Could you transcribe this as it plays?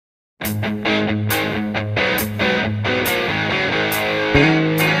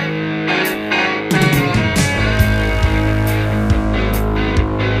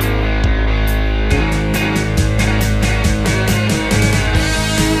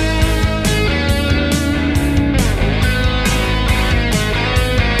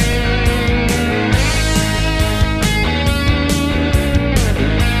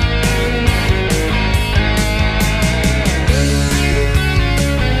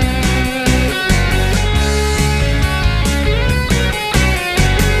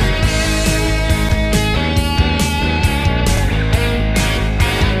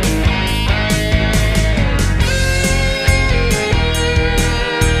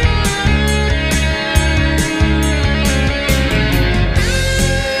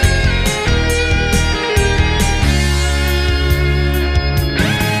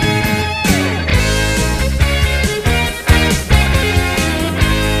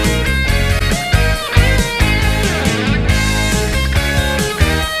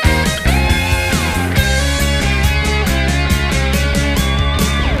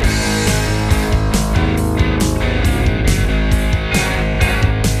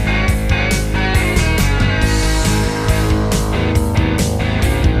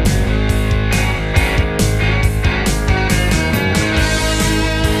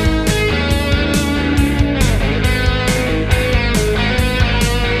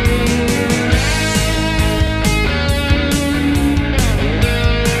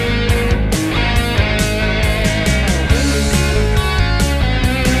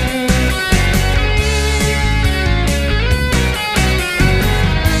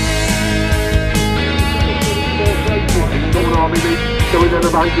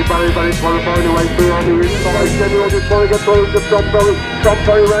Barrie Bennett trying to find a way through on the inside. Jamie Rodgers trying to get through to Tom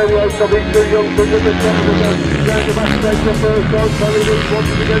Barrie radio, so these two youngsters at the top of the net. Down the back stage the first time, Barrie Bennett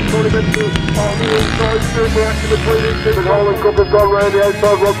once again trying to get through on the inside. Super action between these two. The Holland Cup has gone round the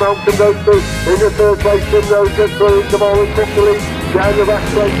outside. Rod Mountain goes through. In the third place, Tim Nobes gets through. The Holland Cup to lead. Down the back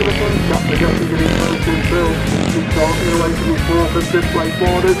straight to the front. That's the guy getting close in through. He's starting away from his fourth and fifth place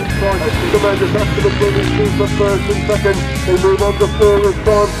borders. Tremendous action between these two for first and second. They move on to third and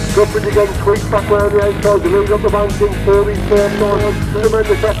time. Guthrie again tweaks back round the outside. They lead up the banking for his third time.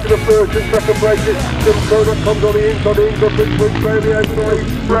 Tremendous action of first and second places. Simcoe that comes on the inside. In Guthrie tweaks round the outside.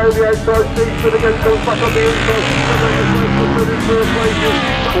 Round the outside. Simpson again goes back on the inside. Tremendous action for his third places.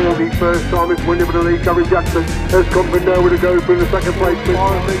 For the first time it's Winterburn the lead. Gary Jackson has come from now with a go for the second place.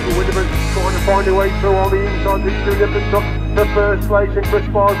 Winterburn trying to find a way through on the inside. These two different trucks. The first place and Chris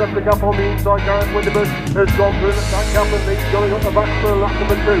Barr's up the gap on the inside. Gareth Winterburn has gone through that gap and he's going up the back for lap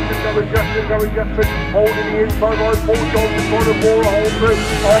number 2. Gary Jackson holding the inside line. Paul Johnson trying to bore a hole through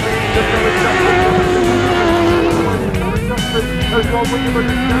on the inside. Gary Jackson has gone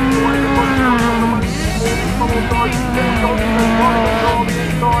Winterburn and stepping away the front on the back. Paul Johnson on the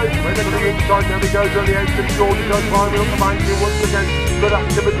inside. Right into the inside, now he goes on the exit. George goes climbing up the banking once again. Good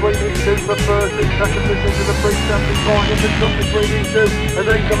action between these two for first and second position to the pre-70 point in the truck between these two. And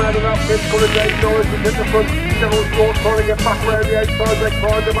then come out of that pit for the Dave Norris is in the front. Devil Short trying to get back round the outside. They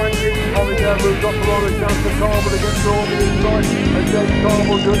climb the banking. Holly moves up along the chance to Carver to get through on the inside. And James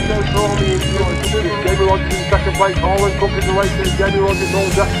Carver just goes through on the inside. Jamie Rodgers in second place. Holland Cook is the race. Jamie Rodgers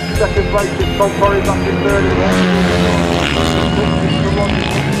holds that second place. It's Tom Barrie back in third.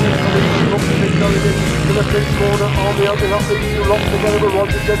 To the fifth corner on the other half, these two locks together, but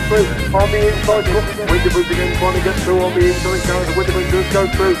Rodgers gets through on the inside. Winterburn again trying to get through on the inside. Gareth Winterburn does go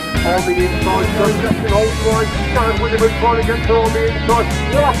through on the inside. So Jackson holds the line. Gareth Winterburn trying to get through on the inside.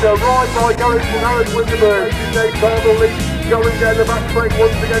 What a ride by Gareth Winterburn. Dave Carver leads going down the back straight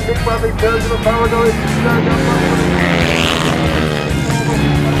once again. Nick Abi turns to the paradise.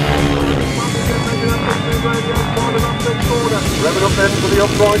 Revving up then for the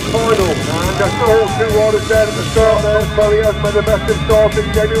upright final, and that's all two riders there at the start there. Barrie has made the best of starting.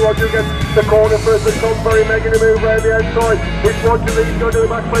 Jamie Rodgers against the corner first, and Tom Barrie making a move round the outside. It's Rodgers leads going to the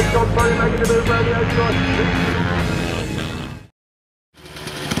back plate. Tom Barrie making a move round the outside.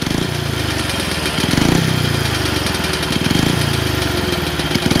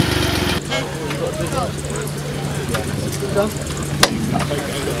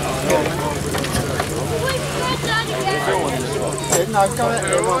 No, go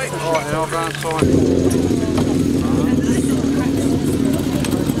ahead. Alright, I'll go outside.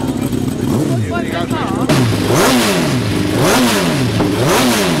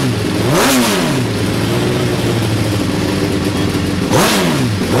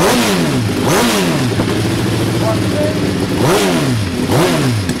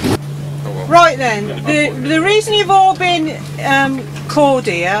 Right then, the reason you've all been record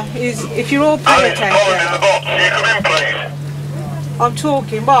here is, if you're all paying attention. in the box. Can you come in, please? I'm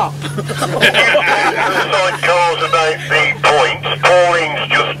talking, what? Sidecars about the points.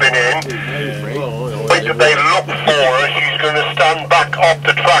 Pauline's just been in. They look for her. She's going to stand back off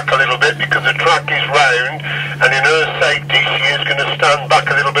the track a little bit because the track is round, and in her safety she is going to stand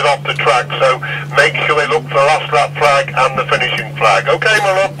back a little bit off the track, so make sure they look for the last lap flag and the finishing flag. Okay,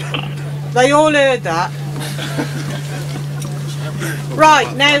 my love? They all heard that.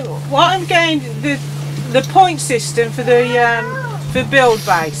 Right, now what I'm going, the point system for the for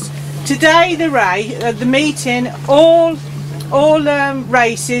Buildbase. Today the meeting, all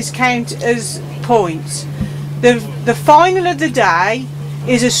races count as points. The final of the day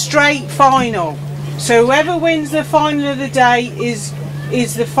is a straight final, so whoever wins the final of the day is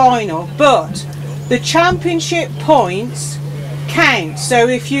the final, but the championship points count. So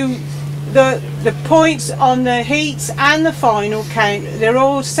if you the points on the heats and the final count, they're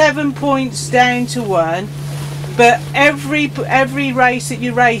all 7 points down to 1, but every race that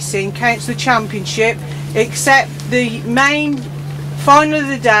you're racing counts the championship, except the main final of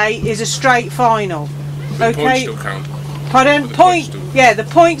the day is a straight final. The okay. Points still count. Pardon? Yeah, the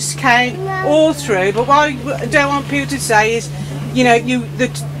points count all through. But what I don't want people to say is, you know, the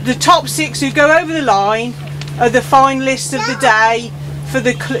top 6 who go over the line are the finalists of the day for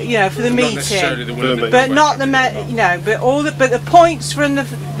the meeting. But not the but the points from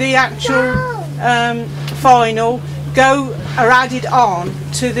the actual final are added on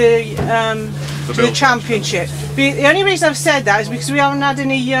to the championship. The only reason I've said that is because we haven't had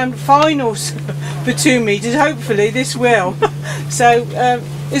any finals for 2 meters. Hopefully this will. So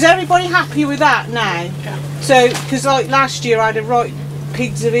is everybody happy with that now? So because like last year I had a right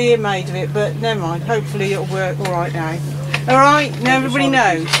pigs of ear made of it, but never mind, hopefully it'll work all right now. Alright, now everybody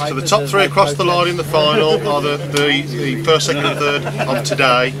knows. So the top 3 across the line in the final are the first, second and third of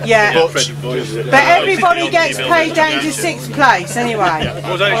today. Yeah. But everybody gets paid down to 6th place anyway.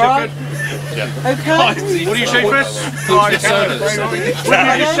 Alright? Yeah. Okay. What do you say, Chris? Points for the sodas. What do you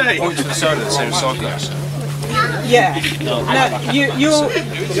say? Points for the soda, the same cycles. Yeah. No, yours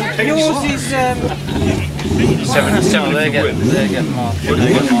is 7 they get marked.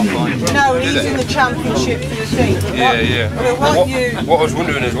 No, he's in the championship for the thing. Yeah. What I was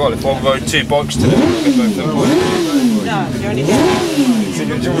wondering as well, if I rode 2 bikes today, I'd get both them points. No, you only get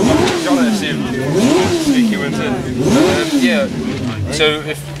yeah. So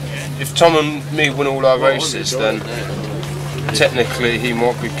if Tom and me win all our races, then technically he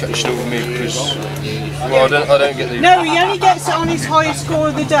might be catching up with me because I don't get the. No, he only gets it on his highest score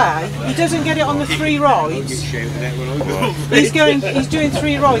of the day. He doesn't get it on the 3 rides. He's doing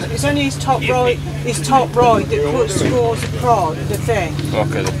 3 rides, but it's only his top ride that puts scores across the thing.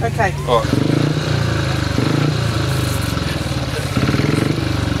 Okay. Then. Okay. All right.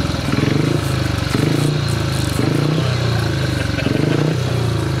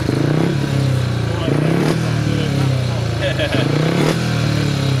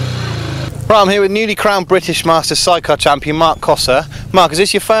 Right, I'm here with newly crowned British Masters Sidecar champion Mark Cossar. Mark, is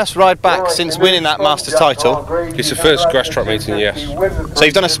this your first ride back since winning that Masters title? It's the first grass track meeting, yes. So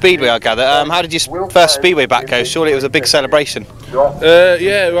you've done a speedway, I gather. How did your first speedway back go? Surely it was a big celebration.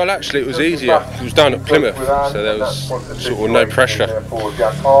 Yeah, well actually it was easier. It was down at Plymouth, so there was sort of no pressure, if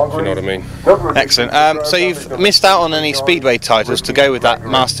you know what I mean. Excellent. So you've missed out on any speedway titles to go with that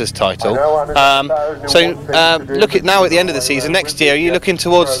Masters title. Look at now at the end of the season, next year, are you looking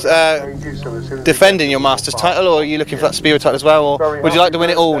towards defending your Masters title, or are you looking for that speedway title as well, or would you like to win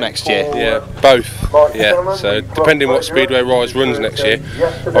it all next year? Yeah, both. Yeah, so depending what speedway Rise runs next year,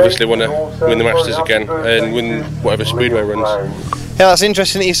 obviously want to win the Masters again and win whatever speedway runs. Yeah, that's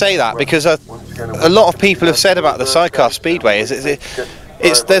interesting that you say that, because a lot of people have said about the Sidecar Speedway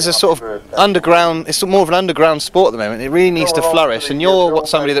there's a sort of underground, it's more of an underground sport at the moment. It really needs to flourish, and you're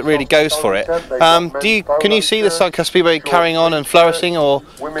somebody that really goes for it. Can you see the Sidecar Speedway carrying on and flourishing, or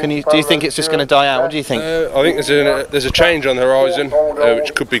do you think it's just going to die out? What do you think? I think there's a change on the horizon,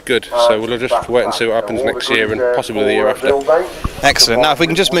 which could be good. So we'll just wait and see what happens next year and possibly the year after. Excellent. Now, if we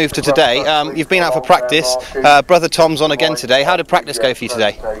can just move to today, you've been out for practice. Brother Tom's on again today. How did practice go for you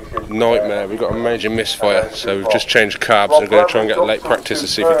today? Nightmare. We've got a major misfire, so we've just changed carbs and we're going to try and get a late practice to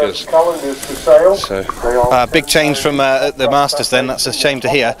see if it goes. So big change from the Masters then. That's a shame to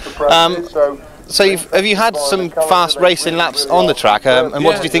hear. So have you had some fast racing laps on the track, and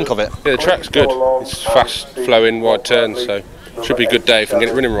what did you think of it? Yeah, the track's good. It's fast flowing, wide turns, so should be a good day if we can get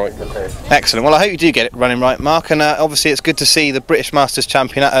it running right. Excellent. Well, I hope you do get it running right, Mark, and obviously it's good to see the British Masters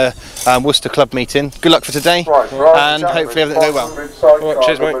champion at a Worcester Club meeting. Good luck for today, and hopefully everything will go well. All right,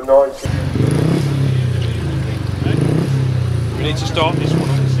 cheers, mate. We need to start this one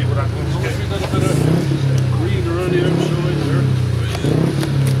up and see what happens. Get a little bit of green around the outside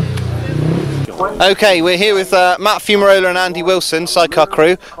there. Okay, we're here with Matt Fumarola and Andi Wilson, sidecar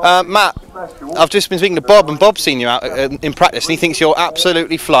crew. Matt, I've just been speaking to Bob, and Bob's seen you out in practice, and he thinks you're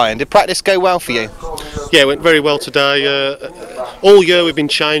absolutely flying. Did practice go well for you? Yeah, it went very well today. All year we've been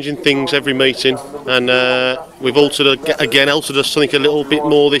changing things every meeting, and we've altered us something a little bit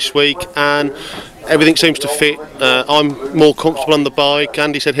more this week, and everything seems to fit. I'm more comfortable on the bike.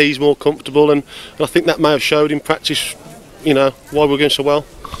 Andy said he's more comfortable, and I think that may have showed in practice, you know, why we're going so well.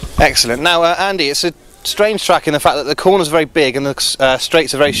 Excellent. Now, Andy, it's a strange track in the fact that the corners are very big and the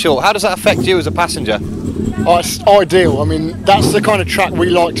straights are very short. How does that affect you as a passenger? Oh, it's ideal. I mean, that's the kind of track we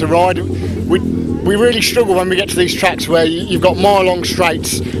like to ride. We really struggle when we get to these tracks where you've got mile-long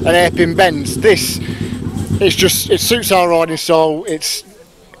straights and hairpin bends. This, it suits our riding style. It's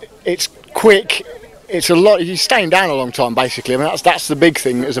quick. It's a lot. You're staying down a long time, basically. I mean, that's the big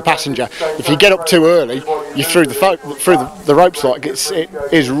thing as a passenger. If you get up too early, you're through the ropes. Like it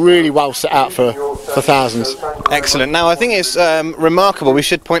is really well set out for thousands. Excellent. Now, I think it's remarkable. We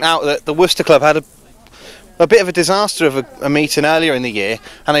should point out that the Worcester Club had a bit of a disaster of a meeting earlier in the year,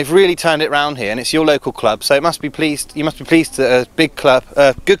 and they've really turned it round here. And it's your local club, so you must be pleased that a big club,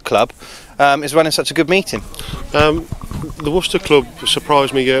 good club, is running such a good meeting. The Worcester Club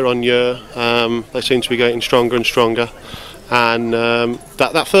surprised me year on year. They seem to be getting stronger and stronger, and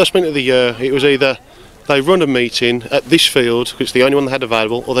that first meeting of the year, it was either they run a meeting at this field, which is the only one they had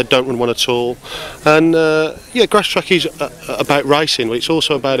available, or they don't run one at all. And yeah, GRASSTRACK is about racing, but it's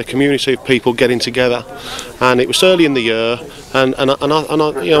also about a community of people getting together. And it was early in the year, and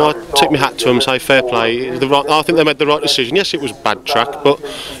I you know, I tip my hat to them and say fair play. I think they made the right decision. Yes, it was a bad track, but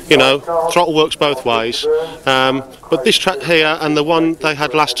you know, throttle works both ways. But this track here and the one they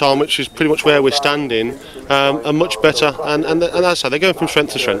had last time, which is pretty much where we're standing, are much better. And as I say, they're going from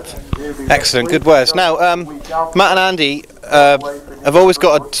strength to strength. Excellent, good words. Now, Matt and Andy have always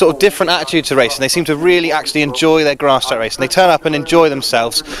got a sort of different attitude to racing. They seem to really actually enjoy their grass track racing. They turn up and enjoy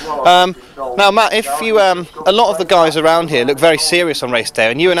themselves. Now, Matt, if you, a lot of the guys around here look very serious on race day,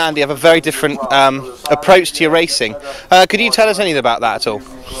 and you and Andy have a very different approach to your racing. Could you tell us anything about that at all?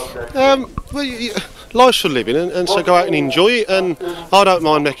 Well, life's for living, and so go out and enjoy it. And I don't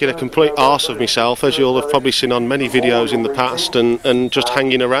mind making a complete arse of myself, as you'll have probably seen on many videos in the past, and just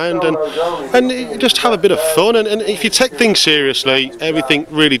hanging around and just have a bit of fun. And if you take things seriously, everything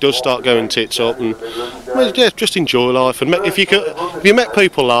really does start going tits up. And well, yeah, just enjoy life. And if you make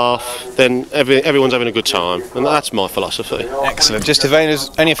people laugh, then everyone's having a good time, and that's my philosophy. Excellent. Just if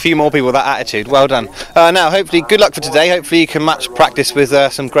only a few more people with that attitude. Well done. Now, hopefully, good luck for today. Hopefully, you can match practice with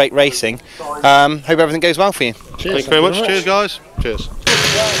some great racing. Hope everything goes well for you. Cheers. Thank you very much. Cheers, guys. Cheers.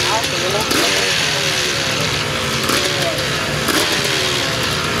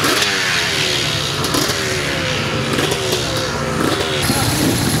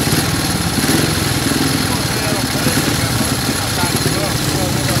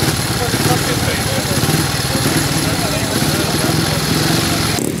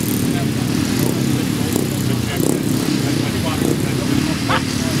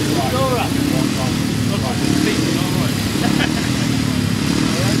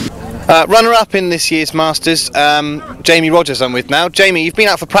 Runner-up in this year's Masters, Jamie Rodgers I'm with now. Jamie, you've been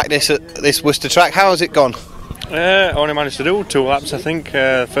out for practice at this Worcester track. How has it gone? Only managed to do 2 laps, I think.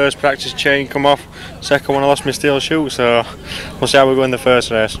 First practice chain come off, second one I lost my steel shoe, so we'll see how we go in the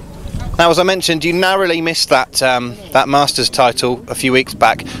first race. Now, as I mentioned, you narrowly missed that that Masters title a few weeks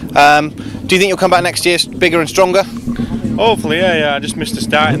back. Do you think you'll come back next year bigger and stronger? Hopefully, yeah. I just missed the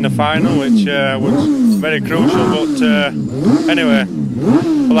start in the final, which was very crucial, but anyway,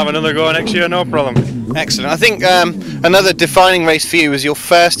 we'll have another go next year, no problem. Excellent. I think another defining race for you was your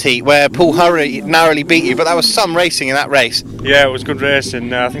first heat, where Paul Hurry narrowly beat you, but that was some racing in that race. Yeah, it was good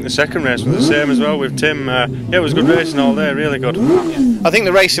racing. I think the second race was the same as well with Tim. Yeah, it was good racing all day, really good. I think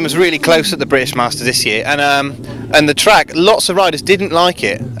the racing was really close at the British Masters this year, and the track, lots of riders didn't like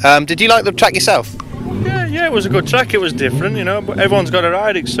it. Did you like the track yourself? Yeah, it was a good track. It was different, you know, but everyone's got to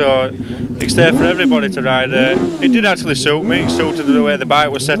ride it, so it's there for everybody to ride. It did actually suit me. It suited the way the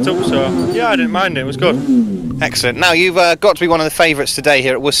bike was set up, so yeah, I didn't mind it. It was good. Excellent. Now, you've got to be one of the favourites today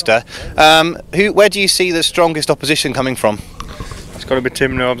here at Worcester. Where do you see the strongest opposition coming from? It's got to be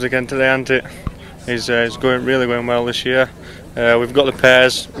Tim Nobes again today, hasn't it? He's really going well this year. We've got the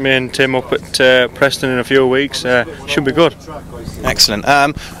pairs, me and Tim, up at Preston in a few weeks. Should be good. Excellent.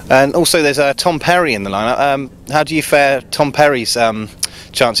 And also there's Tom Perry in the lineup. How do you fare Tom Perry's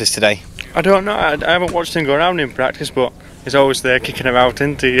chances today? I don't know. I haven't watched him go around in practice, but he's always there kicking about,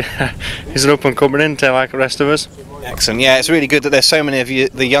 isn't he? He's an up and coming into like the rest of us. Excellent. Yeah, it's really good that there's so many of you,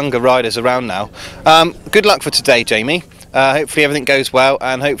 the younger riders around now. Good luck for today, Jamie. Hopefully everything goes well,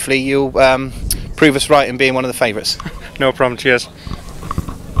 and hopefully you'll prove us right in being one of the favourites. No problem, cheers.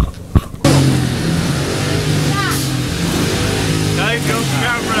 Dave, your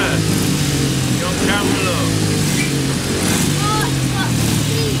camera. Your camera, look.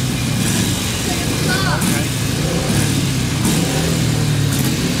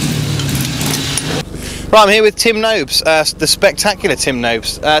 Right, I'm here with Tim Nobes, the spectacular Tim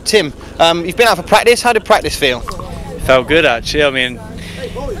Nobes. Tim, you've been out for practice. How did practice feel? Felt good actually. I mean,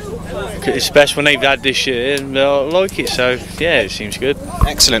 it's the best one they've had this year, and I like it. So yeah, it seems good.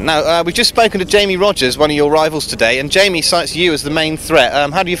 Excellent. Now we've just spoken to Jamie Rodgers, one of your rivals today, and Jamie cites you as the main threat.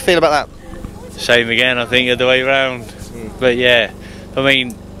 How do you feel about that? Same again, I think, other way round. But yeah, I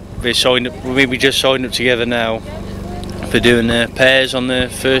mean, we just signed up together now for doing the pairs on the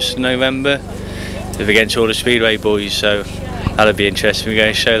 1st of November. Against all the Speedway boys, so that'll be interesting. We're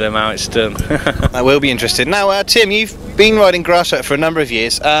going to show them how it's done. That will be interesting. Now, Tim, you've been riding GRASSTRACK for a number of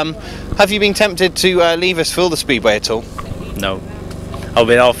years. Have you been tempted to leave us for the Speedway at all? No, I've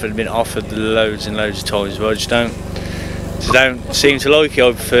been offered loads and loads of times, but I just don't seem to like it.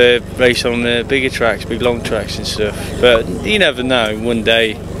 I prefer racing on the bigger tracks, big long tracks and stuff. But you never know. One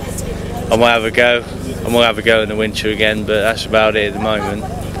day I might have a go. I might have a go in the winter again, but that's about it at the moment.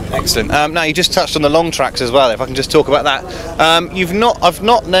 Excellent. Now you just touched on the long tracks as well. If I can just talk about that, I've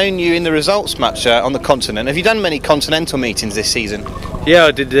not known you in the results much on the continent. Have you done many continental meetings this season? Yeah,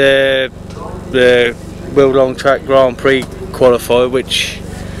 I did the World Long Track Grand Prix qualifier, which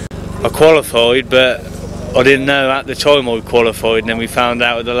I qualified, but I didn't know at the time I qualified, and then we found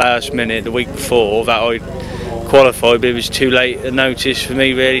out at the last minute, the week before, that I qualified, but it was too late a notice for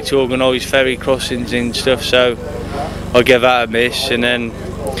me really to organise ferry crossings and stuff, so I gave that a miss, and then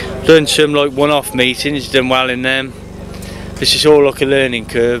done some like one-off meetings, done well in them. This is all like a learning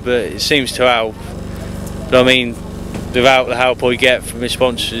curve, but it seems to help. But I mean, without the help I get from my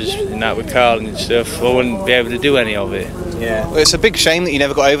sponsors and that with Carl and stuff, I wouldn't be able to do any of it. Yeah, well, it's a big shame that you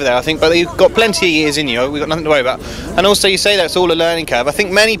never got over there, I think, but you've got plenty of years in you, we've got nothing to worry about. And also you say that it's all a learning curve. I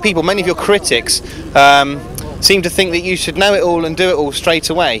think many people, many of your critics, seem to think that you should know it all and do it all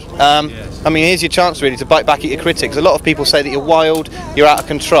straight away. Yes. I mean, here's your chance really to bite back at your critics. A lot of people say that you're wild, you're out of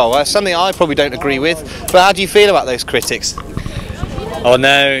control. Something I probably don't agree with, but how do you feel about those critics? Oh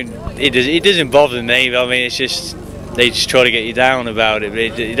no, it doesn't bother me. I mean, it's just, they just try to get you down about it,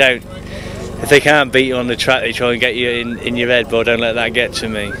 but you don't, if they can't beat you on the track, they try and get you in your head, but don't let that get to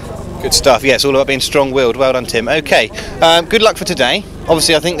me. Good stuff. Yeah, it's all about being strong-willed. Well done, Tim. Okay, good luck for today.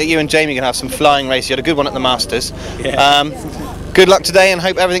 Obviously, I think that you and Jamie are going to have some flying race. You had a good one at the Masters. Yeah. Good luck today, and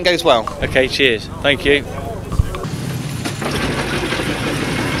hope everything goes well. Okay, cheers. Thank you.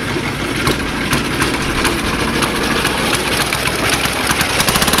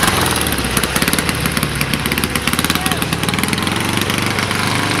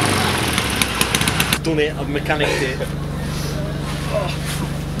 Done it. I've mechanicked it.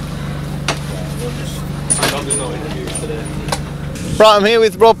 Right, I'm here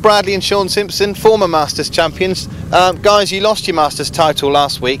with Rod Bradley and Shaun Simpson, former Masters champions. Guys, you lost your Masters title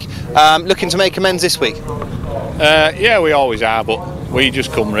last week. Looking to make amends this week? Yeah, we always are, but we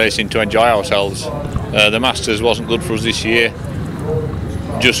just come racing to enjoy ourselves. The Masters wasn't good for us this year.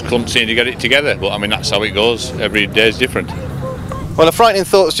 Just couldn't seem to get it together, but I mean, that's how it goes. Every day is different. Well, a frightening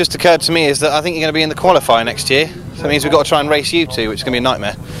thought that's just occurred to me is that I think you're going to be in the qualifier next year. So that means we've got to try and race you two, which is going to be a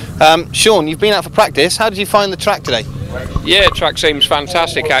nightmare. Shaun, you've been out for practice. How did you find the track today? Yeah, track seems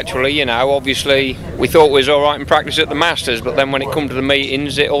fantastic actually, you know. Obviously we thought it was alright in practice at the Masters, but then when it comes to the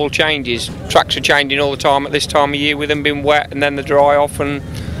meetings it all changes. Tracks are changing all the time at this time of year, with them being wet and then the dry off, and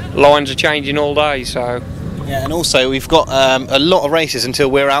lines are changing all day, so... Yeah, and also we've got a lot of races until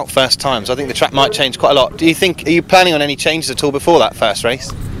we're out first time, so I think the track might change quite a lot. Do you think, are you planning on any changes at all before that first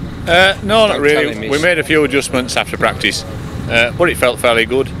race? No, not really. We made a few adjustments after practice, but it felt fairly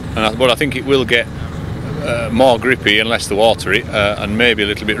good, but I think it will get more grippy and less the watery, and maybe a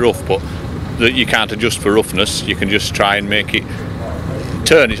little bit rough, but you can't adjust for roughness. You can just try and make it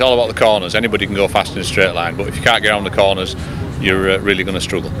turn. It's all about the corners. Anybody can go fast in a straight line, but if you can't get around the corners, you're really going to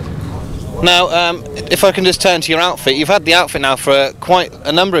struggle. Now, if I can just turn to your outfit, you've had the outfit now for quite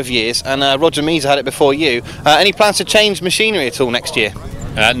a number of years, and Roger Measer had it before you. Any plans to change machinery at all next year?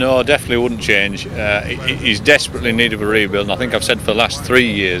 No, definitely wouldn't change. He's desperately in need of a rebuild, and I think I've said for the last 3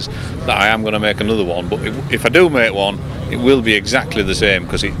 years that I am going to make another one, but if I do make one, it will be exactly the same,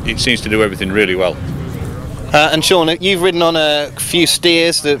 because it seems to do everything really well. And Shaun, you've ridden on a few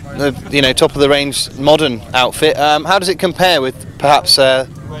steers, the top of the range modern outfit. How does it compare with perhaps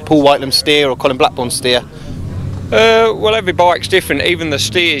Paul Whitelam's steer or Colin Blackbourne's steer? Well, every bike's different. Even the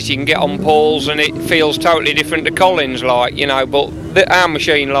steers you can get on Paul's and it feels totally different to Collins, like, you know. But our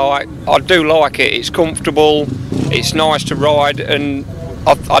machine, like, I do like it. It's comfortable, it's nice to ride, and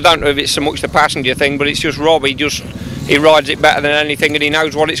I don't know if it's so much the passenger thing, but it's just Rob. He rides it better than anything, and he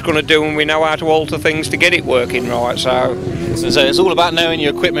knows what it's going to do, and we know how to alter things to get it working right. So it's all about knowing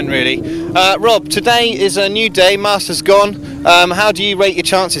your equipment, really. Rob, today is a new day. Masters gone. How do you rate your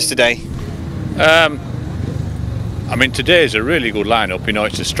chances today? I mean, today's a really good lineup. You know,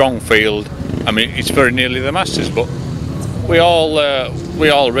 it's a strong field. I mean, it's very nearly the Masters, but we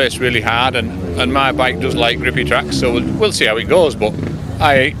all race really hard, and my bike does like grippy tracks, so we'll see how it goes. But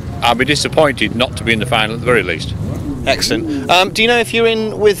I'll be disappointed not to be in the final at the very least. Excellent. Do you know if you're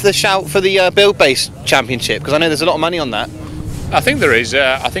in with the shout for the Buildbase Championship? Because I know there's a lot of money on that. I think there is.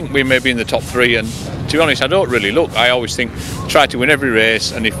 I think we may be in the top 3, and to be honest, I don't really look. I always think try to win every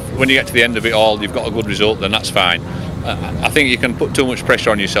race, and if when you get to the end of it all you've got a good result, then that's fine. I think you can put too much pressure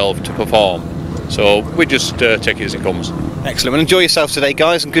on yourself to perform, so we just take it as it comes. Excellent. Well, enjoy yourself today,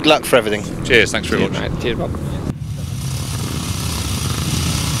 guys, and good luck for everything. Cheers. Thanks very much. Mate. Cheers, Bob.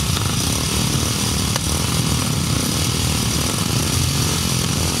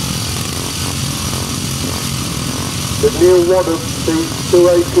 The Neil Wadham sees 2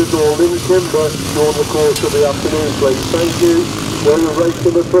 acres all in timber during the course of the afternoon, please. Thank you. We're in race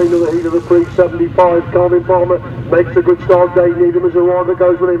number 3 in the heat of the 375. Calvin Palmer makes a good start. Dave Needham is a rider,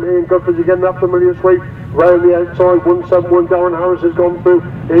 goes with him. Ian Guthridge again, that familiar sweep. Round the outside, 171. Darren Harris has gone through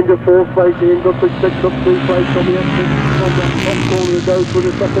into 4th place. Ian Guthridge picks up 2 places on the exit. From that top corner to go for the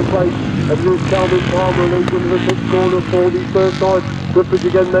 2nd place. And here's Calvin Palmer leads into the 6th corner for the 3rd side. Guthridge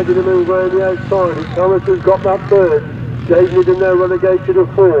again making a move round the outside. Harris has got that 3rd. Dave Needham now relegated to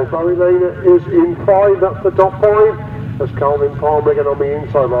 4. Barrie Bennett is in 5. That's the top 5. As Calvin Palmer again on the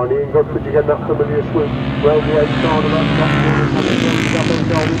inside line. Ian Guthridge again, that familiar swoop round the outside of that top corner. And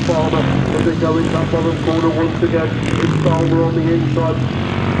Calvin Palmer as they go into that bottom corner once again. It's Palmer on the inside.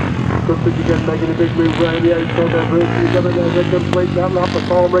 Guthridge again making a big move round the outside. They're virtually together there. They complete that lap. But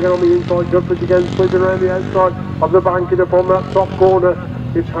Palmer again on the inside. Guthridge again sweeping around the outside of the banking upon that top corner.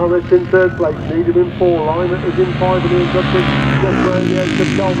 It's Harris in 3rd place, Needham in 4, Liner is in 5, and Ian Guthridge just round the edge of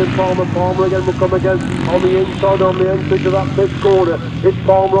Calvin Palmer. Palmer again will come again on the inside on the entry to that 5th corner. It's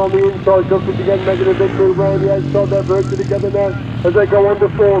Palmer on the inside, Guthridge again making a big move round the outside. They're virtually together now as they go on to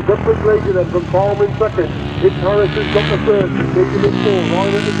 4. Guthridge leading them from Palmer in 2nd. It's Harris who's got the 3rd, Needham in 4,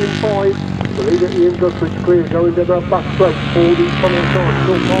 Liner is in 5. The leader Ian Guthridge clear going down that back straight for the final time.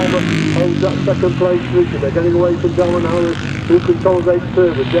 Still Palmer holds that 2nd place position. They're getting away from Darren Harris, who consolidates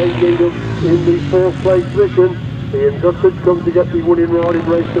further. Dave Needham in the 4th place position. Ian Guthridge comes to get the winning ride in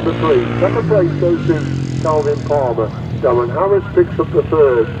race number 3. 2nd place goes to Calvin Palmer. Darren Harris picks up the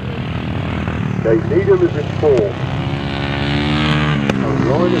 3rd. Dave Needham is in 4th. And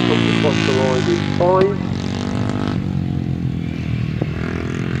Ryder comes across the line in 5.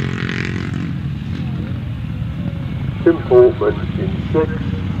 Tim Portman in 6th,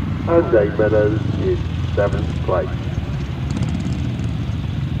 and Dave Meadows in 7th place.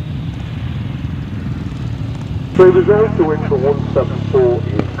 3 results to win for 174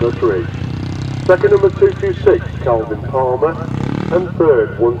 Ian Guthridge. 2nd number 226 Calvin Palmer, and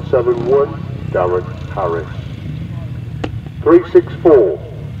 3rd 171 Darren Harris. 364,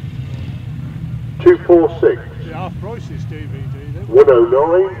 246,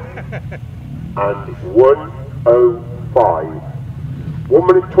 109 and 105. 1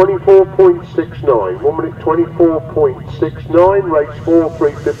 minute 24.69, 1 minute 24.69, race 4,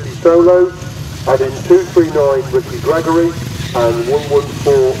 350 solo, and in 239 Ricky Gregory, and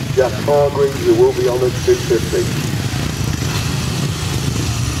 114 Jack Hargreaves, who will be on at 250.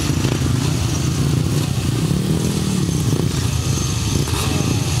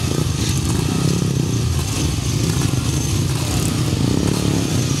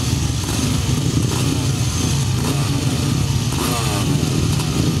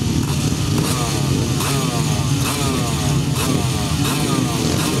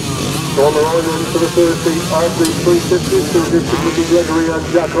 On the line for the 30 of the 350s, to Ricky Gregory and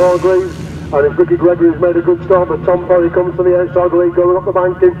Jack Hargreaves. And if Ricky Gregory's made a good start, but Tom Perry comes for the outside lead, going up the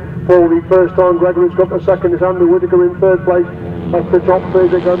banking for the first time. Gregory's got the 2nd, it's Andrew Whitaker in 3rd place. Off the top 3,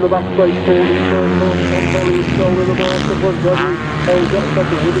 they go in the back straight for the first time. Tom Perry is stolen the mark to front. Gregory holds that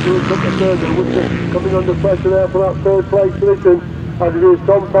 2nd, Whitaker has got the 3rd, and Whitaker coming under pressure there for that 3rd place position. as it is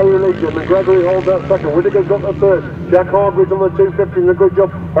Tom Ferry leads him, and Gregory holds that second. Whitaker's got the third. Jack Hargreaves on the 250 is a good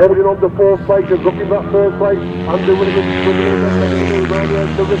job, holding on to fourth place and looking back third place. Andrew Whitaker so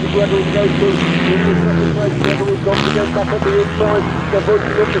Ricky Gregory goes to in the second place. Gregory's got to get back on the inside. They're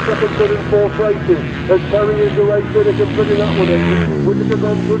bunching up the second, third and fourth races. As Ferry is the race winner, can bring that one in. Whitaker's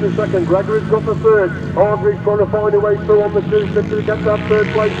on through the second. Gregory's got the third. Hargreaves trying to find a way through on the 250 to get that third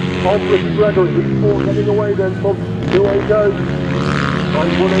place on Ricky Gregory. He's four getting away then from 280. And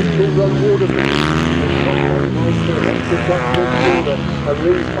 182 run Waterford. And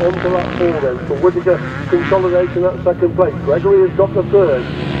leads on to that four then. So Whitaker consolidating that second place. Gregory has got the third.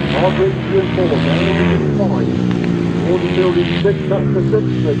 Hargreaves in fourth. Waterfield in sixth. That's the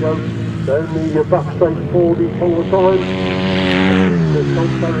sixth. They go down the back straight for the full time. Tom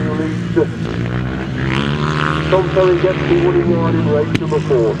Ferry leads. Tom Ferry gets the winning line in race number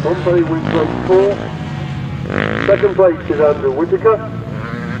 4. Tom Ferry wins race 4. Second place is Andrew Whitaker.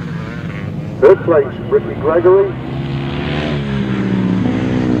 Third place, Ricky Gregory.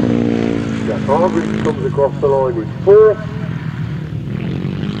 Jack Hargreaves comes across the line in 4th.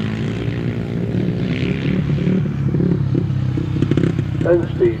 And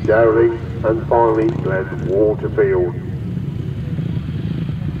Steve Dowling, and finally Glenn Waterfield.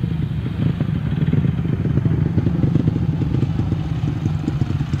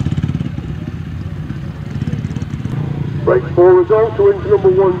 Race 4 results to into number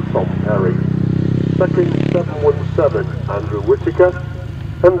 1, Tom Ferry. Second, 717, Andrew Whitaker.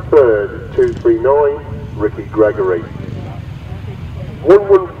 And third, 239, Ricky Gregory.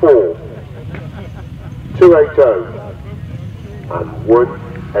 114, 280, and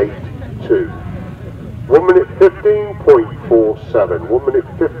 182. 1 minute 15.47. 1 minute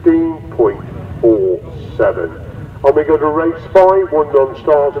 15.47. And we go to race 5, one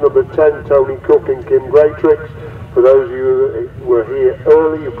non-starter, number 10, Tony Cook and Kim Greatrix. For those of you who were here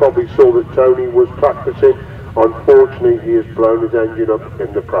early, you probably saw that Tony was practicing. Unfortunately, he has blown his engine up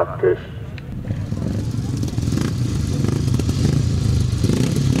in the practice.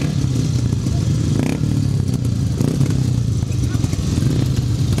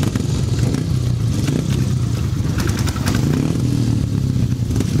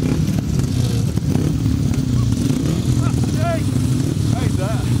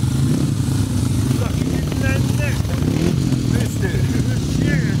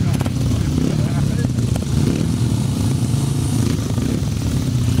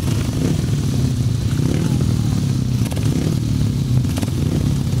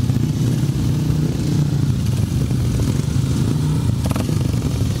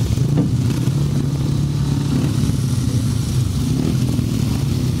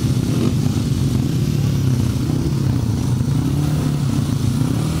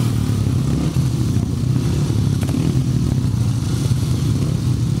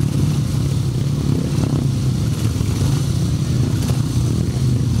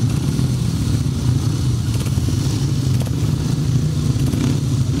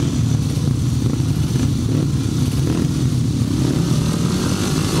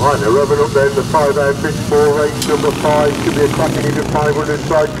 Right, they're rubbing up then the 5-hour pitch for race number 5. Should be a cracking into 500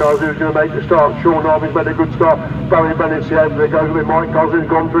 sidecars. Who's going to make the start? Shaun Harvey's made a good start. Barrie Bennett, see how they go with Mike Gosling's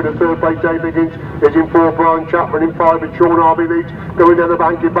gone through the third place. Dave Higgins is in 4. Brian Chapman in 5. And Shaun Harvey leads. Going down the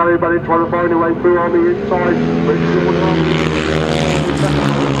bank in Barrie Bennett trying to find a way through on the inside. But Shaun Harvey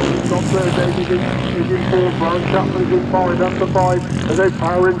Dave Higgins is in 4. Brian Chapman is in 5. That's the 5. As they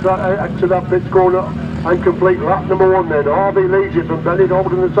power into that pit corner. And complete lap number 1 then. Harvey leads it from Bennett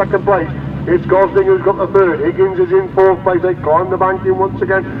holding the second place. It's Gosling who's got the third. Higgins is in 4th place. They climb the bank in once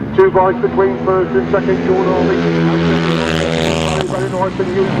again. 2 bikes between first and second. Shaun Harvey.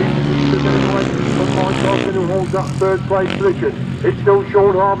 Eifion Hughes from Mike Gosling who holds that third place position. It's still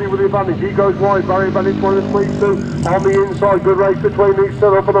Shaun Harvey with the advantage. He goes wide. Barrie Bennett trying to squeeze through on the inside. Good race between these two.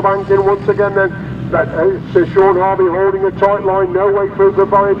 Up on the bank in once again then. It's Shaun Harvey holding a tight line, no way through for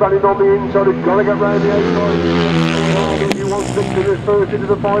Barrie Bennett on the inside. He's got to get round the outside. He wants to get this first into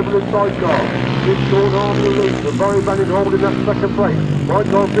the 500 sidecar. It's Shaun Harvey who leads, and Barrie Bennett holding that second place.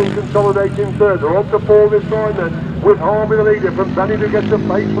 Mike Gosling consolidating third. They're on to 4 this time then, with Harvey the leader. From Bennett who gets a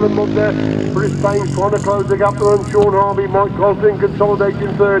pace for the mud there. For his Spain trying to close the gap to them. Shaun Harvey, Mike Gosling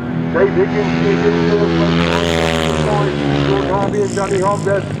consolidating third. Dave Higgins is in 4th place. Shaun Harvey and Danny Hogg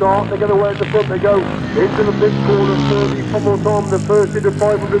there start. They're going to wear at the front. They go into the pit corner. 30 Pummel Tom, the first into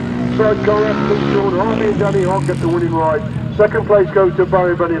 500 sidecar effort. Shaun Harvey and Danny Hogg get the winning ride. Second place goes to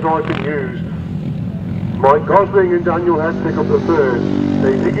Barrie Bennett and Eifion Hughes. Mike Gosling and Daniel Head pick up the third.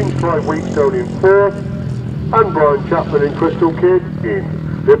 Dave Higgins, Clive Wheatstone in 4th. And Brian Chapman and Crystal Kidd in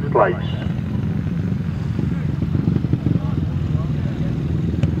 5th place.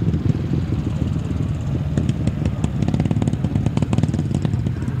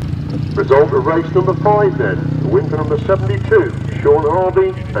 Result of race number 5 then. The win for number 72, Shaun Harvey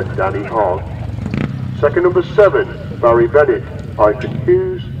and Danny Hogg. Second number 7, Barrie Bennett, Eifion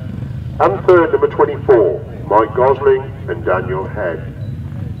Hughes. And third number 24, Mike Gosling and Daniel Head.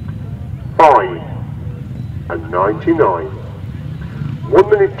 5 and 99. 1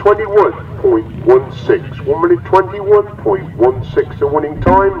 minute 21.16. 1 minute 21.16 the winning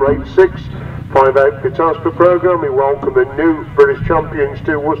time. Race 6. 5 outfits as per programme. We welcome the new British champions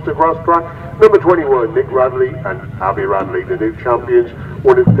to Worcester GRASSTRACK. Number 21, Nick Radley and Abi Radley, the new champions,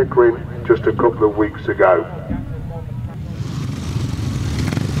 won at Pickering just a couple of weeks ago.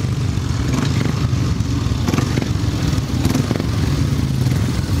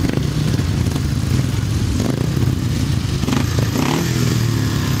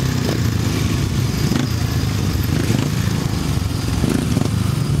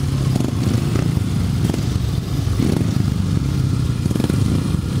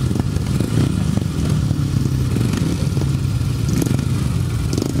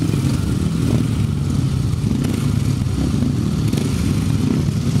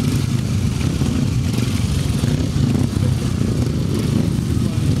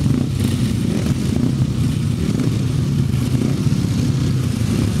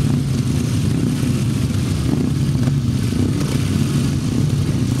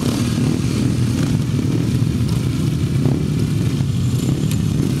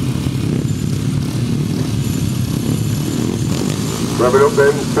 Wrapping up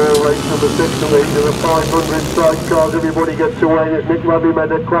then for race number 6 and lead to the 500 sidecars. Everybody gets away as Nick Abi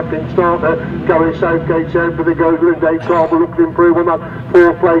made a cracking start there. Gary Southgate's out for the Gosling and Dave Carver looking to improve on that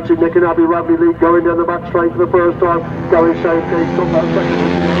 4th place. And Nick and Abi Radley lead going down the back straight for the first time. Gary Southgate's got that second.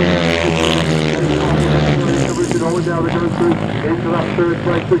 Now they go through into that 3rd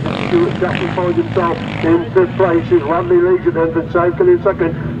place, which is Stuart Jackson finds himself in 5th place. Is Radley leads it then for Southgate in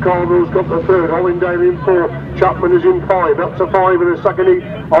 2nd. Carville's got the 3rd. Hollindale in 4th. Chapman is in 5. That's a 5 and a second heat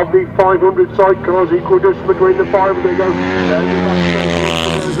of the 500 sidecars. Equal distance between the 5 and they go down the back straight.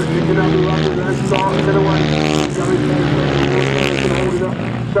 Starting it away. Holding up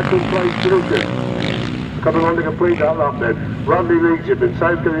 2nd place position. Coming on to complete that lap then. Radley leads it, then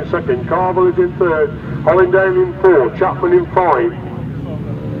Southgate in 2nd. Carville is in 3rd. Hollindale in 4. Chapman in 5.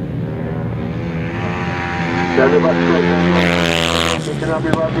 Down the back straight. Nick Abi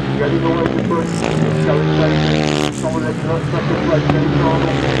Radley getting away to first. Dominating that 2nd place.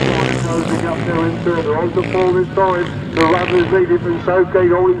 Closing up there in 3rd. They're on to 4 this time. The Radley's leading from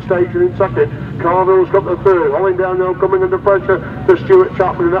Southgate holding station in 2nd. Carville's got the 3rd. Hollindale now coming under pressure to Stuart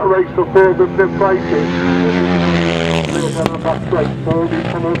Chapman in that race for 4th and 5th places. Down the back straight, 4 on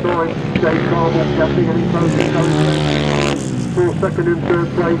the time. Dave Carville getting any closer. 4th, 2nd and 3rd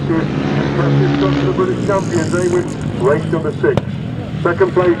places. Precious stuff to the British champions. They win race number 6.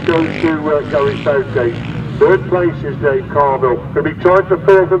 2nd place goes to Gary Southgate. 3rd place is Dave Carville. It'll be tied for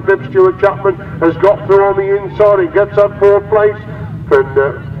 4th and 5th. Stuart Chapman has got through on the inside and gets that 4th place. And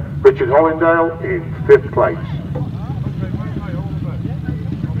Richard Hollindale in 5th place.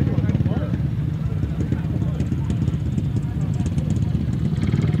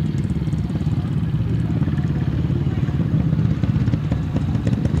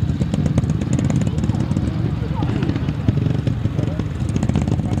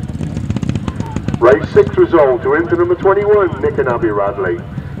 Race 6 result to enter number 21, Nick and Abi Radley.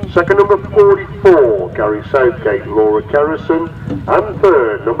 2nd number 44, Gary Southgate, Laura Kerrison. And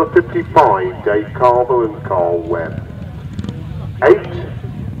 3rd, number 55, Dave Carville and Carl Webb. 8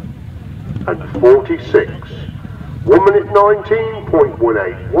 and 46. 1 minute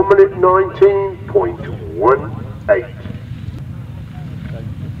 19.18. 1 minute 19.18.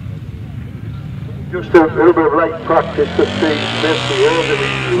 Just a little bit of late practice for Steve Smith. He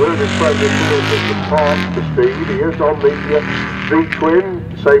heard his presence in the park for Steve. He is on the V-Twin,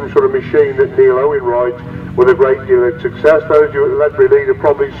 same sort of machine that Neil Owen rides with a great deal of success. Those of you at Ledbury Leader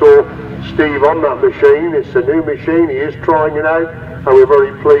probably saw Steve on that machine. It's a new machine, he is trying it out, and we're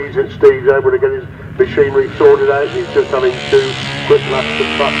very pleased that Steve's able to get his machinery sorted out. He's just having 2 quick laps of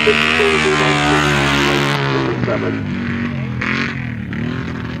practice before he goes to number 7.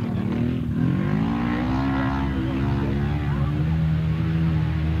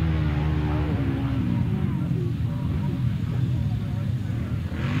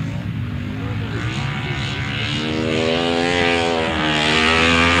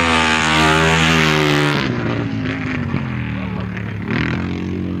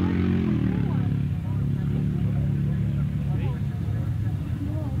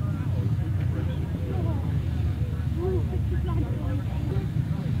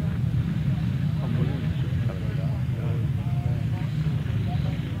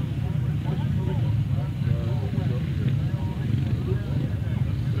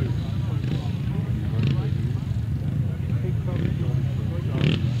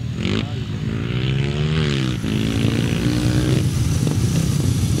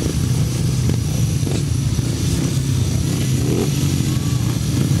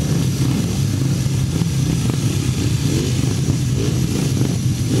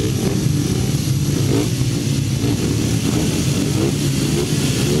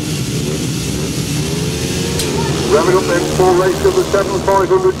 Revving up then for race number 7,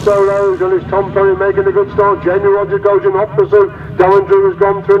 500 solos, and it's Tom Perry making a good start. Jamie Rodgers goes in hot pursuit. Andrew has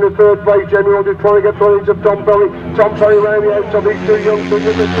gone through in the third place. Jamie Rodgers trying to get through into Tom Perry. Tom Perry round the outside. These two youngsters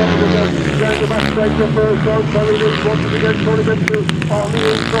in the front of the down the back straight to first. Tom Perry leads once again, trying to get through on the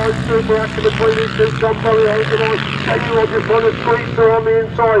inside. Super active between these two. Tom Perry holds the line. Jamie Rodgers trying to squeeze through on the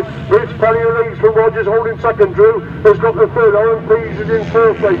inside. Rich Perry leads from Rodgers holding second. Drew has got the third. Owen Pease is in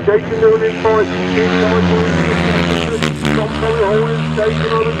fourth place. Jason Newman in five. Tom Perry holding station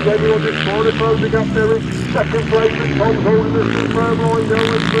on and Jamie Rodgers trying to close the gap there in second place, and Tom's holding the superb line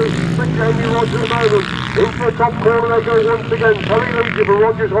down through for Jamie Rodgers at the moment. Into the top corner they go once again. Perry leads it, but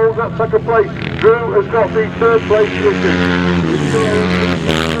Rodgers holds that second place. Drew has got the third place position.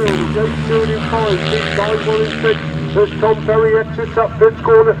 Jason Newman in five, Steve one in six. As Tom Perry exits that pits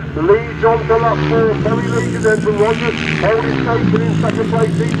corner, leads on to lap 4. Perry leads it then from Rodgers, holding station in second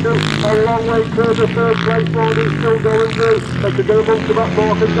place. These two a long way clear the third place line. He's still going through. They could get a bunch of that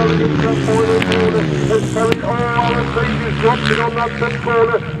mark and going into that final corner. As Perry, Alan Pease is dropping on that pit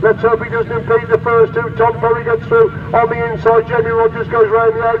corner. Let's hope he doesn't impede the first two. Tom Perry gets through on the inside. Jamie Rodgers goes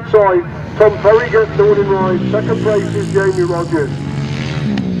round the outside. Tom Perry gets the winning ride. Second place is Jamie Rodgers.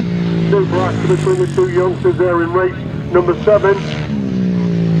 Super action between the two youngsters there in race number 7.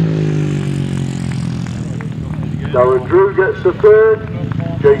 Darren Drew gets the third,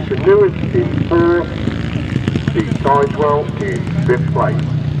 Jason Lewis in fourth, Steve Tidewell in fifth place.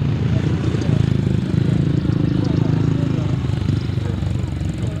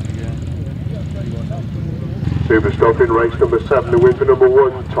 Super stop in race number 7, the win for number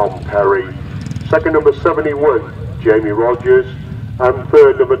 1, Tom Perry. Second number 71, Jamie Rodgers. And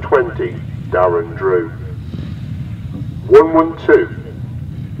third number 20, Darren Drew. 112,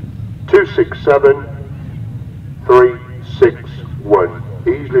 267, 361.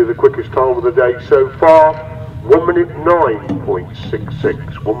 Easily the quickest time of the day so far. 1 minute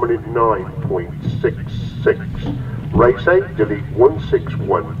 9.66. 1 minute 9.66. Race 8, delete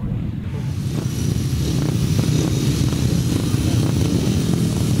 161.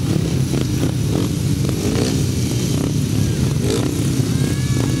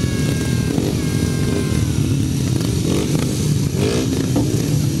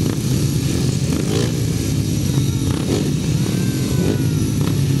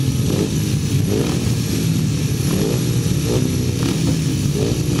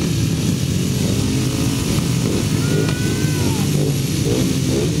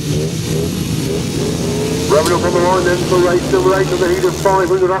 Revving up on the line then for race number 8 of the heat of 500,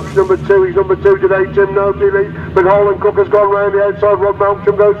 option number 2. He's number 2 today, Tim Nobes leads, but Holland Cook has gone round the outside. Rod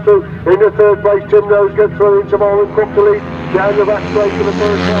Winterburn goes through in the third place. Tim Nobes gets through into Holland Cook to lead down the back straight to the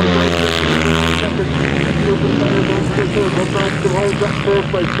first line. Rod Winterburn holds that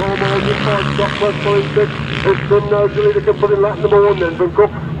fourth place. Tom Holland in 5, Scott West for in 6. It's Tim Nobes the leader can put in lap number 1 then from Cook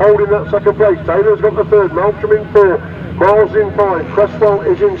holding that second place. Taylor's got the third, Malcolm in 4. Miles in 5, Cresswell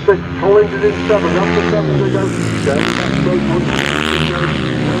is in 6, Collins is in 7, after 7 they go down that straight one,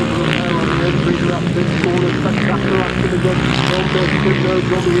 that pit corner, spectacular action again, Tim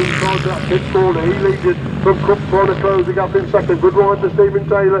Nobes on the inside that pit corner, he leads it from Cook trying to close the gap in second, good ride for Stephen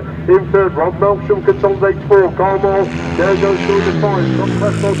Taylor in third, Rod Malcolm consolidates 4, Carl Miles, there goes through the 5, Scott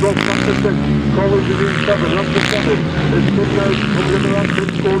Cresswell drops back to 6, Collins is in 7, after 7, it's Tim Nobes coming into that pit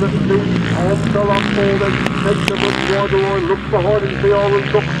corner, leads on to lap 4 then, takes the much wider line, looks behind him, see Owen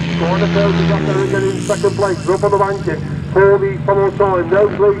Cook, trying to close the gap there again in second place, up on the banking, for the final time,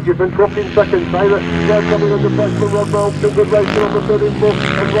 Nobes leads it, and Cook in second, Taylor, they're coming under pressure from Rod Malcolm, good racing on the third in fourth,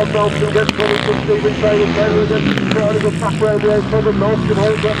 and Rod Malcolm gets coming from Stephen Taylor, Taylor again, trying to go back round the outside, and Malcolm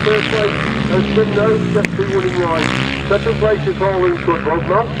holds that first place, and Tim Nobes gets the winning ride. Second place is Holland Cook, Rod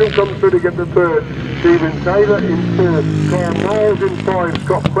Malcolm comes through to get the third, Stephen Taylor in 4th, Carl Miles in 5,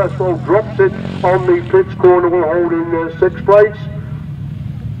 Scott Cresswell drops it on the pits corner, will hold in 6th place.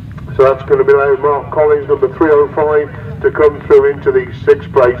 So that's going to be allowed Mark Collins, number 305, to come through into the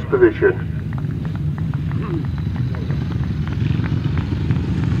 6th place position.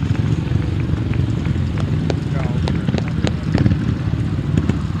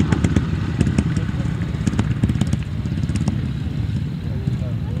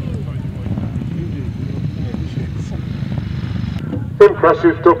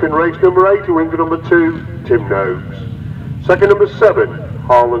 Impressive stuff in race number 8, who wins number 2, Tim Nobes. Second number 7,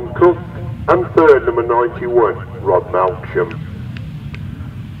 Harlan Cook, and third number 91, Rod Malcolm.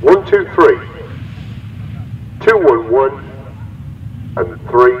 1, 2, 3, 211 and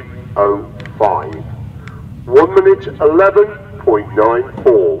 305. 1 minute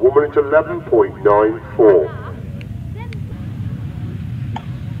 11.94. 1 minute 11.94.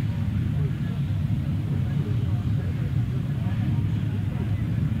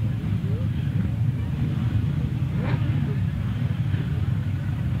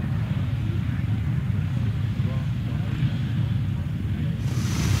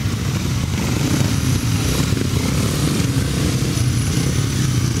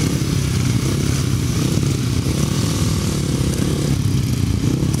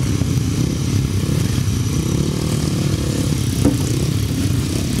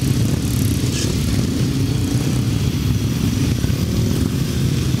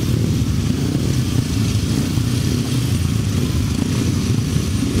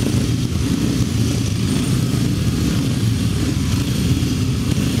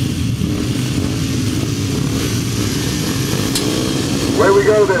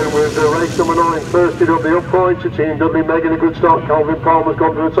 go then with race number 9, first in up the uprights. It's Ian Dudley making a good start. Calvin Palmer's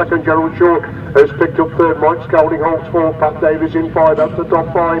gone to the second. Gerald Short has picked up third. Mike Scalding holds fourth. Pat Davis in 5. That's the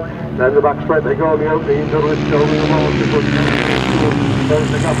top 5. Then the back straight they go on the opening. Ian Dudley still in the march. There's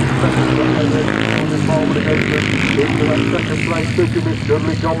the gap in second. Calvin Palmer to go into that second place. Miss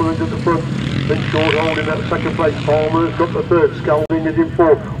Dudley dominant at the front. Then Short holding that second place. Palmer has got the third. Scalding is in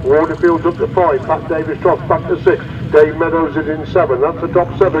 4. Waterfield's up to 5. Pat Davis drops back to 6. Dave Meadows is in 7. That's the top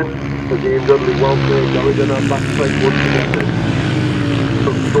 7. As Ian Dudley well clear going in that back straight once again.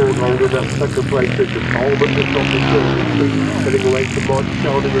 Short holding that second place. Richard Palmer just got the third. Getting away from Mike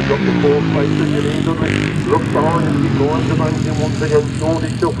Scalding has got the 4th place. Richard Ian Dudley looks behind him. He climbs the banking once again. Short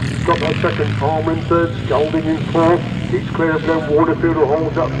is still got that second. Palmer in 3rd. Scalding in 4th. He's clear of them. Waterfield who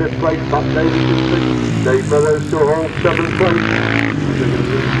holds that 5th place. Pat Davis in 6th. Dave Meadows still holds 7th place.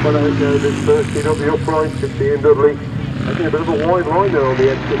 But out there, this first in up the uprights. It's Ian Dudley. I think a bit of a wide line there on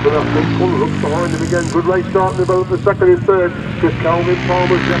the exit for that big corner. Looks behind him again. Good race starting in both the second and third. Just Calvin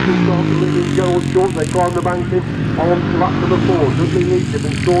Palmer, second starting leading Gerald Short. They climb the banking on lap number 4. Dudley leads him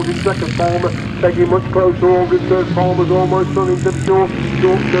and Short in second. Palmer taking much closer. All in third. Palmer's almost running to Short.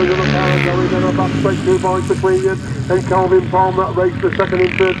 Short goes on a power going down a back straight 2 bikes between you. And Calvin Palmer that race for second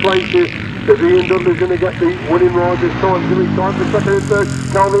and third places. As Ian Dudley's going to get the winning ride this time. Jimmy time for second and third.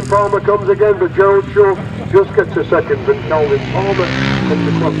 Calvin Palmer comes again, but Gerald Short just gets a second, but Calvin Palmer comes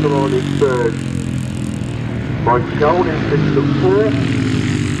across the line in 3rd. Mike Scalding picks up 4th.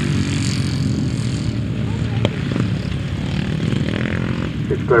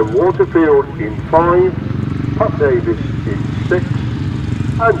 It's Glenn Waterfield in 5. Pat Davis in 6th.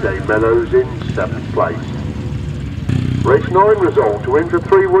 And Dave Meadows in 7th place. Race 9 result, win for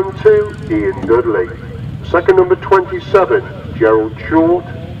 312, Ian Dudley. Second number 27, Gerald Short.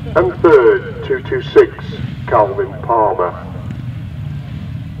 And third, 226, Calvin Palmer.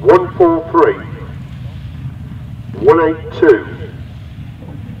 143, 182,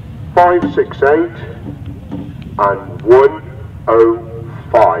 568, and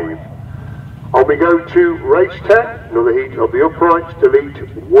 105. On we go to race 10, another heat of the uprights. Delete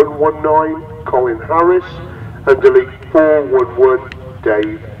 119, Colin Harris. And delete 411,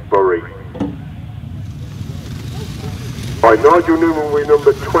 Dave Burry. By Nigel Newman will be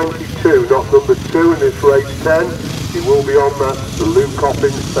number 22, not number 2 in this race 10. He will be on that, the Luke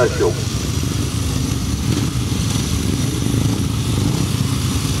Coffin special.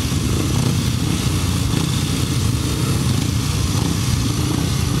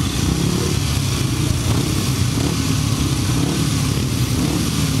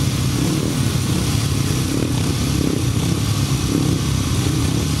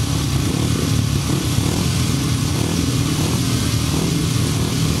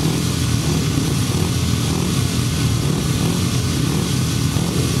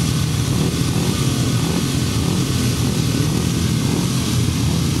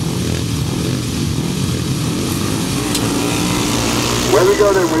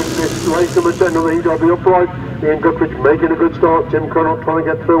 Race number 10 on the heat of the upright. Ian Guthridge making a good start. Tim Curnock trying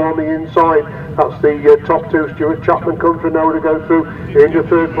to get through on the inside. That's the top 2. Stuart Chapman comes for now to go through. Into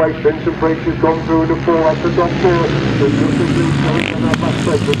 3rd place. Vincent Priest has gone through into 4. That's the top 4. There's nothing really going on that back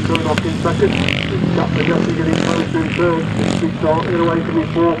straight. But Curnock in 2nd. Chapman definitely getting close in 3rd. He's starting away from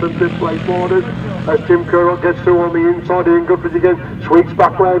his 4th and 5th place orders. As Tim Curnock gets through on the inside, Ian Guthridge again sweeps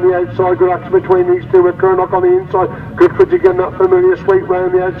back round the outside. Good action between these two with Curnock on the inside. Guthridge again, that familiar sweep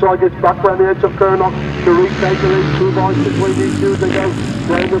round the outside, gets back round the edge of Curnock to retake the lead. 2 bikes between these two. They go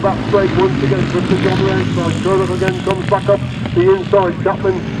down the back straight once again. Guthridge on the outside. Curnock again comes back up the inside.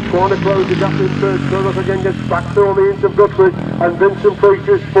 Chapman trying to close the gap in 3rd. Curnock again gets back through on the inside of Guthridge. And Vincent Priest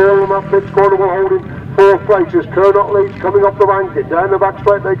is 4 on that pit corner will hold him. 4th places. Curnock leads coming off the banking. Down the back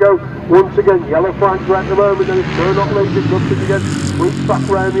straight they go. Once again, yellow flags right at the moment. Then it's Curnock leads it. Guthridge again sweeps back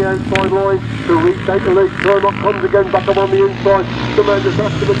round the outside line to retake the lead. Curnock comes again back up on the inside. Tremendous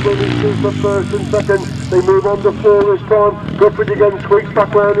action between these two for 1st and 2nd. They move on to 4 this time. Guthridge again sweeps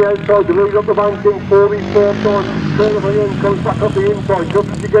back round the outside to lead up the banking for the 4th time. Curnock again comes back up the inside.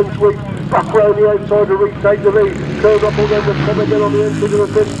 Guthridge again sweeps back round the outside to retake the lead. Curnock will then come again on the inside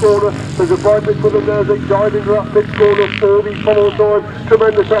of the 5th corner. There's a 5 bit for them there as they dive into that 5th corner for the follow time.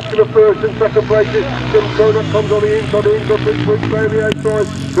 Tremendous action of 1st and 2nd places. Tim Curnock comes on the inside. Ian Guthridge sweeps round the outside.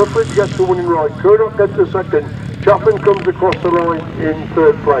 Guthridge gets the winning ride. Curnock gets the 2nd. Chapman comes across the line in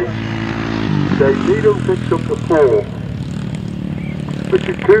 3rd place. Dave Needham picks up the 4.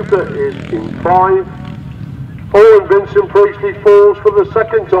 Richard Cooper is in 5. And Vincent Priestley falls for the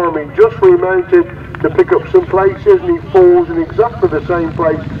 2nd time. He just remounted to pick up some places and he falls in exactly the same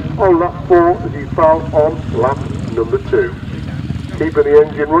place on lap 4 as he fell on lap number 2. keeping the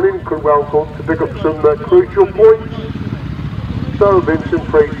engine running, could well come to pick up some crucial points. So Vincent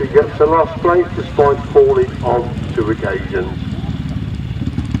Priestley gets the last place despite falling on 2 occasions.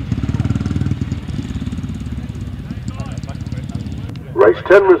 Race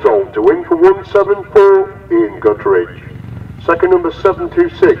 10 result, to win for 174, Ian Gutteridge. Second number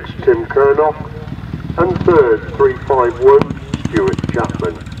 726, Tim Kernock. And third, 351, Stuart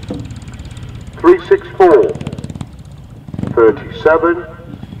Chapman. 364, 37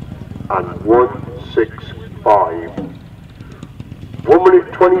 and 165. 1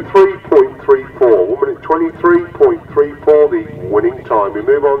 minute 23.34, 1 minute 23.34 the winning time. We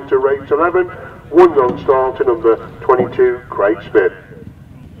move on to race 11, 1 non-starter, number 22, Craig Smith.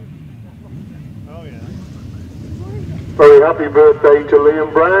 Very happy birthday to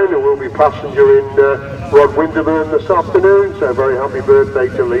Liam Brown, who will be passenger in Rod Winterburn this afternoon, so very happy birthday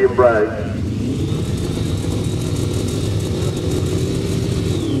to Liam Brown.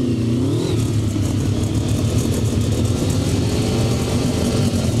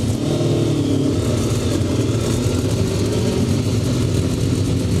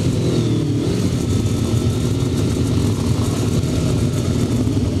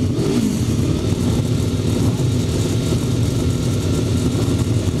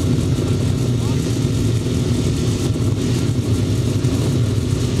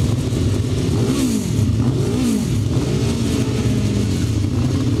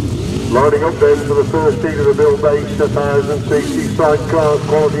 Lining up then for the first heat of the Buildbase 1000cc sidecars,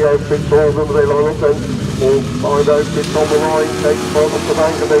 quality outfits, all of them, they line up then, all 5 outfits on the line, take part up the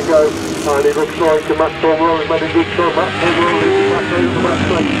bank and they go, and it looks like Matt Fumarola has made a good shot. Matt Fumarola is back over the back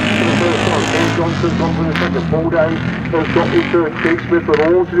straight for the first time. Paul Johnson comes in the second, Paul Down has got his third, Steve Smith with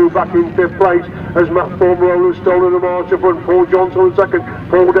all to do back in 5th place as Matt Fumarola has stolen the march up front. Paul Johnson in second,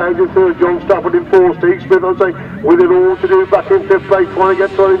 Paul Down in third, John Stafford in 4th, Steve Smith I'd say with it all to do back in 5th place, trying to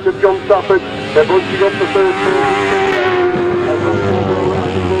get thrown into John Stafford. They're bunching up the third.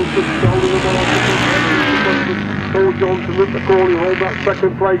 Paul Johnson with the call, he hold that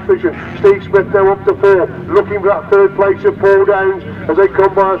second place position. Steve Smith now up to 4, looking for that third place of Paul Downs as they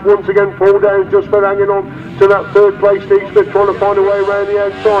come by us once again. Paul Downs just for hanging on to that third place. Steve Smith trying to find a way around the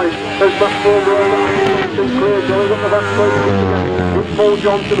outside as Matt Fumarola clear going up the back straight once again. With Paul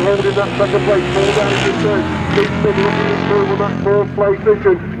Johnson holding that second place. Paul Downs in third. Steve Smith looking through with that 4th place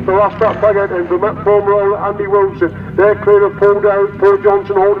position. The last back bag out then for Matt Fumarola, Andi Wilson. They're clear of Paul Downs, Paul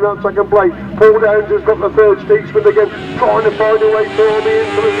Johnson holding that second place. Paul Downs has got the third. Steve Smith again trying to find a way through on the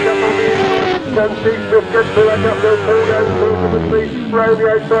inside. Can Steve Smith get through that gap there? Paul Downs ultimately round the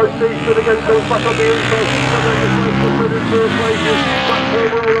outside. Steve Smith again goes back on the inside. And then the first in third place. Matt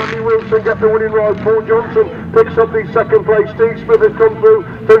Fumarola, Andi Wilson get the winning ride. Paul Johnson picks up the second place. Steve Smith has come through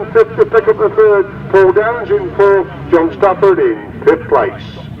from 5th to pick up the third. Paul Downs in 4th, John Stafford in 5th place.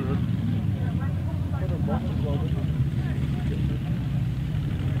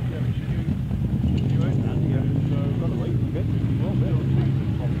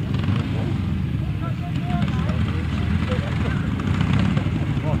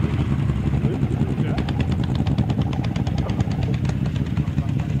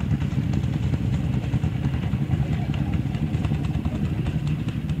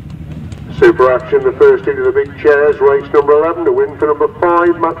 Super action, the first heat of the big chairs, race number 11, to win for number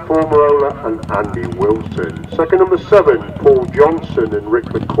 5, Matt Fumarola and Andi Wilson. Second number 7, Paul Johnson and Rick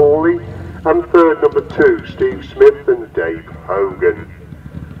McCauley. And third number 2, Steve Smith and Dave Hogan.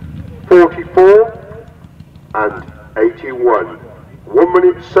 44 and 81. 1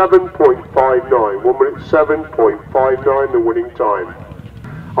 minute 7.59. 1 minute 7.59 the winning time.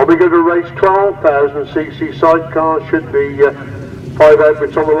 And we go to race 12, 1000cc sidecar, should be 5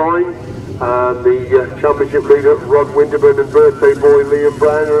 outfits on the line. And the championship leader Rod Winterburn and birthday boy Liam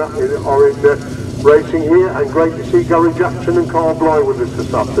Brown are in racing here, and great to see Gary Jackson and Carl Bly with us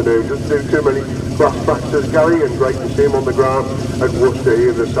this afternoon. Doesn't do too many grass tracks as Gary, and great to see him on the ground at Worcester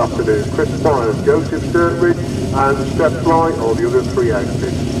here this afternoon. Chris Byers, Joseph Sturtridge and Steph Bly are the other 3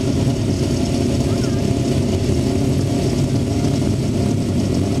 outfits.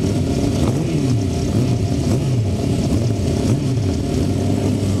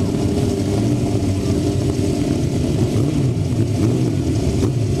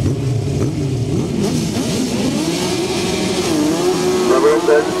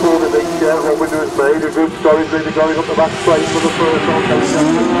 Rod Winterburn has made a good solid leader going up the back straight for the first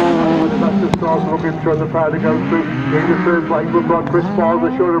on. starts looking through the pair to go through. In the third place, we've got Chris Barr, the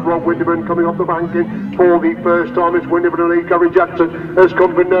short of Rod Winterburn coming off the banking for the first time. It's Winterburn and Lee. Gary Jackson has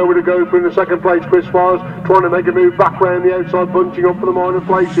come from nowhere to go through. In the second place, Chris Barr's trying to make a move back round the outside, bunching up for the minor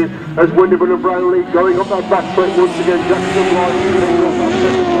places as Winterburn and Brownlee going up that back straight once again. Jackson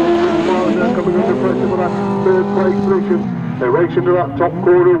coming under pressure for that third place position. They race into that top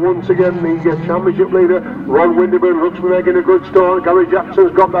corner once again. The championship leader, Rod Winterburn, looks for making a good start. Gary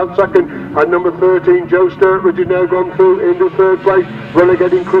Jackson's got that second. And number 13, Joe Sturridge, has now gone through into third place,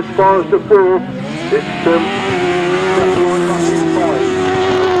 relegating Chris Forrest to fourth. It's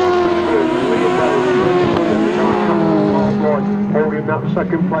holding that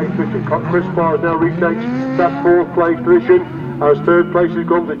second place position. Chris Forrest now retakes that fourth place position. As third place has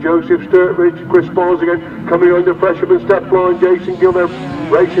gone to Joseph Sturridge. Chris Barnes again coming under pressure from step line. Jason Gilmer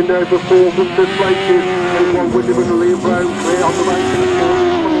racing now for fourth and fifth places. There's one Winterburn and Liam Brown clear on the bank.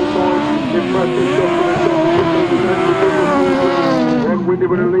 One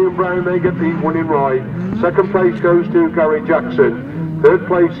Winterburn and Liam Brown, they get the winning ride. Second place goes to Gary Jackson. Third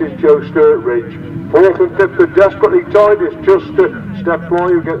place is Joe Sturridge. Fourth and fifth are desperately tied. It's just step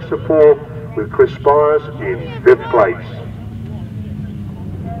line who gets the fourth, with Chris Spires in fifth place.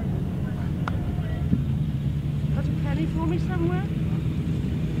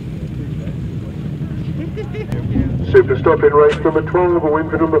 Super stopping race number 12, a win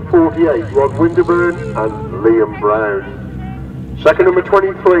for number 48, Rod Winterburn and Liam Brown. Second, number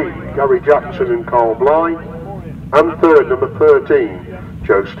 23, Gary Jackson and Carl Bly. And third, number 13,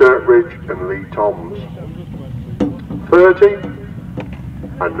 Joe Sturridge and Lee Toms. 30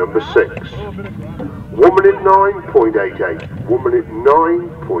 and number 6. 1 minute 9.88. 1 minute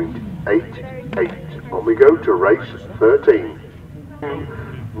 9.88. On we go to race 13.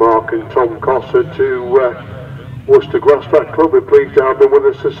 Mark and Tom Cossar to Worcester GRASSTRACK Club. We're pleased to have them with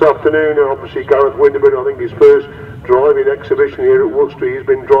us this afternoon. And obviously Gareth Winterburn, I think his first driving exhibition here at Worcester. He's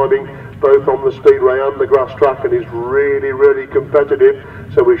been driving both on the Speedway and the GRASSTRACK and is really competitive.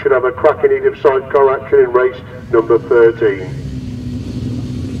 So we should have a cracking heat of sidecar action in race number 13.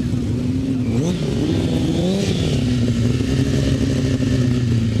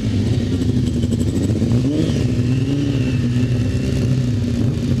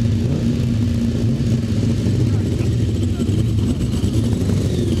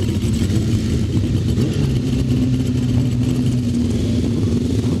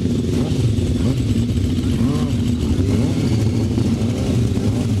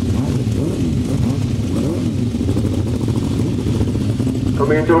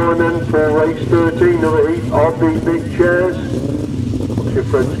 Coming down then for race 13, another heat of the big chairs. Obviously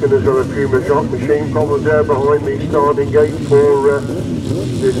Fred Skinner's got a few machine problems there behind the starting gate for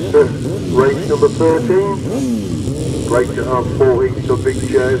this race number 13. Great to have 4 heats of big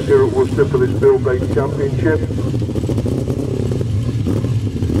chairs here at Worcester for this Buildbase Championship.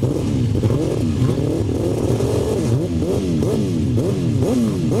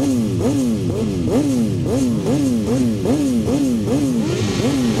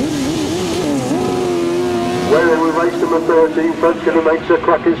 Number 13, Fred Skinner makes a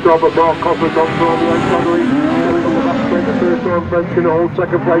cracking stop, but Mark Cossar comes on the outside of the the first time. Fred Skinner holds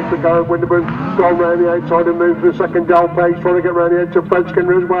second place for Gareth Winterburn, gone round the outside and moves to the second. Dal Page trying to get round the edge of Fred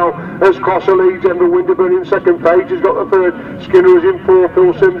Skinner as well, as Cossar leads Andrew Winterburn in second. Page has got the third, Skinner is in 4,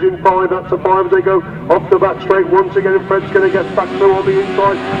 Phil Sims in 5, that's the 5 as they go off the back straight once again, and Fred Skinner gets back through on the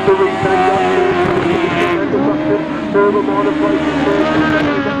inside to further minor places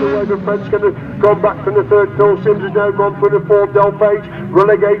Fred Skinner gone back from the third. Phil Sims has now gone for the fourth. Del Page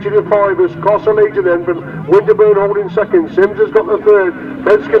relegated to 5 as Cossar leads it then from Winterburn holding second. Sims has got the third.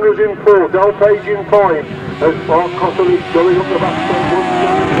 Fred Skinner is in 4. Del Page in 5 as Mark Cossar leads going up the back straight once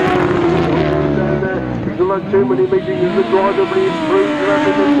again. He's not had too many meetings as the driver, but he's through to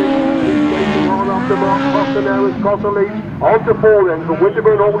everything. After Mark Cossar now as Cossar leads on to 4 then for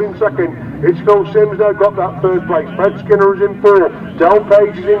Winterburn holding second. It's Phil Sims now got that third place. Fred Skinner is in 4. Del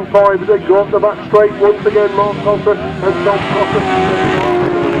Page is in 5 as they go up the back straight once again. Mark Cossar and Tom Cossar.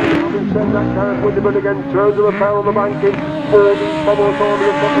 Having said that, Gareth Winterburn again turns to the power on the banking for the Thomas Army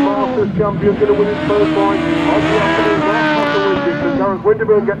of the Masters champion, going to win his first line on the afternoon. Mark Cossar wins it, and Gareth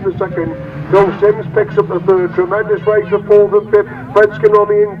Winterburn getting the second. Phil Sims picks up the third. Tremendous race for 4th and 5th. Fred Skinner on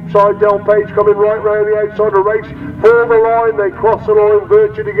the inside. Del Page coming right round the outside. A race for the line. They cross the line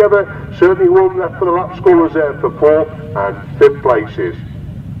virtually together. Certainly one left for the lap scorers there for 4th and 5th places.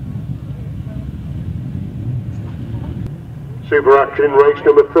 Super action race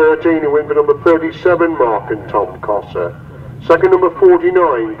number 13. A win for number 37, Mark and Tom Cossar. Second, number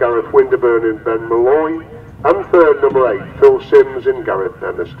 49, Gareth Winterburn and Ben Molloy. And third, number 8, Phil Sims and Gareth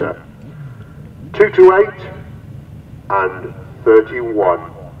Emmester. 2:28 and 31.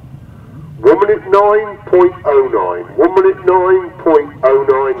 1 minute 9.09. 1 minute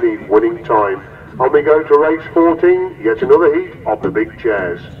 9.09 the winning time. And we go to race 14, yet another heat of the big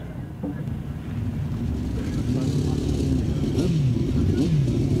chairs.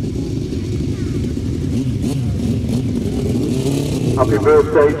 Happy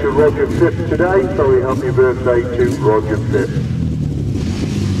birthday to Roger Phipp today. Sorry, happy birthday to Roger Phipp.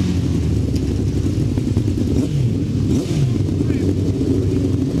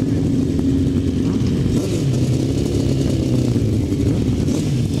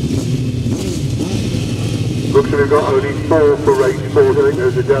 Looks like we've got only 4 for race 4. I think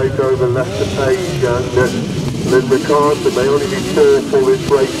there's a date over Lester Page and Lynn McCart. There may only be 4 for this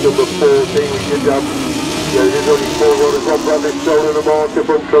race number 14. We did have, there's only 4 runners. Rob Bradley stolen the marker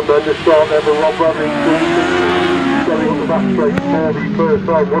from tremendous start there for Rob Bradley. Getting on the back straight for the first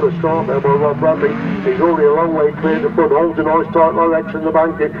time. What a start there by Rob Bradley. He's already a long way clear to front. Holds a nice tight low X in the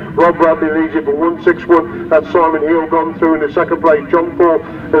banking. Rob Bradley leads it for 161. That's Simon Hill gone through in the second place. John Thorpe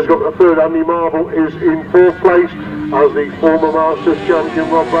has got the third. Andy Marble is in 4th place as the former Masters champion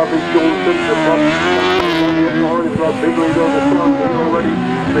Rob Bradley. Shaun Simpson big lead on the front already.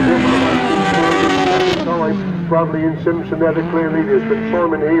 Bradley and Simpson, they're the clear leaders, but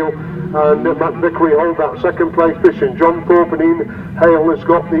Simon Hill and Matt Vickery hold that second place position. John Thorpe and Ian Hale has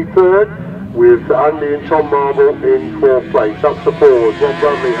got the third, with Andy and Tom Marble in 4th place. That's the forward. Rob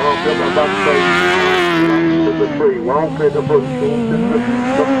Bradley half up that back straight to the 3. Well clear the front. Shaun Simpson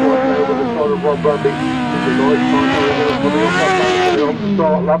just right there with the side of Rob Bradley. It's a nice time coming up that back on the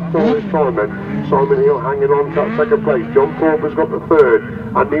start lap for this time then. Simon Hill hanging on to that second place. John Thorpe has got the third.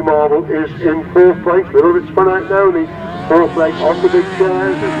 Andy Marble is in 4th place. A little bit spun out now in the 4th place on the big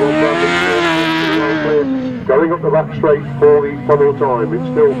chairs. There's Rob Bradley going up the back straight for the final time. It's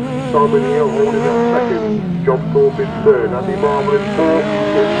still Simon Hill holding that second. John Thorpe in third. Andy Marble in 4th.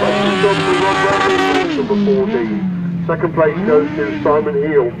 Number 14. Second place goes to Simon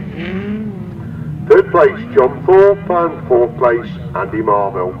Hill. 3rd place John Thorpe and 4th place Andy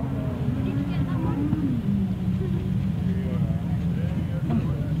Marble.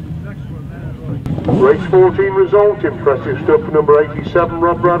 Race 14 result, impressive stuff for number 87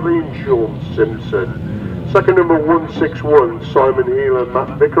 Rob Bradley and Shaun Simpson. Second number 161 Simon Hill and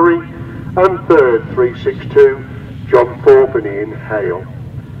Matt Vickery, and third 362 John Thorpe and Ian Hale.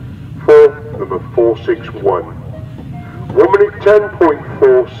 Fourth number 461. 1 minute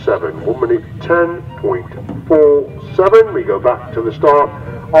 10.47. 1 minute 10.47. We go back to the start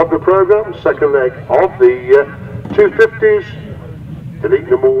of the programme. Second leg of the 250s. Delete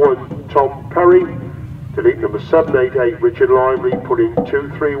number 1 Tom Perry. Delete number 788 Richard Lively. Put in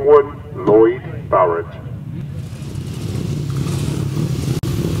 231 Lloyd Barrett.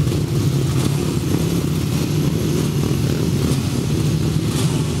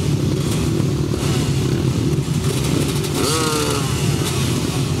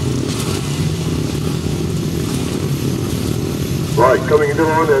 Right, coming into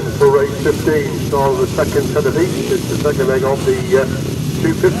line then for race 15, start of the second set of each. It's the second leg of the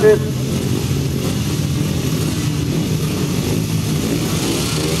 250s.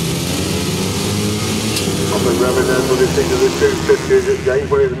 Up and grabbing then for this into the 250s. James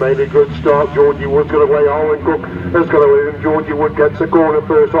Williams made a good start. Georgie Wood's got away. Harlan Cook has got away. And Georgie Wood gets the corner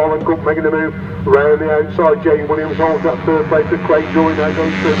first. Harlan Cook making the move around the outside. James Williams holds that third place with Craig Joy. Now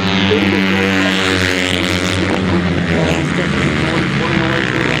goes to the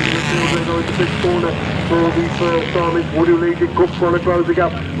corner for the first time. It's Wood who leads it. Cook trying to close the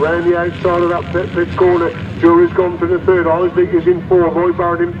gap round the outside of that fifth corner. Jury's gone for the third. Isaac is in 4. Lloyd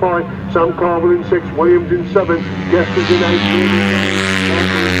Barrett in 5. Sam Carville in 6. Williams in 7. Guest is in 8.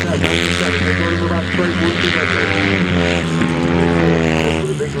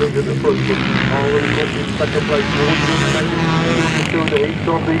 The big lead at the front. Harlan Cook in second place. The heat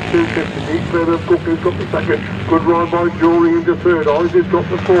on the 250s. Heat further of Cook who's got the second. Good ride by Jury into third. Isaac's got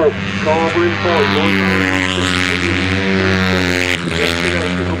the 4. Carver in 5.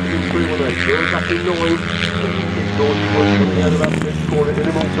 Back in 9. George Wood coming out of that fifth corner. In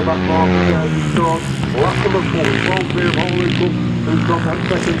him onto that mark. Down the start. Lap number 4. Well clear of Harlan Cook who's got that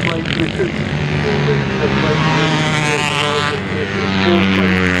second place position.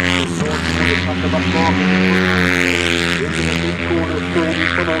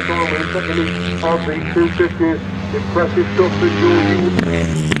 Of the 250s, impressive stuff for Georgie.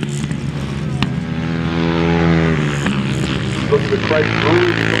 Look at the Craig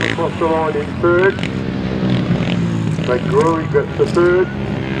Brewery, he's got across the line in third. Craig Brewery gets the third,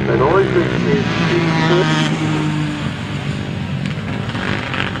 and Isaac is in fourth.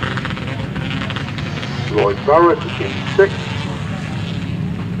 Lloyd Barrett in 6th.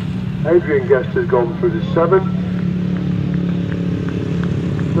 Adrian Guest has gone through the 7th.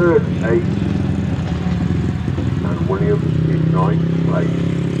 3rd, 8th. And Williams in 9th place.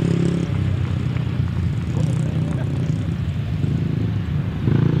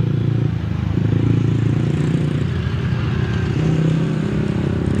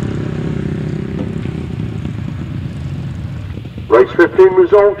 Race 15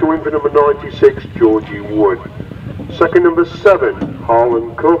 result to win for number 96, Georgie Wood. Second, number 7,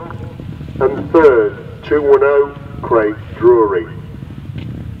 Harlan Cook. And third, 210, Craig Drury.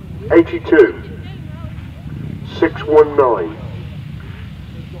 82, 619,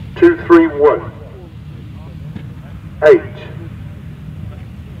 231, 8,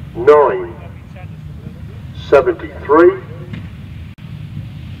 9, 73,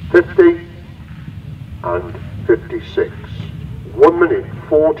 50 and 56. 1 minute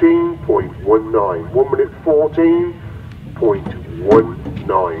 14.19. 1 minute 14.19.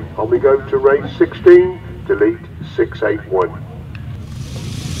 On we go to race 16, delete 681.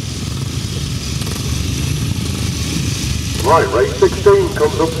 Right, race 16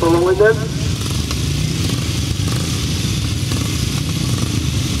 comes up the line then.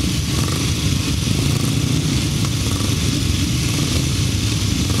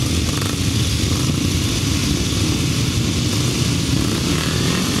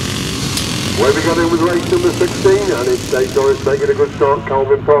 Where we got in with race number 16, and it's Dave Norris making a good start.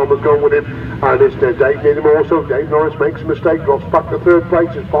 Calvin Palmer's gone with him, and it's Dave needed him also. Dave Norris makes a mistake, drops back to 3rd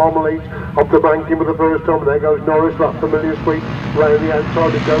place as Palmer leads up the banking for the first time. And there goes Norris, that familiar sweep round the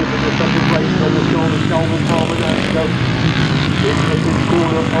outside. It goes in the 2nd place on the shoulders. Calvin Palmer down to go into the big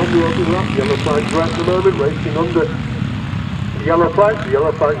corner on the open lap. Yellow flags are at the moment, racing under the yellow flags. The yellow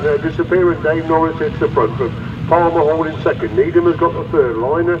flags now disappear, and Dave Norris hits the front foot. Palmer holding 2nd. Needham has got the 3rd.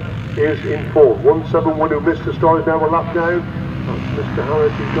 Liner is in 4th. 171 who missed the start is now a lap down. Mr.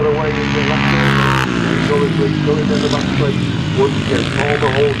 Harris has got away in the lap down. Norris leads going down the back straight. Once again, Palmer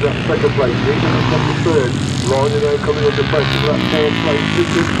holds that 2nd place. Needham has got the 3rd. Liner now coming under pressure for that 4th place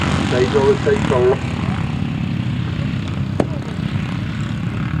position. Dave Norris takes the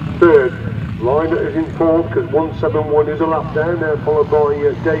 3rd. Liner is in 4th because 171 is a lap down, now followed by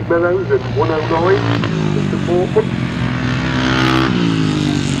Dave Meadows at 109. Mr. Portman.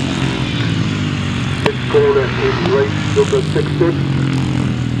 This corner is race number 16.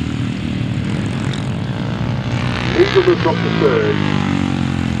 Needham has got the 3rd.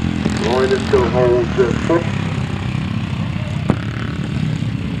 Liner still holds 4th.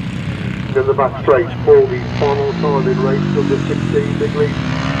 In the back straight for the final time in race number 16, big lead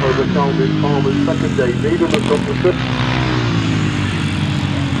over Calvin Palmer's 2nd. Day. Needham has got the 5th.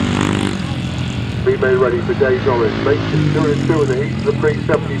 Be made ready for Dave Norris. Makes it 2 and 2 in the heat of the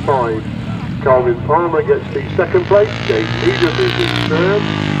 375. Calvin Palmer gets the 2nd place. Dave Needham is in 3rd.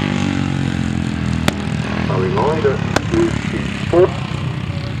 Harry Liner is in 4th.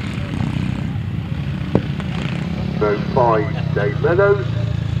 No 5, Dave Meadows.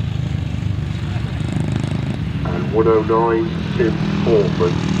 109, Tim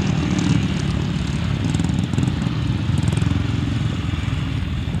Portman.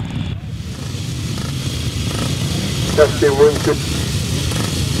 Testing Winter.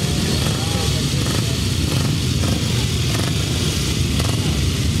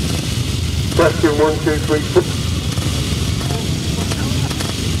 Testing 1, 2, 3, 4.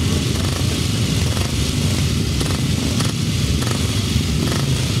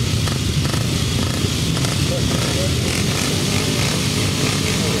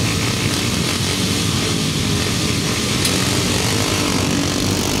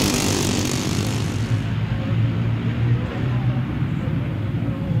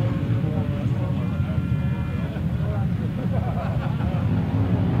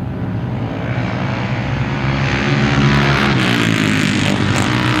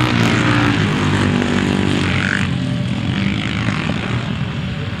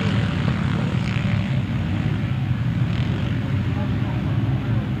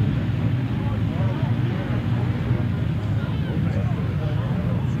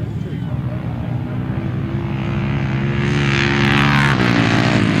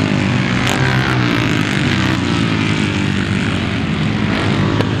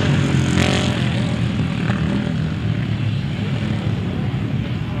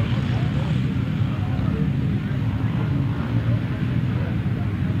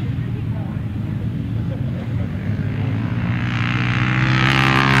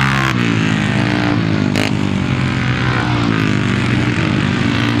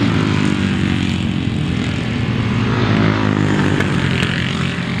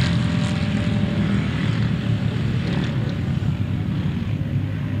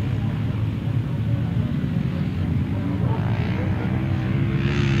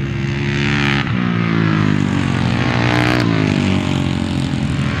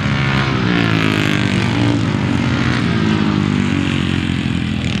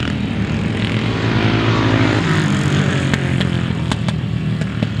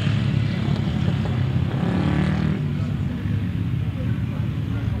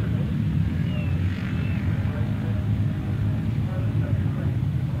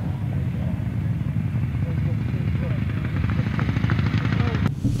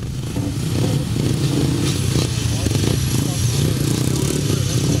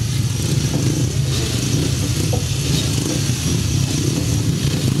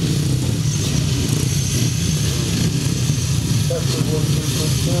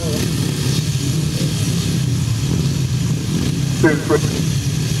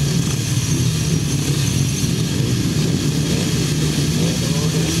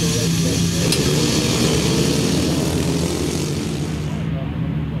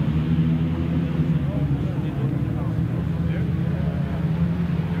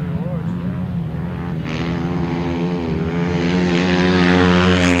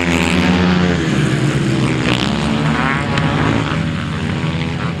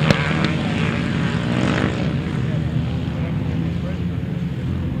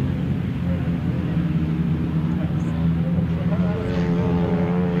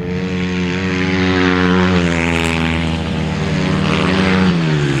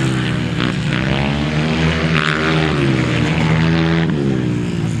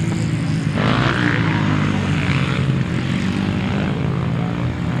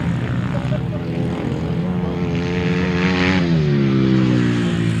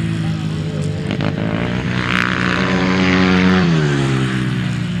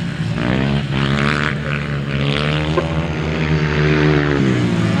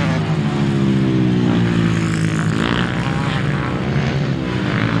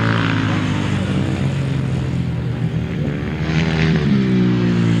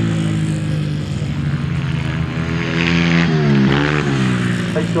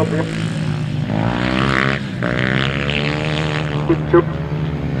 stopping. Good two.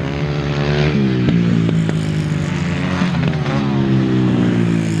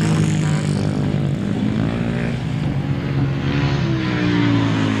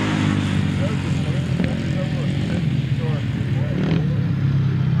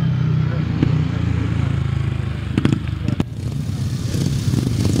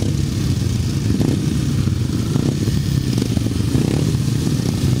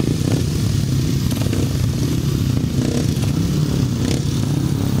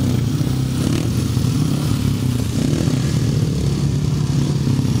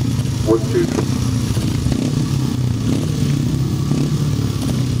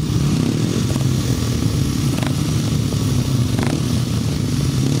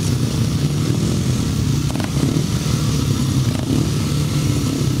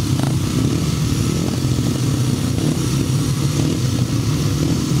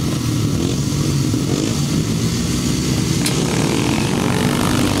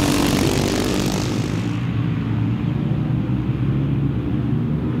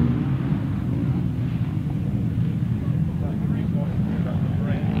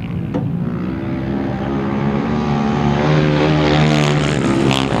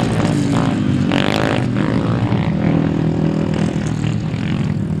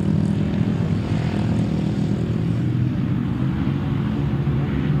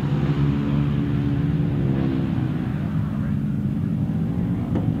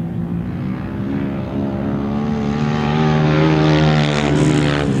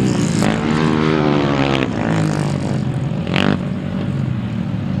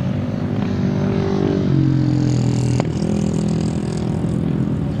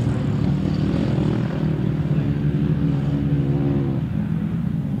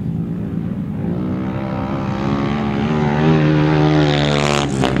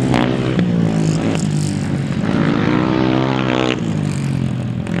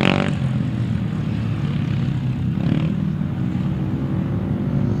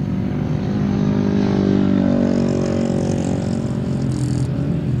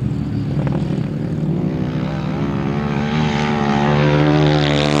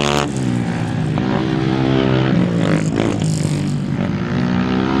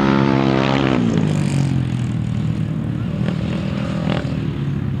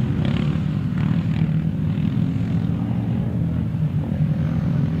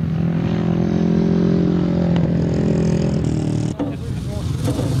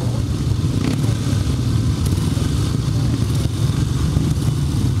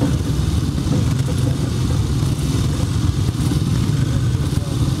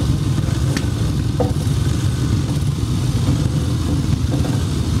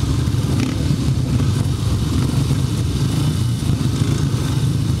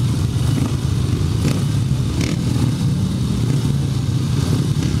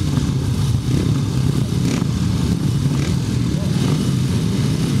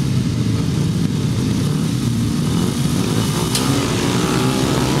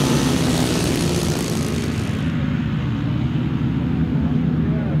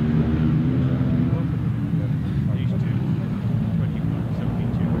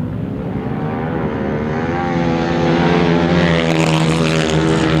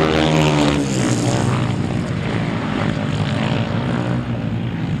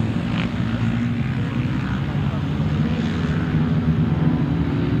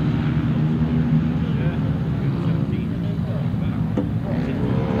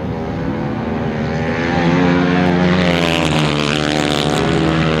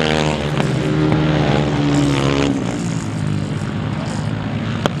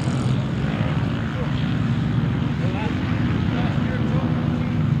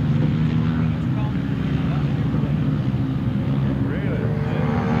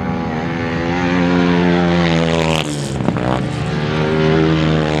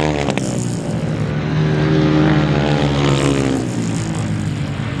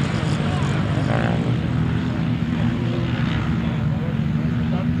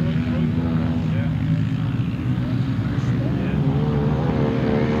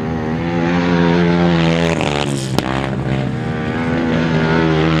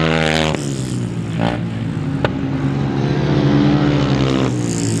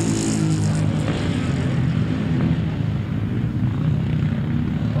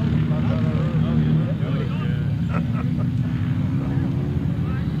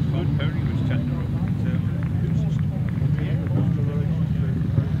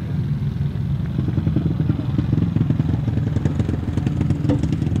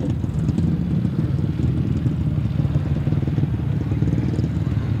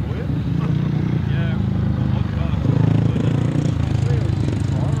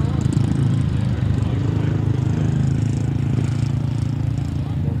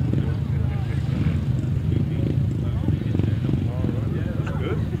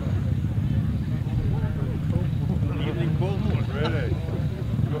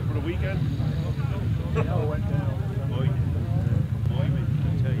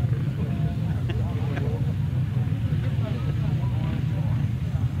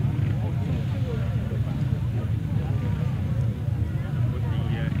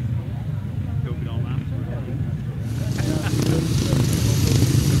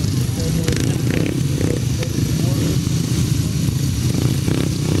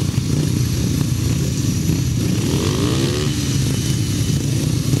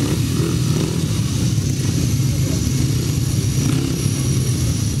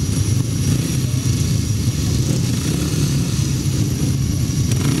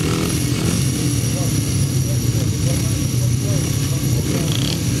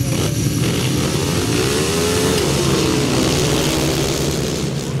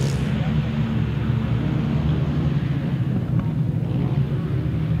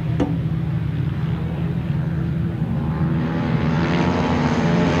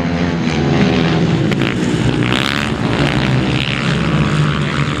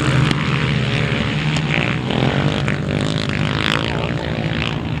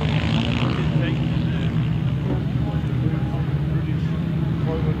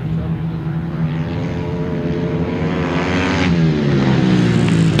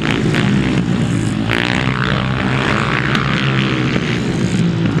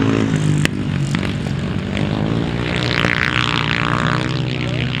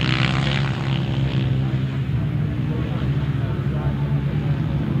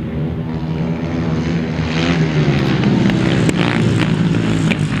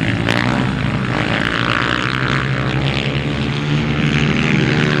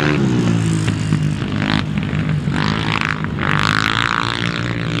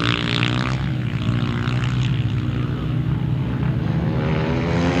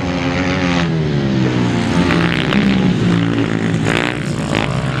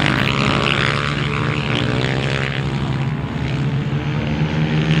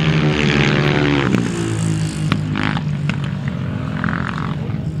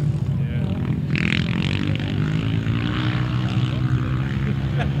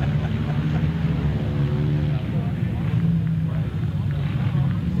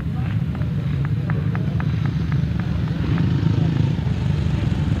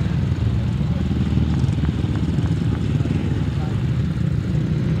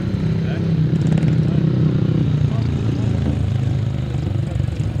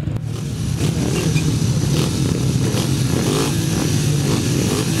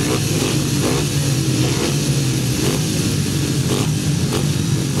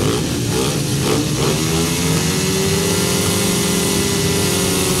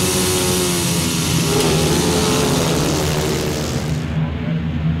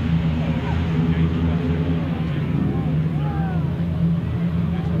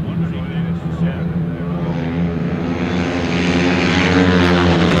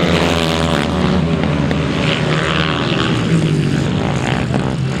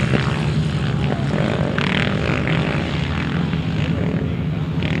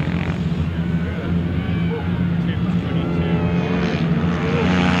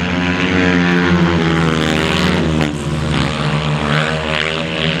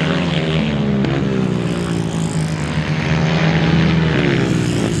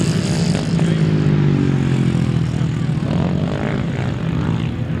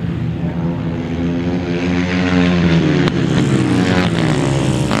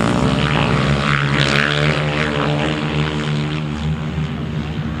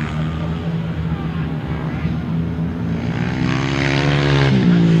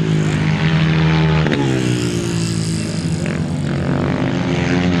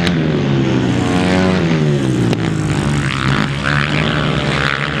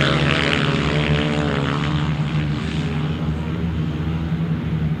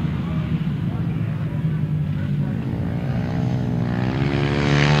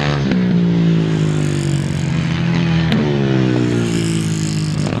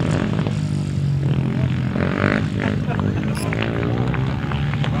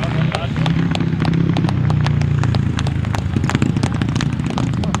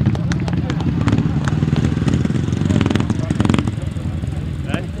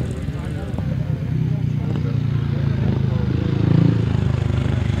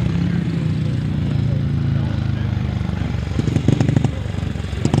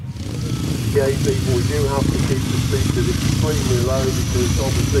 people, we do have to keep the speakers extremely low because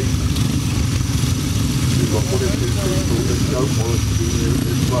obviously we've got one or two people that don't want us to be here at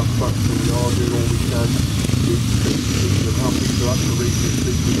this last track, so we are doing all we can to keep them happy. So that's the reason the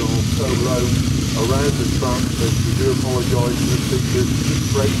speakers are so low around the track. So we do apologise for the speakers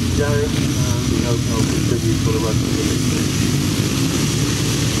breaking down, and we hope they'll continue for the rest of the meeting.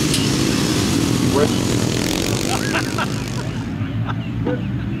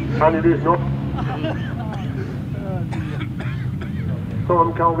 And it is not.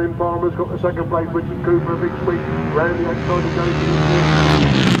 Tom Calvin Palmer's got the second place, Richard Cooper, a big sweep round the outside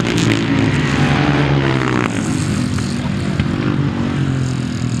of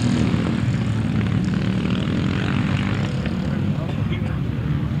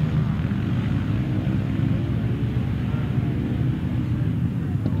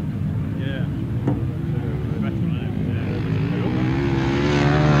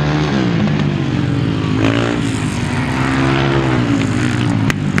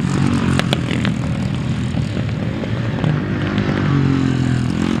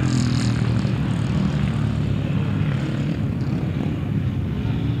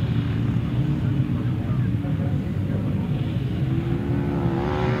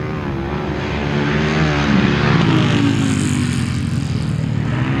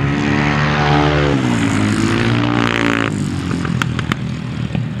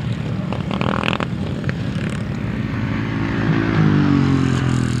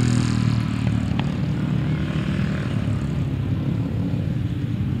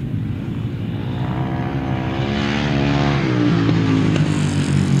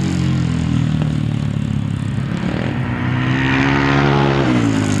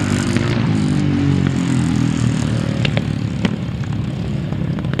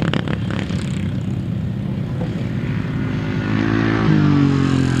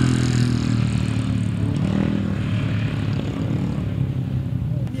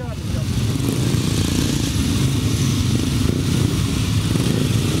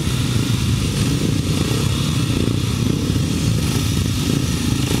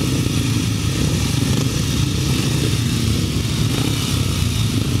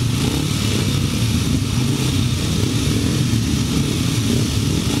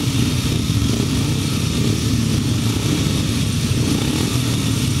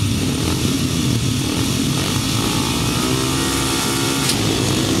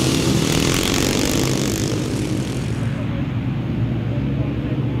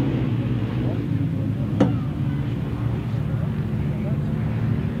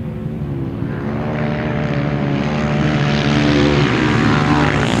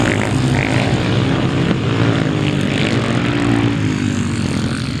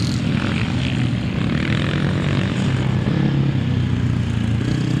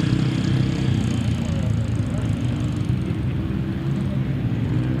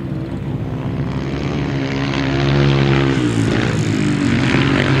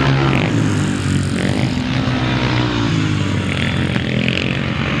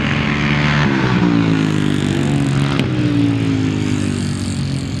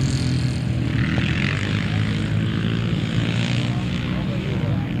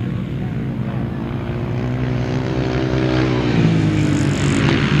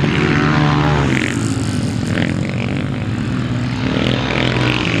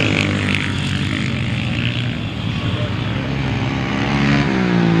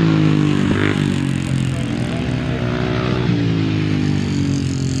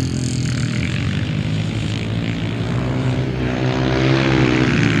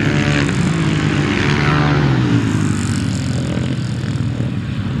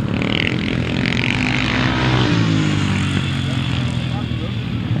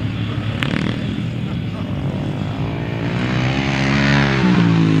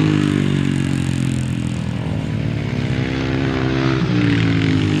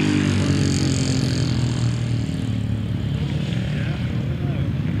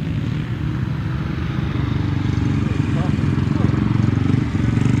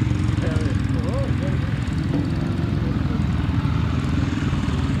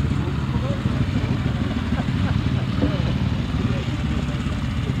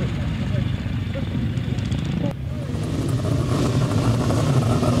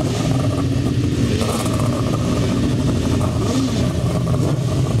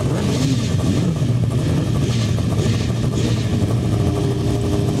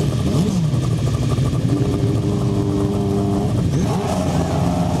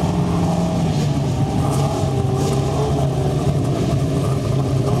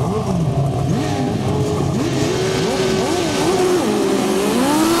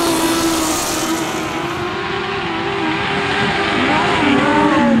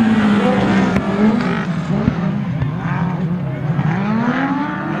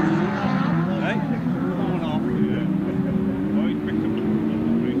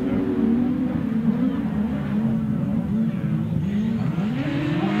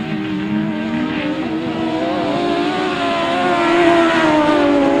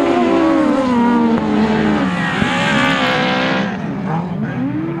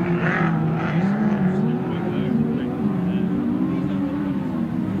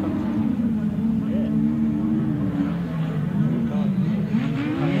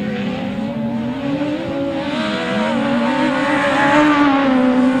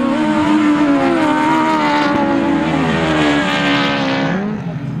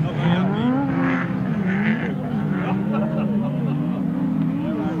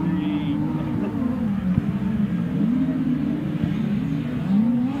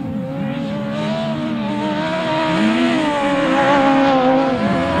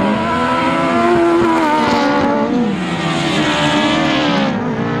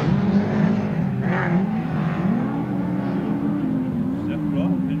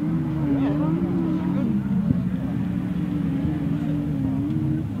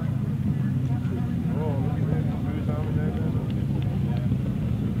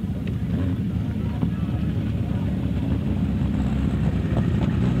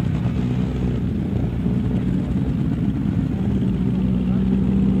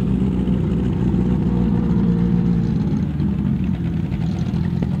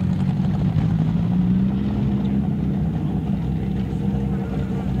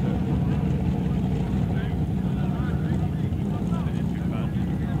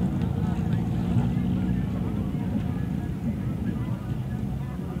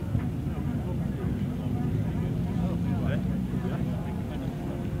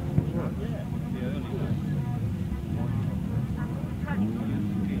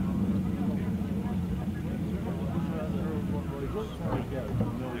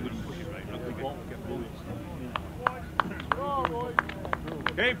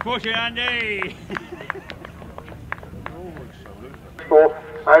Keep pushing, Andy! For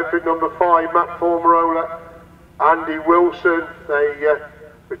outfit number 5, Matt Fumarola, Andi Wilson.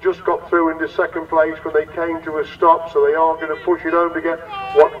 They just got through into second place when they came to a stop, so they are going to push it home to get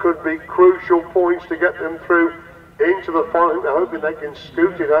what could be crucial points to get them through into the final. They're hoping they can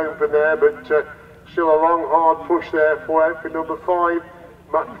scoot it home from there, but still a long, hard push there for outfit number 5.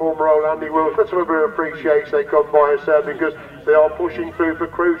 Matt Fumarola, Andi Wilson. Let's have a bit of appreciation they come by us there, because they are pushing through for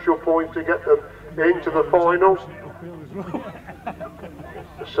crucial points to get them into the final.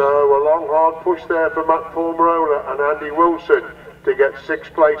 So a long, hard push there for Matt Fumarola and Andi Wilson to get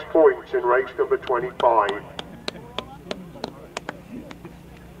 6th place points in race number 25.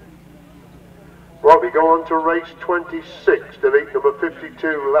 Right, we go on to race 26, delete number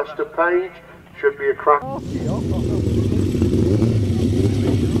 52, Lester Page. Should be a crack.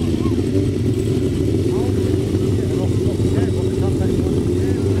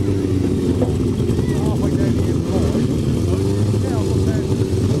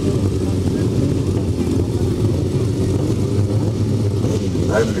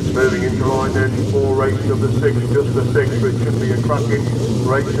 It's moving into line then for race number 6, just the 6th, but it should be a cracking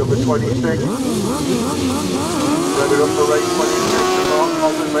race number 26. Revving up for race 26, Mark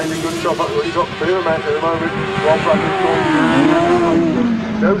Hogg made a good job, but he's got clear amount at the moment.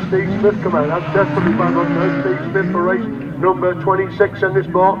 No Steve Smith come out, that's definitely bang on. No Steve Smith for race number 26, and this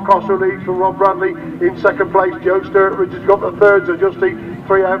Mark Cossar leads from Rod Bradley in second place. Joe Sturridge has got the third, so just the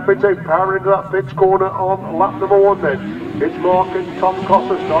 3 outfits out, power into that pits corner on lap number 1 then. It's Mark and Tom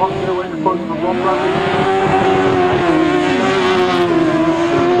Cossar starting to win the front from Rod Bradley.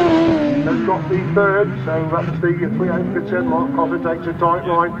 Has got the third, so that's the 3 outfits in. Mark Cossar takes a tight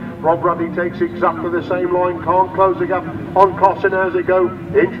line. Rod Bradley takes exactly the same line. Can't close the gap on Cossar now as they go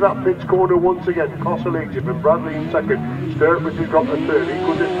into that pits corner once again. Cossar leads it from Bradley in second. Sturridge has got the third.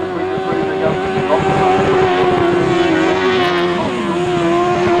 Equal distance between the 3 they go.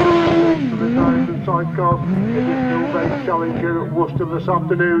 Sidecars in this Buildbase challenge here at Worcester this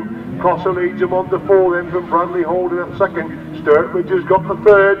afternoon. Cossar leads them on to 4 then from Bradley holding at second. Sturridge has got the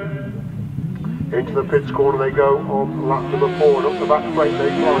third. Into the pits corner they go on lap number 4, and up the back straight they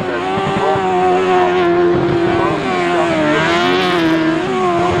climb then.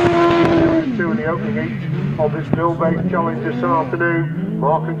 2 in the opening each of this Buildbase challenge this afternoon.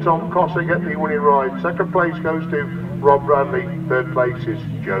 Mark and Tom Cossar get the winning ride. Second place goes to Rod Bradley. Third place is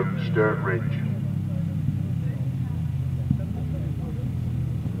Joe Sturridge.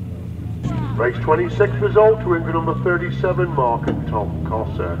 Race 26 result, wins the number 37, Mark and Tom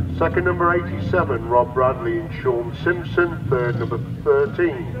Cossar. Second, number 87, Rod Bradley and Shaun Simpson. Third, number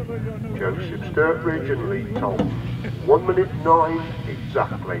 13, Joseph Sturridge and Lee Tom. 1 minute 9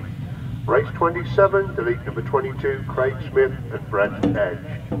 exactly. Race 27, delete number 22, Craig Smith and Brett Edge.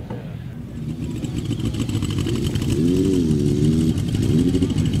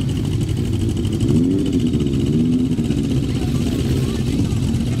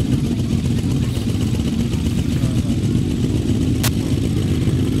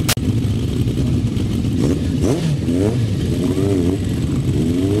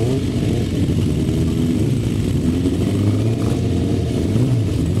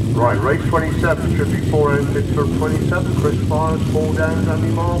 Right, race 27 should be 4 outfits from 27. Chris Fires, Paul Downs, Andy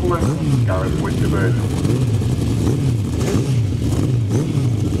Marble and Gareth Winterburn.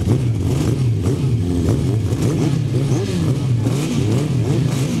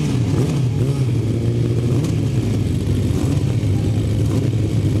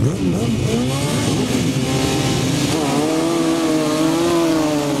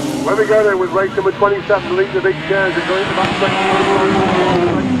 When we go there with race number 27, lead the big chairs and going to the back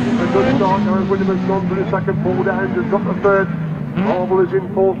section. A good start, Gareth Winterburn gone for the second. Paul Downs has got the third. Marble is in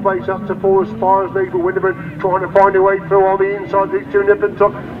 4th place, up to 4 Spires lead, but Winterburn trying to find a way through on the inside. These 2 nip and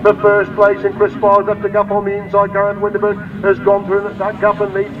tuck the first place, and Chris Spires left the gap on the inside. Gareth Winterburn has gone through that gap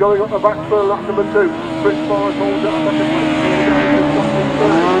and leads going up the back for lap number 2. Chris Spires holds up second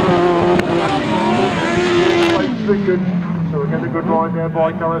place. So again a good ride there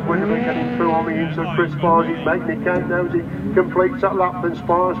by Gareth Winterburn getting through on the inside. Chris Spires, he's making it count now as he completes that lap, and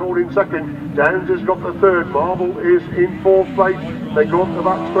Spires holding second. Downs has got the third. Marble is in 4th place. They go up the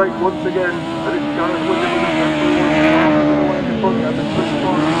back straight once again, and it's Gareth Winterburn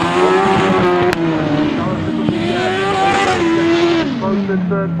in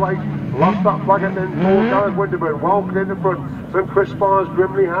 3rd place. Lost that flag and then for Gareth Winterburn, well in the front. Then Chris Spires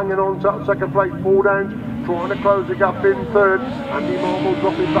grimly hanging on to that 2nd place. 4 Downs trying to close the gap in 3rd. Andy Marble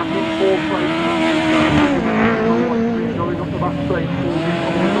dropping back in 4th place. Going up the back straight.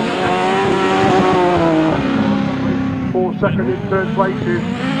 4 second in third place is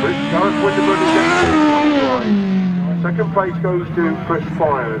Gareth Winterburn is second place goes to Chris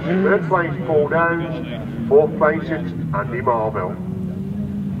Spires. Third place Paul Downs. Fourth place it's Andy Marville.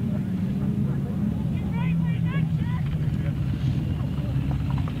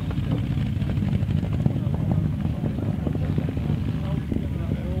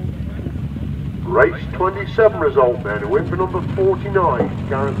 Race 27 result then, a win for number 49,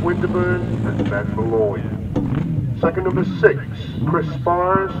 Gareth Winterburn and Ben Molloy. Second number 6, Chris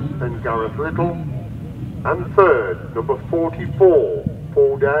Spires and Gareth Little. And third, number 44,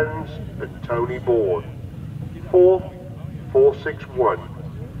 Paul Downs and Tony Bourne. Fourth, 461.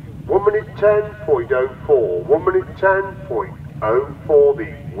 1 minute 10.04. 1 minute 10.04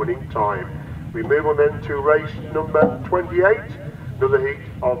 the winning time. We move on then to race number 28. Another heat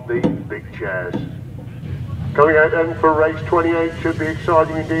of the big chairs. Coming out then for race 28 should be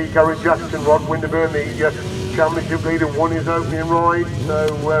exciting indeed. Gary Jackson, Rod Winterburn, the championship leader, won his opening ride. So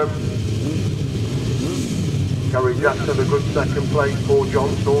Gary Jackson a good second place. Paul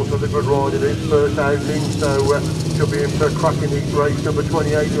Johnson also a good ride in his first outing. So should be in for a cracking heat race number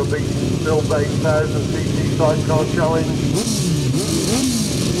 28 of the BUILDBASE 1000cc Sidecar Challenge.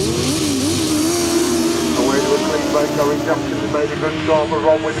 Gary Jackson has made a good start, but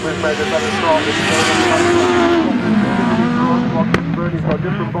Rod Winterburn made a better start. He's got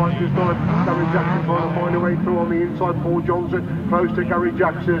different bikes this time. Gary Jackson trying to find a way through on the inside. Paul Johnson close to Gary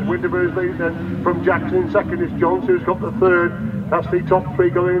Jackson. Winterburn leading then from Jackson in second is Johnson who's got the third. That's the top three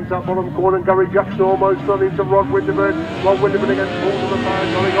going into that bottom corner. And Gary Jackson almost run into Rod Winterburn. Rod Winterburn against Paul to the back,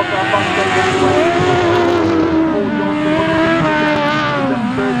 going up that back straight anyway. Paul Johnson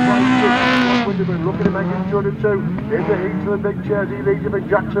third place. Winterburn looking to make it 2 to 2 in the heat to the big chairs. He leads him, and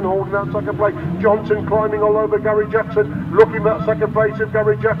Jackson holding that second place. Johnson climbing all over Gary Jackson, looking at that second place of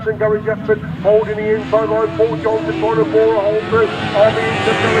Gary Jackson. Gary Jackson holding the inside line. Paul Johnson trying to bore a hole through on the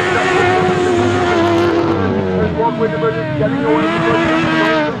inside. Gary Jackson. And Rod Winterburn is getting away from Gary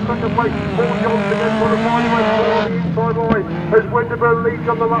Jackson. Second place. Paul Johnson again trying to find a way through on the inside line. As Winterburn leads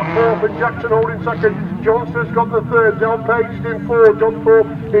on the lap fourth, and Jackson holding second. Johnson's got the third. Del Page is in fourth. John Thorpe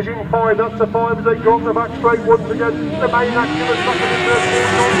is in five. That's the five as they go up the back straight once again. The main action is second and third.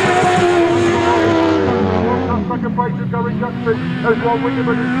 Second place is Gary Jackson as Rod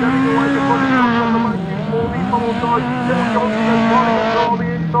Winterburn is getting away the front on the back. Paul Johnson is trying on the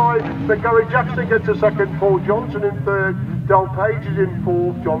inside. But Gary Jackson gets a second. Paul Johnson in third. Del Page is in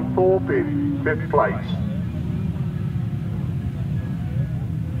fourth. John Thorpe in fifth place.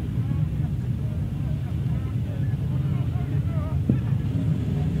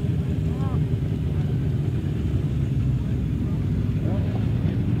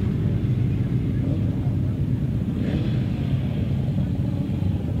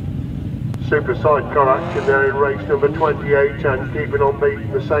 Super sidecar action there in race number 28 and keeping on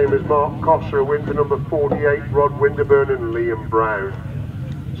beating the same as Mark Cossar, a win for number 48, Rod Winterburn and Liam Brown.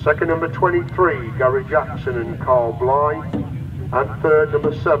 Second number 23, Gary Jackson and Carl Bly. And third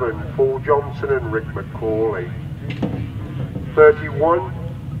number 7, Paul Johnson and Rick McCauley. 31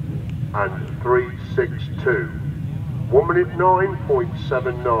 and 362. 1 minute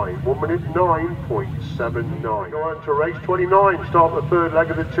 9.79. 1 minute 9.79. Go on to race 29. Start the third leg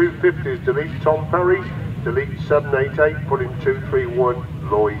of the 250s. Delete Tom Perry. Delete 788. Put in 231.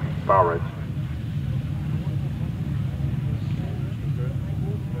 Lloyd Barrett.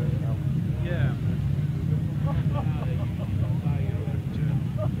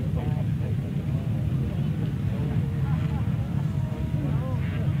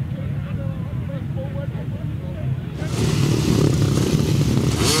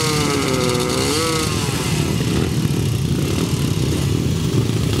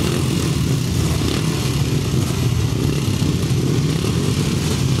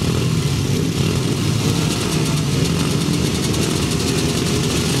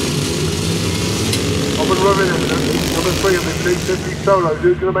 Number 3 of the 250 solos.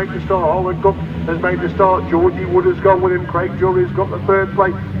 Who's going to make the start? Holland Cook has made the start. Georgie Wood has gone with him. Craig Jury's got the third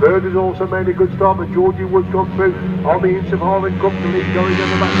place. Bird has also made a good start, but Georgie Wood's gone through on the inch of Holland Cook. The lead going down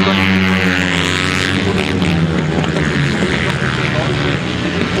the back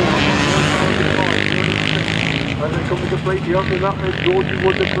As they come to complete the opening up, there's Georgie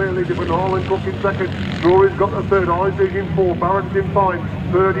Wood, the clear leader, but Harlan Cook in second. Rory's got the third, Isaac in 4, Barrett's in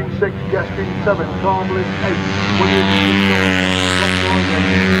 5, Bird in 6, Guest in 7, Carmel in 8, Williams in 9,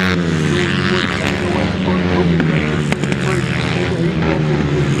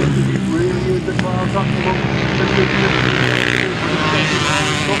 really is the class up to them.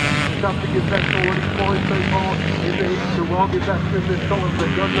 Have to give that forward, it's flying so far in the heat to Rod in time, but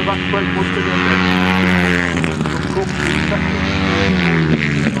down the back straight once again. From Cook to second.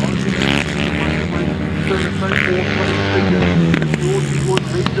 Third place, fourth place, Georgie Wood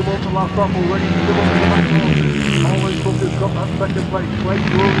leads them on the last lap already. Leads them on the back mark. Molloy Cook has got that second place. Great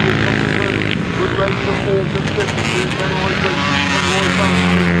Drury has got the third. Good race for fourth and fifth. Then Eifion and Roy Barrie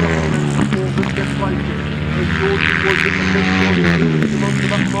fourth and fifth places. As Georgie Wood in the fifth corner, leads them on the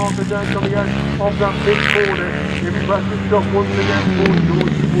back marker down coming out of that fifth corner. Impressive stuff once again for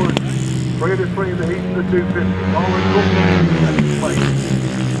Georgie Wood. 3 to 3 in the heat of the 250. Molloy Cook in second place.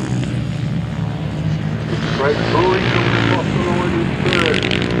 Great Drury coming across the line in third.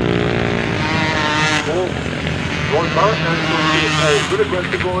 Fourth. Roy Barrett now going to a good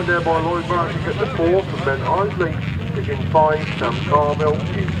aggressive line there by Roy Barrett to get the fourth, and Ben Isley is in 5, Sam Carville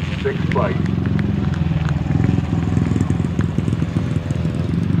in 6th place.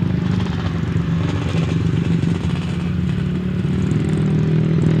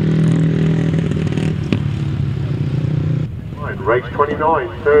 Right, race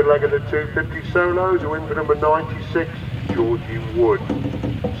 29, third leg of the 250 solos, a win for number 96, Georgie Wood.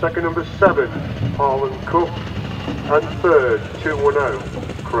 Second number 7, Harlan Cook. And third, 210,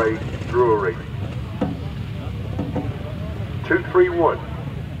 Craig Drury. 231,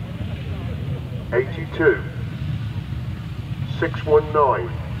 82, 619,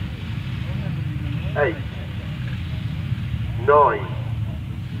 8, 9,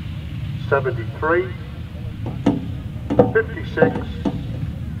 73, 56,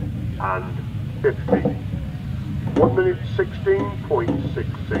 and 50. 1 minute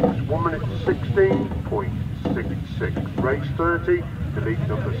 16.66. 1 minute 16.66. Race 30, delete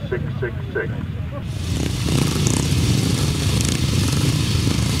number 666.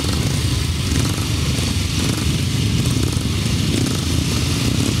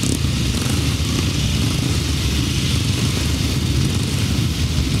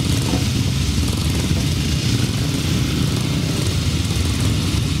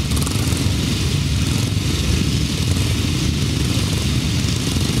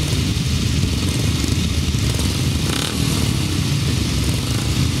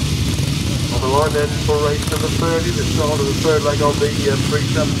 And then for race number 30, the start of the third leg on the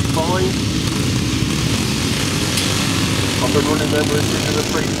 375. Up and running then we're into the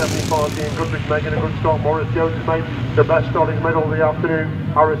 375. Ian Guthridge making a good start. Morris Jones has made the best start he's made all the afternoon.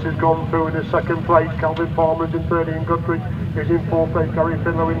 Harris has gone through in the second place. Calvin Palmer's in third. Ian Guthridge is in fourth place. Gary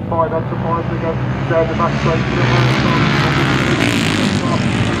Finlow in 5. That's a 5 to go down the back straight to the first start.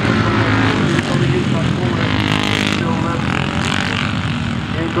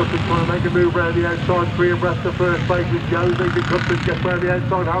 Guthridge trying to make a move round the outside, 3 abreast the first place with Jones. Guthridge gets round the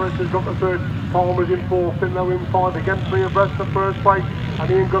outside. Harris has got the third. Palmer's in 4th. Finlow in 5. Again 3 abreast the first place. And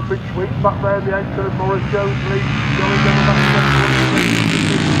Ian Guthridge sweeps back round the outside. Morris Jones leads. Going down the back straight.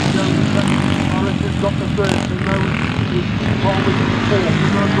 Harris has got the third. Finlow is Palmer's in 4th.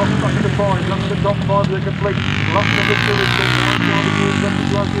 Finlow drops back to 5. That's the top 5 of the complete. Lap number 2 is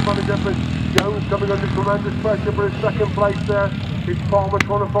Jones coming under tremendous pressure for his second place there. It's Palmer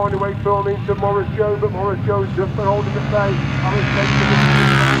trying to find a way through into Morris Jones, but Morris Jones just been holding it down. Harris takes the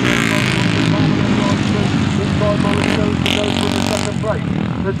inside Morris Jones to go for the second place.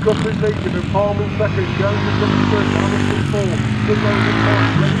 There's Guthridge leading and Palmer in second. Jones has got the third. Harris in 4. Finlow in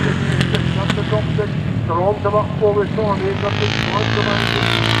 5. Ready to 6. That's the top 6. They're on to that 4 this time. Here's Guthridge trying to make it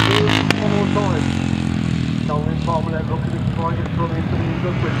 4 more times. Calvin Palmer there looking to try and get through into the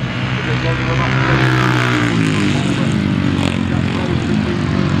Guthridge. They're getting the back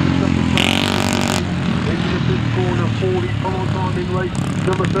corner 40 follow time in race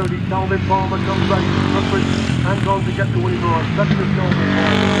number 30. Calvin Palmer comes back and on to get the winning right. Second is Calvin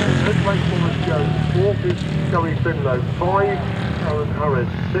Palmer. Third place Morris Jones. 4th is Gary Finlow. 5 Aaron Harris.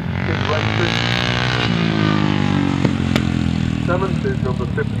 6th is Brentford. 7th is number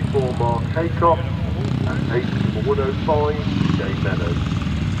 54 Mark Haycock. And 8th is number 105 Jay Meadows.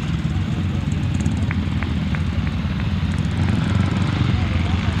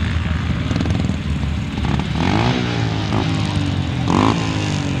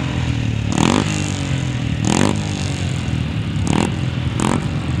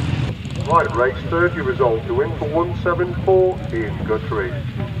 Right, race 30 result to win for 174 Ian Guthridge.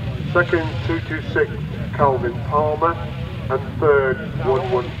 Second 226 Calvin Palmer and third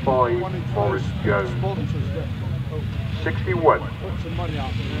 115 Morris Jones. 61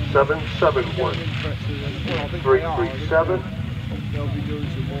 771 337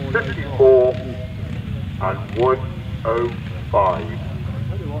 54 and 105.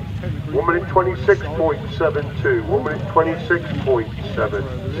 1 minute 26.72. 1 minute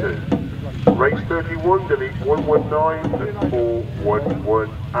 26.72. Race 31, delete 119, 411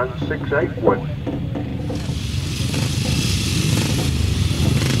 and 681.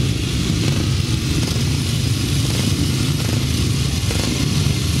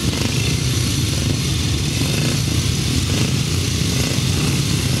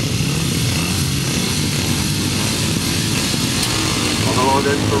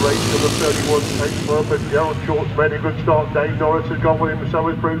 Then for race number 31, takes purpose. Gerald Short's made a good start. Dave Norris has got with him, so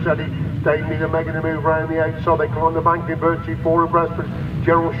has Bruce Eddy. Dave Needham making a move round the outside. They climb the bank in virtually 4 abreast, but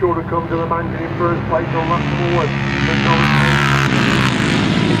Gerald Short will come to the bank in first place on lap forward.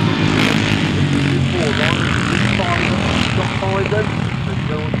 Got 5 then.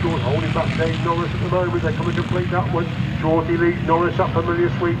 Gerald Short holding back Dave Norris at the moment. They're coming to complete that one. Shorty leads Norris up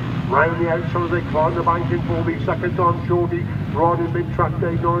familiar sweep. Round the outside as they climb the banking for the second time. Shorty riding mid-track.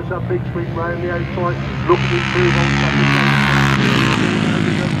 Dave Norris up big sweep round the outside. Looking to improve on second place.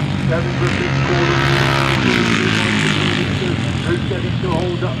 Down into a big corner. Who's getting to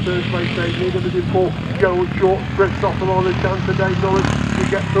hold up third place? Dave Needham is in 4. Gerald Short drifts off the line and down to Dave Norris. We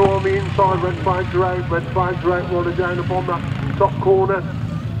get through on the inside. Red flags are out. Red flags are out. Rolling down upon that top corner.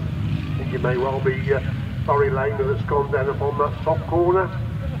 I think it may well be Barrie Lane that's gone down upon that top corner.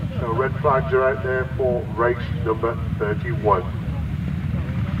 So red flags are out there for race number 31.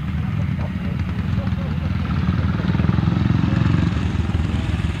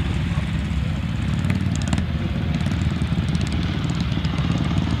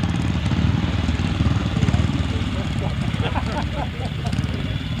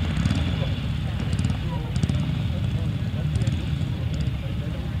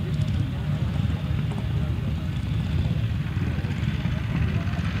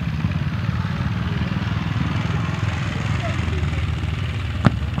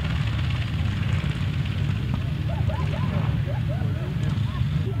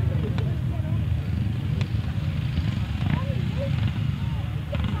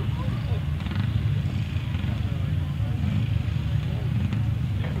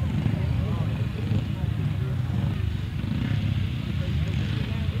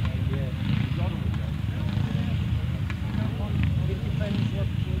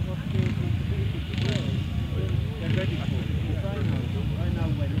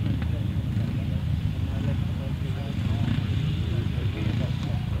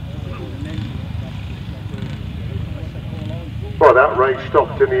 Well, that race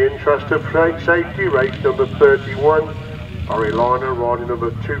stopped in the interest of safety. Race number 31, Barrie Liner, riding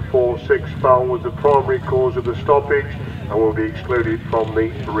number 246, foul was the primary cause of the stoppage and will be excluded from the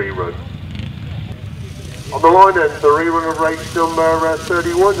rerun. On the line then, the rerun of race number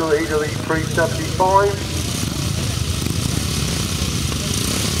 31, the lead of the 375.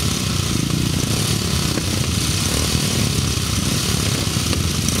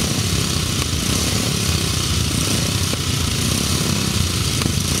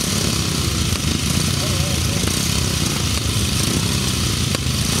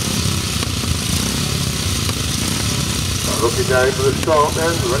 Looking down for the start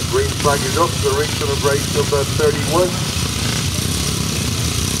then, the green flag is up, the reach of race number 31.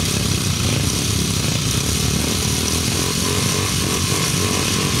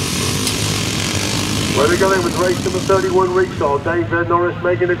 Where we go in with race number 31 restart. Dave Norris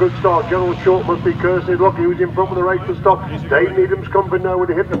making a good start. Gerald Short must be cursing. Look, he was in front of the race to stop. Dave Needham's come for now when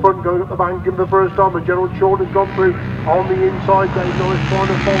he hit the front, going up the bank in the first time, but Gerald Short has gone through on the inside. Dave Norris trying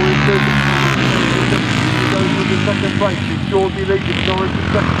to follow him through. The second place is Georgie leading, Norris is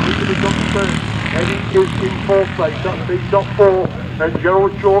second, Needham is up third, Eddie is in 4th place, that's the top 4, and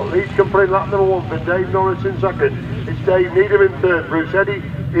Gerald Short leads complete lap number 1 for Dave Norris in second, it's Dave Needham in 3rd, Bruce Eddy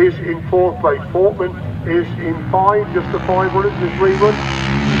is in 4th place, Portman is in 5, just the 5 runners in this rerun,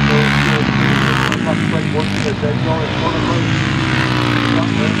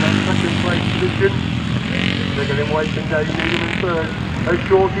 second place position, they're getting away from Dave Needham in 3rd. As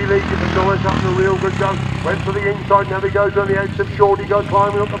Shorty leads it, but Norris having a real good go. Went for the inside, now he goes on the outs of Shorty, goes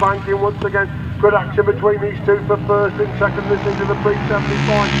climbing up the bank in once again. Good action between these two for first and second. This into the 375.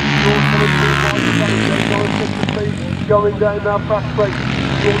 Short coming through by the bank. Norris gets the speed going down that fast straight.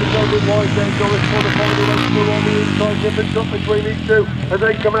 Shorty goes in wide there. Norris trying to find a way through on the inside. Difference up between these two. As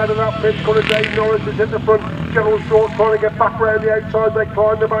they come out of that pit, corner Dave Norris is in the front. Gerald Short trying to get back round the outside. They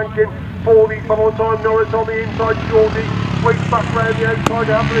climb the bank in. 40 follow time. Norris on the inside. Shorty sweeps back round the outside.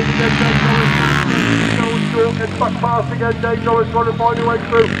 Happening again. Dave Norris. Gerald Short gets back past again. Dave Norris trying to find a way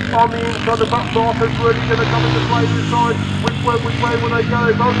through on the inside. The back marker's really going to come into play this side. which way will they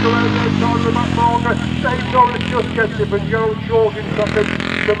go? Both around the outside of the back marker. Dave Norris just gets it, and Gerald Short in second.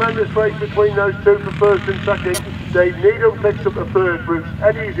 Tremendous race between those two for first and second. Dave Needham picks up the third. Bruce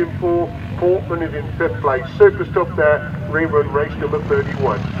Eddie's in fourth. Portman is in fifth place. Super stuff there. Rerun race number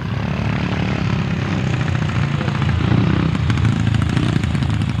 31.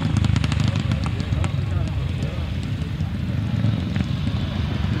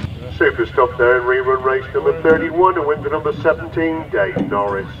 Super stuff there in rerun race number 31, a win for number 17, Dave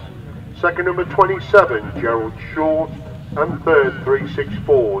Norris. Second number 27, Gerald Short, and third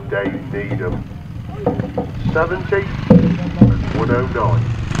 364, Dave Needham. 70 and 109.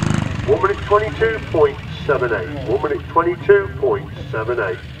 1 minute 22.78. 1 minute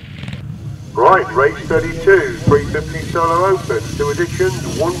 22.78. Right, race 32, 350 solo open, 2 editions,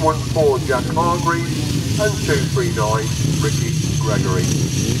 114 Jack Hargreaves and 239 Ricky Gregory.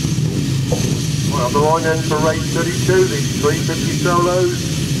 Right, on the line then for race 32, these 350 solos.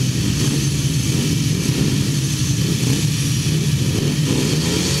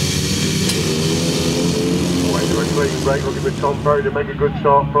 Clean break, looking for Tom Perry to make a good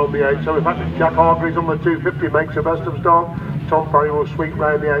start from the outside. In fact, Jack Hargreaves on the 250 makes the best of start. Tom Perry will sweep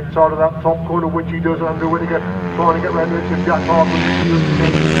round the outside of that top corner, which he does. Andrew Whitaker trying to get round into Jack Hargreaves.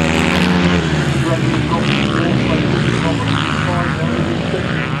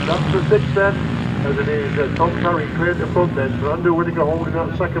 That's the 6 then, as it is Tom Perry cleared the front then, so Andrew Whitaker holding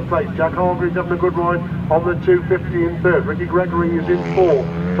that second place. Jack Hargreaves having a good ride on the 250 in third. Ricky Gregory is in 4.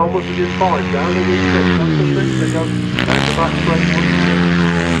 Thomas is in 5, down in 6, that's the 6 they go, and the back straight one.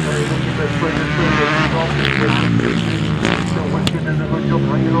 Still Winston doing a good job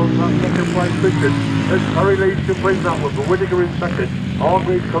hanging on to that second place position. As Perry leads complete that one, but Whitaker in second.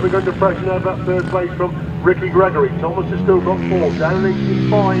 Hargreaves coming under pressure now, that third place from Ricky Gregory. Thomas has still got 4, down in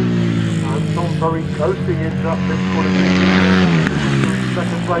 5, and Tom Perry coasting into that 6th one.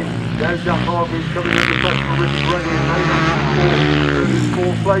 Second place, now Jack Harvey coming into pressure for Ricky Gregory, and 4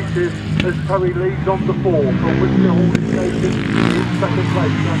 places as Perry leads on the 4 from Whitaker holding station in second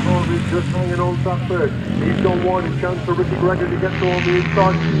place. Jack Harvey just hanging on to that third. He's gone wide, a chance for Ricky Gregory to get on the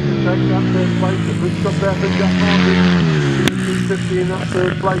inside to take that third place. A good stop there for Jack Harvey. 250 in that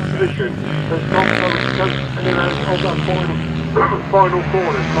third place position. As Tom Perry comes in and out of that final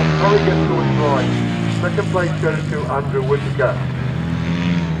corner. Tom Perry gets to his right. Second place goes to Andrew Whitaker.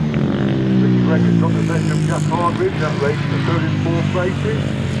 Ricky Gregory's got the best of Jack Hargreaves, that race the third and 4th places.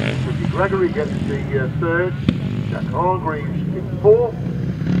 Ricky Gregory gets the third, Jack Hargreaves in 4th,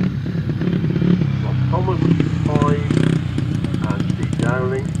 Rob Thomas 5, and Steve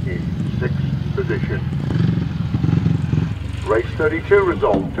Dowling in 6th position. Race 32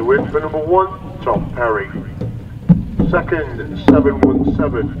 result, to win for number 1, Tom Perry. Second,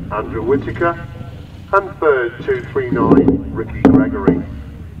 717, Andrew Whitaker, and third, 239, Ricky Gregory.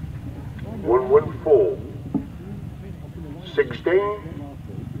 114, 16,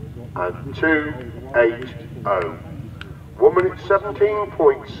 and 280. 1 minute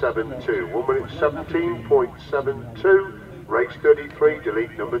 17.72. 1 minute 17.72. Race 33,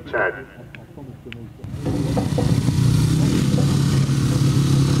 delete number 10.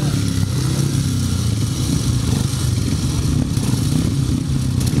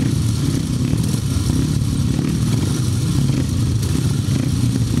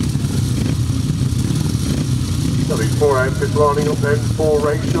 There'll be 4 outfits lining up then for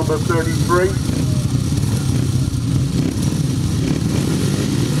race number 33.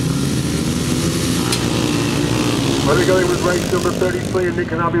 We're going with race number 33, and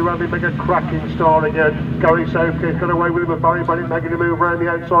Nick Abi Radley make a cracking start again. Gary Southgate's got away with him, but Barrie Bennett making a move around the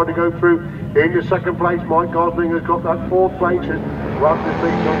outside to go through into second place. Mike Gosling has got that 4th place, and Radley's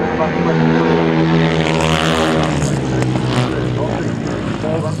beat on the back.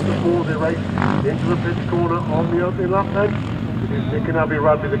 That's the 4th race into the pit corner on the opening lap then. It is Nick Abi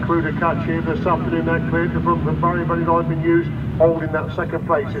Radley, the crew to catch here this afternoon. They're cleared the front for Barrie Bennett, Eifion Hughes holding that second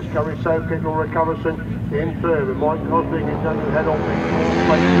place. It's Gary Southgate, Laura Carrison in third, and Mike Gosling is going to head on the 4th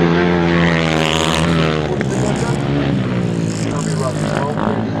place. Abi Radley,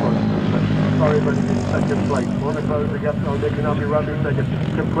 Barrie Bennett in second place. Want to close the gap now. Nick Abi Radley take a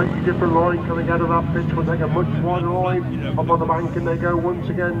completely different line coming out of that pitch. Will take a much wider line up on the bank, and they go once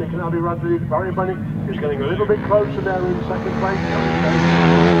again. Nick Abi Radley, Barrie Bennett is getting a little bit closer now in second place.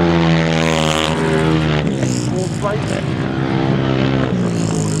 4th place.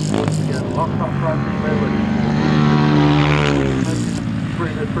 Once again, locked up Bradley Miller.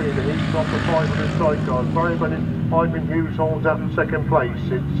 3-3 in the heat, off the 500 sidecars. Barrie Bennett, Eifion Hughes holds up second place.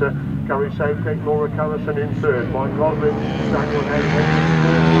 It's Gary Southgate, Laura Carrison in third. Mike Gosling, Daniel Hayes in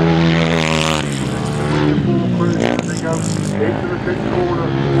third place. 4 crews go. Into the fifth corner.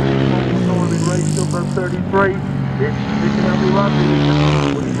 Time in race number 33. It's Nick Abi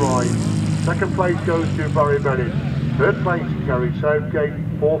Radley with drive. Second place goes to Barrie Bennett. Third place, Gary Southgate.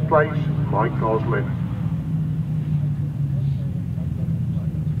 Fourth place, Mike Goslin.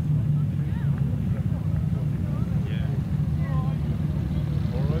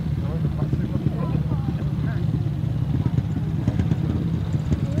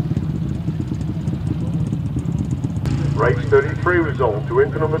 Race 33 result to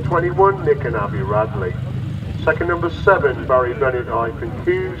into number 21, Nick Abi Radley. Second number 7, Barrie Bennett, Eifion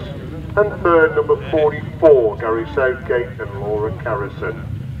Hughes. And third number 44, Gary Southgate and Laura Carrison.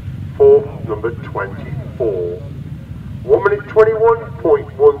 Fourth number 24. 1 minute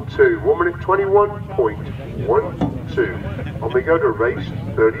 21.12. 1 minute 21.12. And we go to race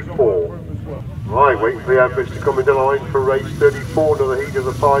 34. Right, waiting for the outfits to come into line for race 34 to the heat of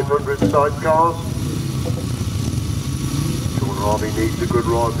the 500 sidecars. Shaun Harvey needs a good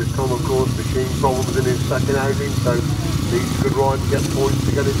ride this time, of course. Machine problems in his second outing, so needs a good ride to get points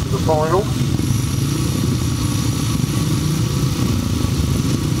to get into the final.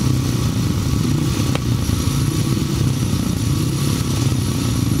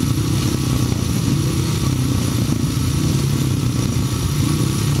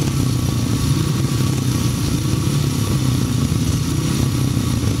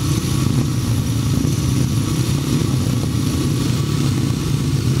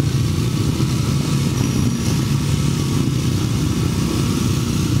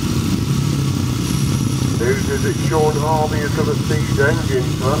 Shaun Harvey has got a seed engine,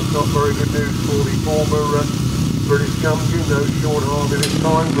 so that's not very good news for the former British champion. No, Shaun Harvey this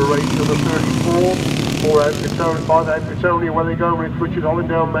time for race number 34. 4 outfits only, 5 outfits only. Where they go with Richard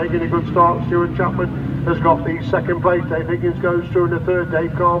Hollindale making a good start. Stuart Chapman has got the second place. Dave Higgins goes through in the third.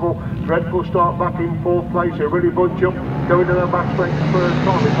 Dave Carville, dreadful start back in fourth place. They really bunch up, going to their back straight the first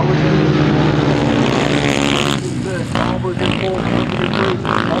time. It's Carver's in fourth, on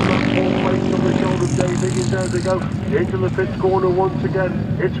that fourth place on the shoulder of Dave Higgins. There they go into the fifth corner once again.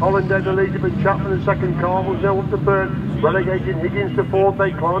 It's Hollindale to lead, but Chapman in second. Carville's now up to third, relegating Higgins to fourth.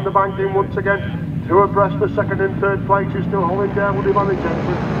 They climb the bank in once again. Two abreast for second and third place is still Hollindale with him on the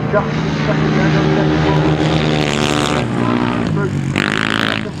gentleman. Chapman in second there,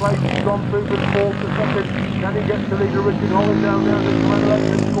 second place has gone through from fourth to second. Can he get to lead Richard Hollindale down the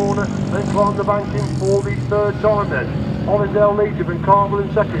left corner and climb the bank in for the third time then? Hollindale leads him and Carville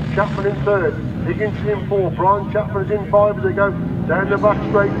in second, Chapman in third, Higgins in fourth, Brian Chapman is in five as they go down the back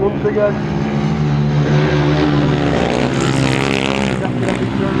straight once again.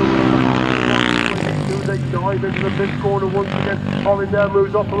 They dive into the fifth corner once again. Hollindale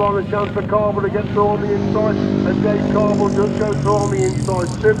moves off along a chance for Carville to get through on the inside, and Dave Carville does go through on the inside.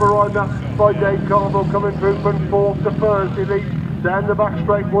 Super ride that by Dave Carville coming through from fourth to first. He leads down the back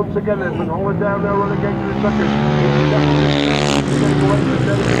straight once again, and Hollindale now relegated to second.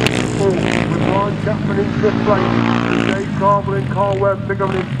 With Ryan Chapman in fifth place, Dave Carville and Carl Webb pick up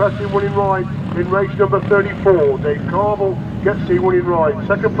an impressive winning ride in race number 34. Dave Carville gets the winning ride.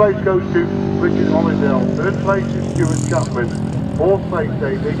 Second place goes to Richard Hollindale. Third place is Stuart Chapman. Fourth place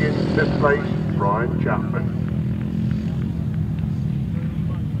Dave Higgins. Fifth place Brian Chapman.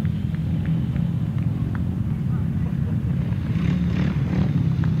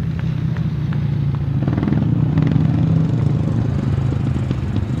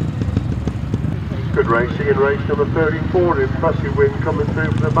 Good racing in race number 34. An impressive win coming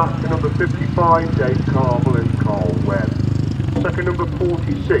through from the back to number 55, Dave Carville and Carl Webb. Second number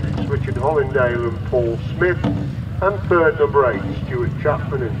 46, Richard Hollindale and Paul Smith. And third number 8, Stuart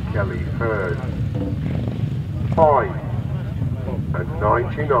Chapman and Kelly Hurd. 5 and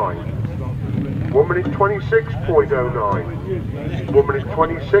 99. 1 minute 26.09. 1 minute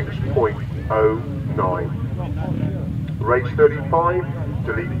 26.09. Race 35.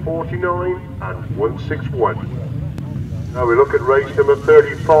 Delete 49 and 161. Now we look at race number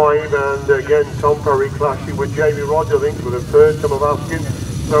 35, and again Tom Perry clashing with Jamie Rodgers, I think, for the third time of asking.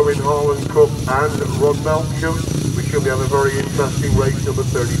 Throwing Harlan Cook and Rod Winterburn. We should have a very interesting race number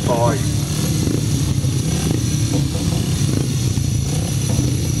 35.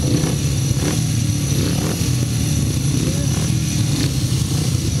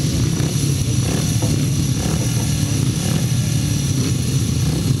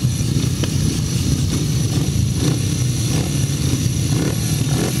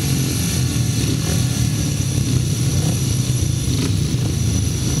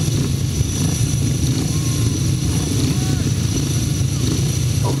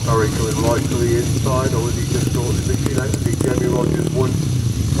 Coming right to the inside, or was he just thought the machine out to see Jamie Rodgers won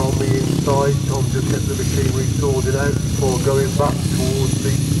from the inside. Tom just gets the machinery sorted out before going back towards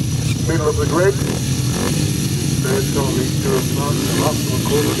the middle of the grid. Third time these two are passed, the last one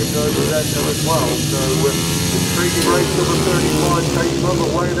getting over there as well. So intriguing race number 35 takes on,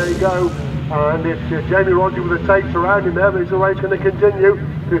 away they go. And if Jamie Rodgers with the tapes around him there, is the race going to continue?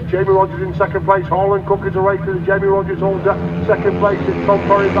 If Jamie Rodgers in second place, Harlan Cook is a race, and Jamie Rodgers holds that second place. It's Tom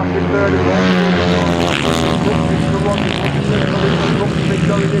Barrie back in third.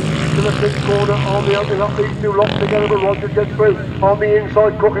 Going into the pit corner on the outside, up these two locked together, but Rodgers gets through on the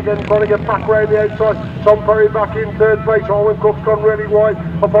inside. Cook again trying to get back round the outside. Tom Barrie back in third place. Harlan Cook's gone really wide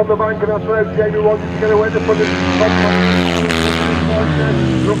up on the bank, and that's where Jamie Rodgers is going to end up on the top.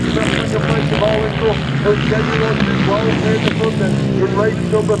 Looks at the second place of Harlan Cook, as Jamie Rodgers is well clear the front then. In race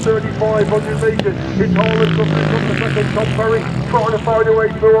number 3500 metres, it's Harlan Cook who's up the second. Tom Barrie trying to find a way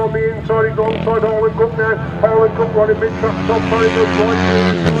through on the inside. He's alongside Harlan Cook now. Harlan Cook running mid-track. Tom Barrie goes right through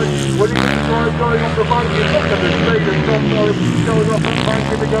the side. When he gets drive going off the bank, he's up at the speed, and Tom Barrie going off the bank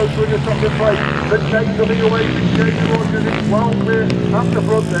and he goes through the second place. Then takes nothing away from Jamie Rodgers. It's well clear at the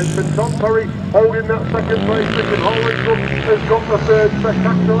front then, but Tom Barrie holding that second place. Harlan Cook has got the third.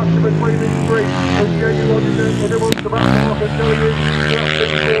 Spectacular action between these three, and Jamie Rodgers then when he wants the back half and going in the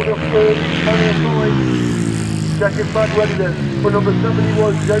corner 4 on the side. Second back ready then for number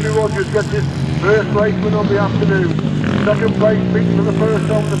 71. Jamie Rodgers gets his first race win of the afternoon. Second place beats for the first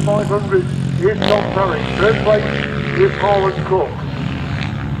time the 500 is Tom Barrie. Third place is Harlan Cook.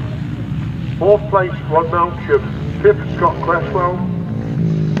 Fourth place Rod Winterburn. Fifth Scott Cresswell.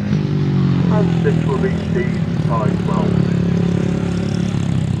 And sixth will be Steve Sidewell.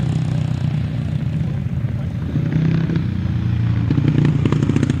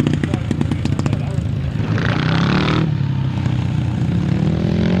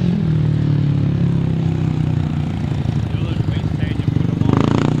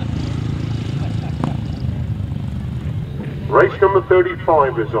 Race number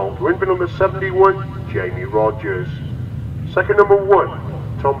 35 result. Win for number 71, Jamie Rodgers. Second number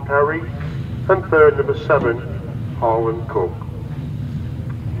 1, Tom Barrie. And third number 7, Harlan Cook.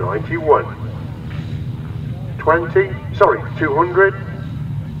 91. 200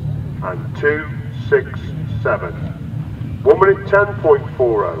 and 267. 1 minute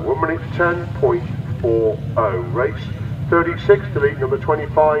 10.40. 1 minute 10.40. Race 36 to lead number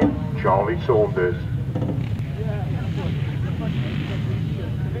 25, Charlie Saunders.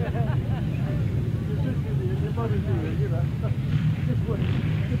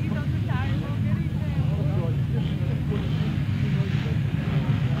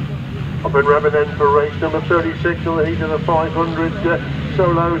 Up and revving then for race number 36 on the heat of the 500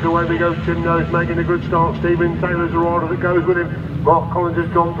 solos. Away we go. Tim Nobes making a good start. Stephen Taylor's the rider that goes with him. Mark Collins has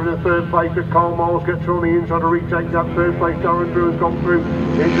gone for the third place, but Carl Miles gets on the inside to retake that third place. Darren Drew has gone through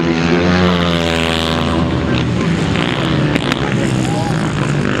into the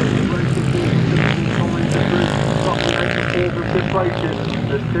places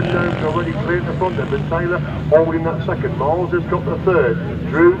as Tim Nobes already cleared the front end, and Taylor holding that second. Miles has got the third.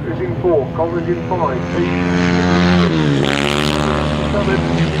 Drew is in fourth. Collins in 5.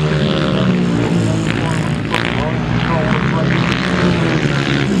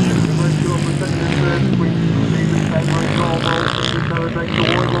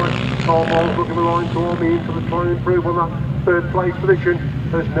 Carl Miles looking the line to Army into the try and improve on that third place position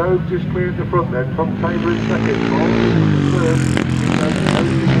as Nobes has cleared the front then from Taylor in second. Miles in third.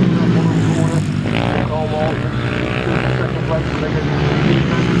 Carl Miles in second place.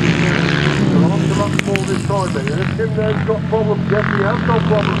 They're on to that ball this time then. And Tim Nobes got problems. Yes, he has got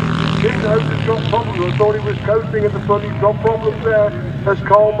problems. Tim Nobes has got problems. I thought he was coasting at the front. He's got problems there as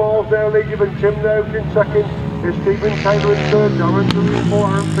Carl Miles there leading and Tim Nobes in second. Is Stephen Taylor in third, Darren Drew in 4,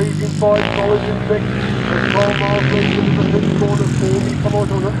 Aaron Pease in 5, Collins in 6, and Carl Miles leads into the fifth corner 4. Come on,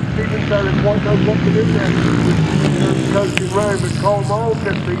 Stephen Taylor quite knows what to do there. Coasting round, but Carl Miles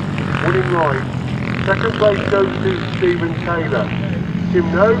gets the winning line. Second place goes to Stephen Taylor. Tim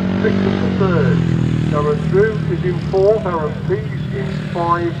Nobes picks up the third. Darren Drew is in 4th, Aaron Pease in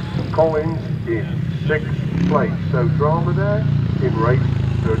 5, Collins in 6th place. So drama there in race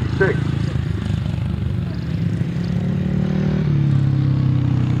 36.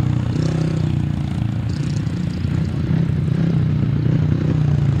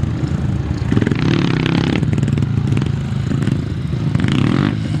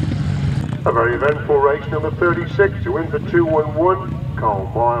 A very eventful race number 36 to win for 211, Carl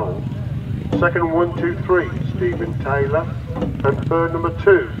Miles. Second 123, Stephen Taylor. And third number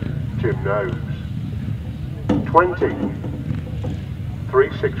 2, Tim Nobes. 20,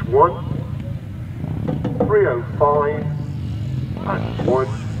 361, 305 and 1.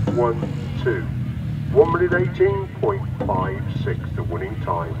 3-1-2. 1 minute 18.56 the winning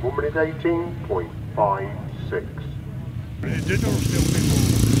time. 1 minute 18.56.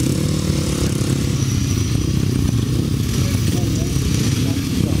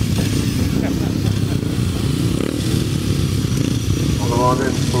 On the line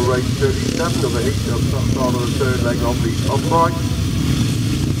then for race 37 of the heat of the start of the third leg of the upright.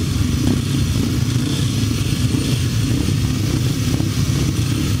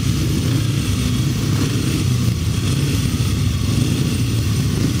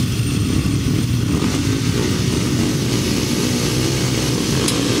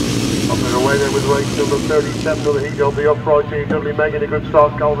 With race number 37 of the heat of the upright, Ian Dudley making a good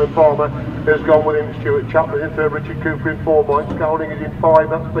start. Calvin Palmer has gone with him. Stuart Chaplin in third, Richard Cooper in 4. Mike Scouting is in 5.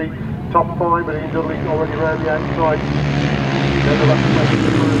 That's the top 5, and Ian Dudley already round the outside.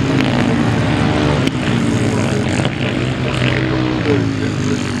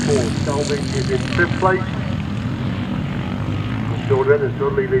 Scouting is in 5th place. Still then as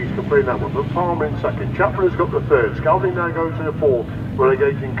Dudley leads completing that one, but Palmer in 2nd. Chaplin has got the 3rd. Scouting now goes to the 4th.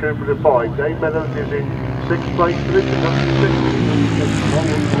 Relegating Cooper to 5. Dave Meadows is in 6th place for this, and that's the 6th.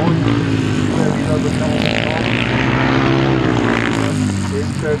 In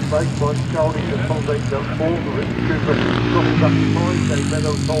 3rd place, Mike Scouting consolidates up 4th. Richard Cooper dropping back to 5. Dave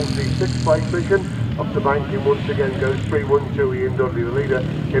Meadows holds the 6th place position. Up the banking once again goes 3-1-2. Ian Dudley, the leader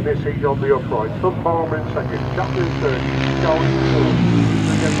in this heat of the uprights. From Palmer in 2nd. Chaplin in 3rd. Scouting in 4th.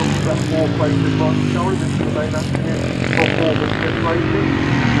 Again, up to that 4th place with Mike Scouting. This is the main action here. For 4th and 5th places.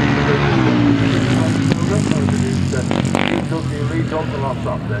 Ian Dudley leads on the last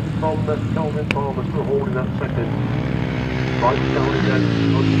lap then. From Calvin Palmer still holding that 2nd. Mike Scouting then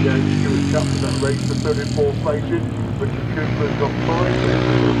on the game. Stuart Chaplin that race to 3rd and 4th places. Richard Cooper has got 5.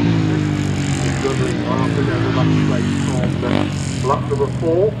 Dudley after down the back place from lap number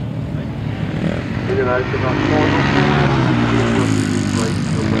 4. In and out of that final. Race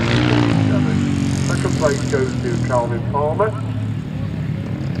number 47. 2nd place goes to Calvin Palmer.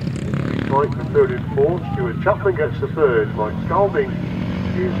 Mike for 3rd and 4th. Stuart Chaplin gets the 3rd. Mike Scalding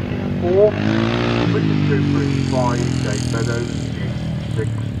is in 4th. Richard Cooper in 5. Dave Meadows in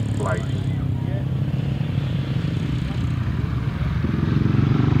 6th place.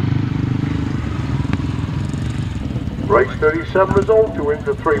 Race 37 result to win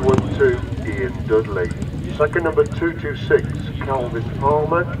for 3-1-2 Ian Dudley. 2nd number 226 Calvin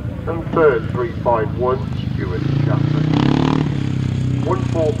Palmer, and 3rd 3-5-1 Stuart Chaplin.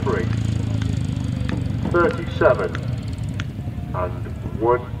 1-4-3, 37 and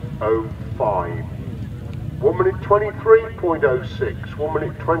 1:05. 1 minute 23.06. 1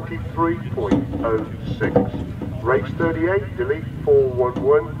 minute 23.06. Race 38 delete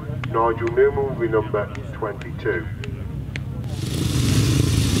 411. Nigel Newman will be number 22.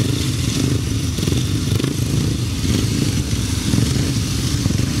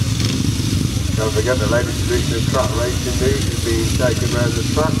 Don't forget the latest edition of Track Racing News is being taken round the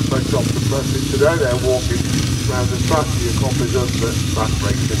track. Folks off the presses today, they're walking round the track to your copies of the Track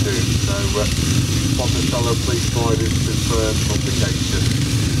Racing News. So, Monticello, please try this confirmed publication.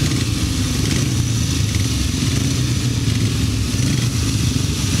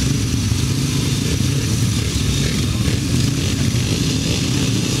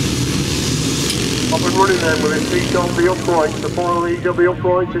 Up and running then with his feet on the uprights. The final lead of the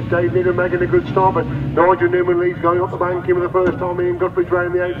uprights is Dave Needham making a good start, but Nigel Newman leads going up the bank in for the first time. Ian Guthridge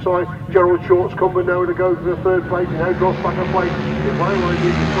round the outside. Gerald Short's coming now to go to the 3rd place. And now Gross back and place. The way line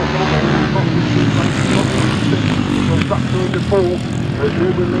needs to stop on there. Back to the 4. As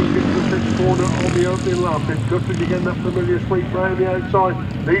Newman leads into the 6th corner on the opening lap. It's Guthridge again, that familiar sweep round the outside.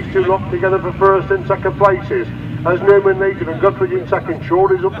 These two locked together for 1st and 2nd places. As Newman leads and Guthridge in 2nd.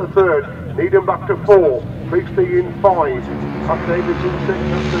 Short is up to 3rd. Needham back to 4. Priestley in 5. Up Davis in 6.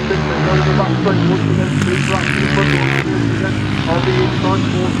 That's the 6th. They go to the back straight. Once again, 2 blacks to the front. Once again, on the inside.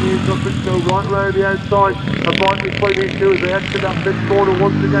 14. Guthridge go right round the outside. A fight between these two as they exit that 5th corner.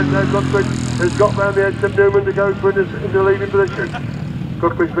 Once again, now Guthridge has got round the edge of Newman to go in the leading position.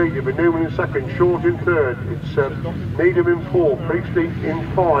 Guthridge leading, but Newman in 2nd, Short in 3rd. It's Needham in 4, Priestley in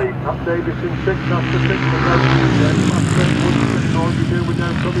 5, Up Davis in 6, that's the 6th. Newman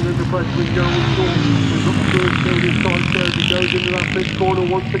now coming in the press with Gerald Short. We've got the 3rd still inside 3rd. He goes into that 5th corner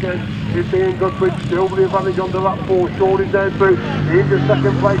once again. It's Ian Guthridge still with the advantage on the lap 4. Short is down through. Into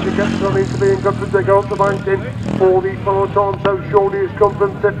 2nd place and gets on into Ian Guthridge. They go up the bank in for the final time. So Shorty has come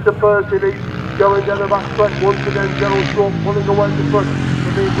from 5th to 1st in each. Going down the back stretch once again. Gerald Short pulling away the front.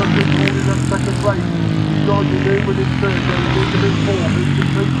 And Ian Guthridge holding that 2nd place. Nigel Newman in 3rd. Needham in 4. Mr.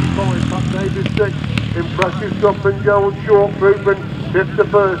 3 5. Pat Davis 6. Impressive stuff from Gerald Short. Proven Fifth to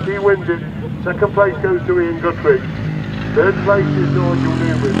first, he wins it. Second place goes to Ian Guthrie. Third place is Nigel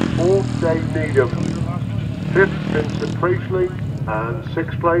Newman. Fourth, Dave Needham. Fifth, Vincent Priestley. And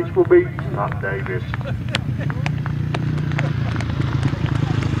sixth place will be Pat Davis.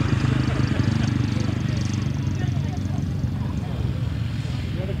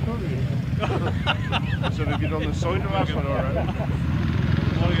 So they get on the side of us, alright?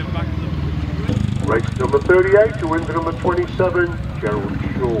 Race number 38 to win the number 27, Gerald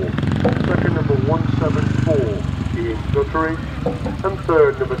Shaw. Second, number 174, Ian Guthrie. And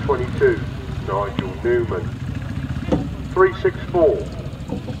third, number 22, Nigel Newman. 364,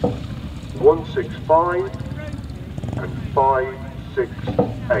 165, and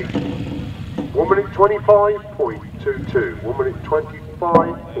 568. 1 minute 25.22. 1 minute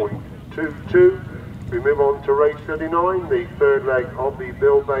 25.22. We move on to race 39, the third leg of the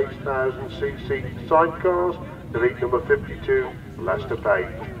Buildbase 1000cc sidecars. Delete number 52, Lester Page.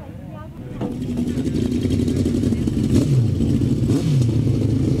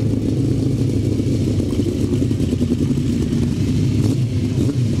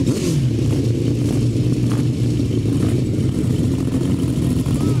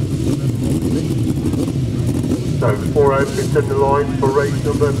 So 4 outfits in the line for race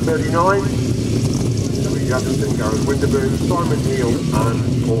number 39. Jackson, Gareth Winterburn, Simon Neal and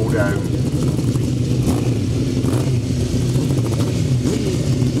Paul Downs.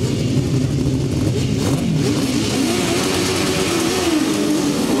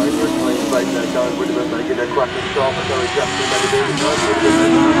 Away for a clean break now, Gareth Winterburn making a cracking start for Gareth Jackson.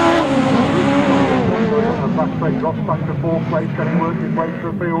 Back straight, drops back to fourth place, getting work his way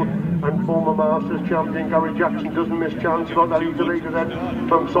through the field. And former Masters champion Gary Jackson doesn't miss chance. Got that easy leader then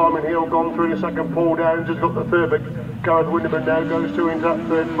from Simon Hill, gone through in the second. Paul Downs has got the third, but Gareth Winterburn now goes through into that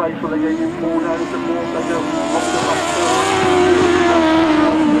third place for the game. Paul Downs to fourth, they go off the back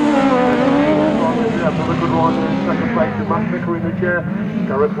for the good ride in second place to Matt Vicker in the chair.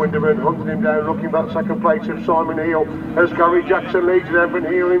 Gareth Winterburn hunting him down, looking back second place of Simon Hill as Gary Jackson leads Evan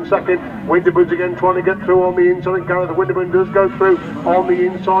Hill in second. Winterburn's again trying to get through on the inside. Gareth Winterburn does go through on the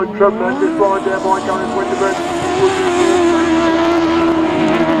inside. Tremendous ride there by Gareth Winterburn.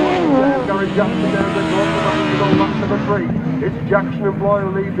 Gary Jackson down the top, lap number 3. It's Jackson and Bly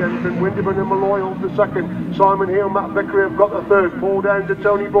who lead them, and Winterburn and Molloy off the second. Simon Hill, Matt Vickery have got the third. Paul Downs and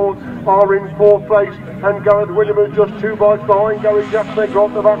Tony Bourne are in fourth place, and Gareth Winterburn just 2 bites behind Gary Jackson. They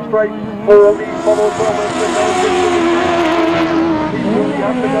got the back straight. All these followed from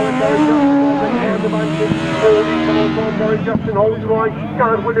Gary Jackson holds line.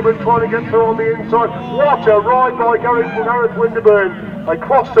 Gareth Winterburn trying to get through on the inside. What a ride by Gareth Winterburn. They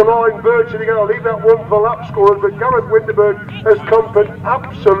crossed the line virtually, going to leave that one for lap scorers, but Gareth Winterburn has come from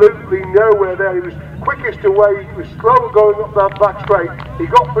absolutely nowhere there. He was quickest away, he was slow going up that back straight. He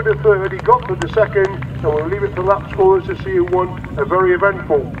got for the third, he got for the second, and we'll leave it to lap scorers to see who won a very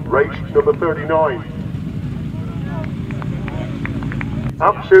eventful race number 39.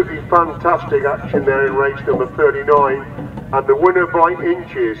 Absolutely fantastic action there in race number 39, and the winner by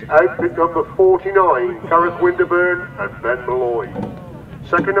inches, outfit number 49, Gareth Winterburn and Ben Molloy.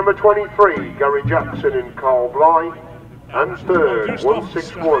 Second number 23, Gary Jackson and Carl Bly, and third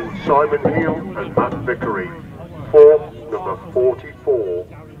 161, Simon Hill and Matt Vickery. Fourth, number 44,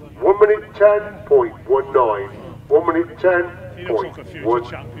 1 minute 10.19, 1 minute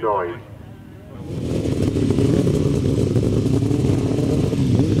 10.19.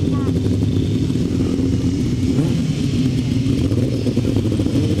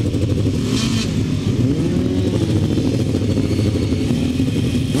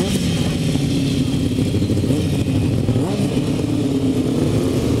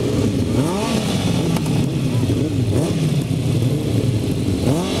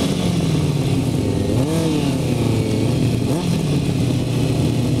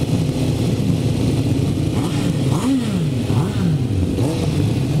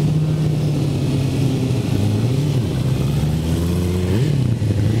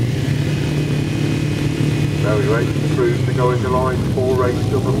 Going to line for race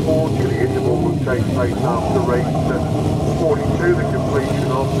number 40. The interval will take place after race 42, the completion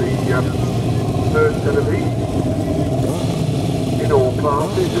of the third set of heats. In all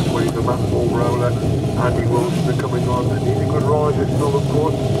classes, just waiting for Matt Fumarola, Andi Wilson are coming on. And he's a good rider still, of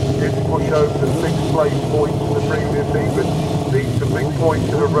course. Did push over the 6th place points in the previous heat, but needs some big points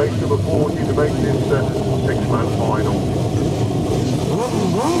in a race number 40 to make this 6-man final.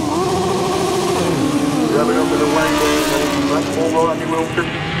 Coming up in the way, Matt Fumarola, Andi Wilson,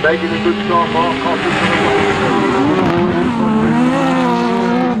 making a good start. Mark Cossar to the way.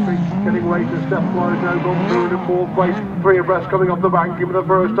 Getting away to Steph Flyers now gone through in the fourth place. 3 abreast coming off the bank. Give the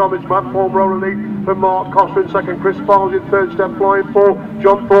first time. It's Matt Fumarola lead from Mark Cossar in second. Chris Barnes in third. Steph Flying 4.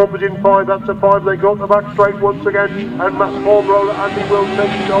 John Thorpe is in 5. That's a 5. They go up the back straight once again. And Matt Fumarola, Andi Wilson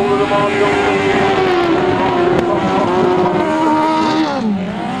takes the over the mark.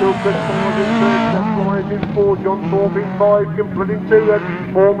 Still Chris Barnes in third. Steph Flying in 4. John Thorpe in 5. Gimplin in 2. Then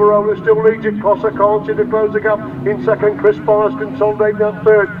Fumarola still leads it. Cossar can't see to close the gap in second. Chris Barnes consolidating that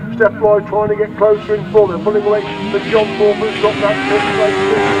third. Steph Flying trying to get closer in 4. They're pulling away. But John Thorpe has got that fifth place.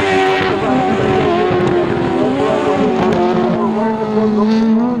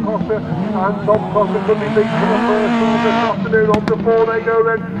 And Tom Cossar could be beat for the first time this afternoon. On to 4 they go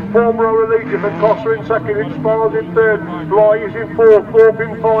then. Fumarola leads it, and Cossar in second. It's Barnes in third. Bly is in 4. Thorpe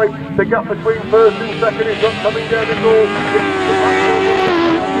in 5. The gap between first and second is not coming down at all.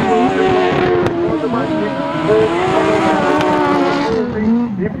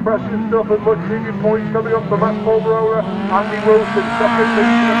 Impressive stuff and much needed points coming up for Matt Fumarola. Andi Wilson second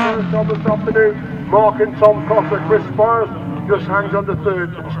lead for the first time this afternoon. Mark and Tom Cossar. Chris Spires just hangs on to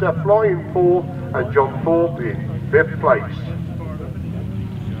third, and Steph Fly in 4th, and John Thorpe in 5th place.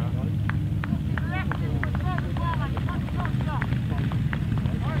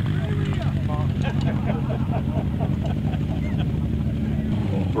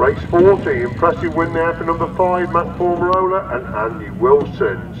 Race 40, impressive win there for number 5, Matt Fumarola and Andi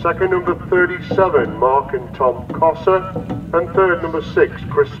Wilson. Second, number 37, Mark and Tom Cossar. And third, number 6,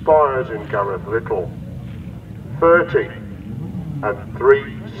 Chris Spires and Gareth Little. 30 and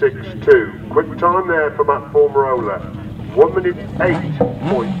 3:62. Quick time there for Matt Fumarola. 1 minute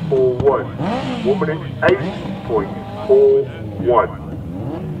 8.41. 1 minute 8.41.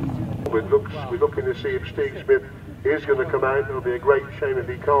 We're looking to see if Steve Smith is going to come out. It'll be a great shame if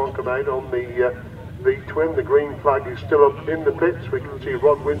he can't come out on the twin. The green flag is still up in the pits. We can see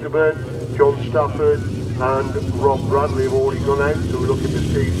Rod Winterburn, John Stafford and Rob Bradley have already gone out. So we're looking to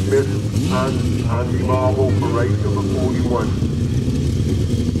Steve Smith and Andy Marvel for race number 41.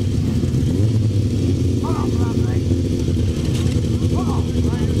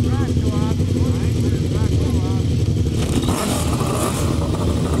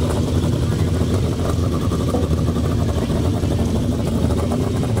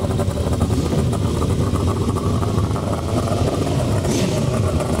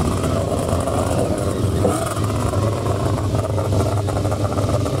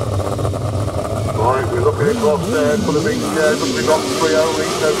 Across there for the big shares, but we've got 3 only,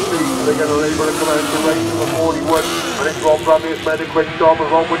 so Steve, they're going to leave to come out to race number 41, and it's Rob Bradley has made a quick job, and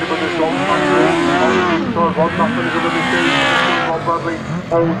Rod Winterburn has gone through. Rod Stafford is under the seat. Rob Bradley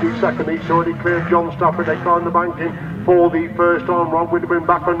holds the second. He's already cleared John Stafford. They climb the banking for the first time. Rod Winterburn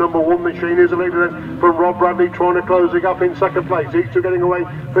back on number 1 machine. Is a leader then from Rob Bradley trying to close the gap in second place. He's still getting away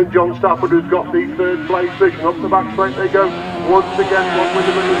from John Stafford, who's got the third place position. Up the back straight they go. Once again, Rod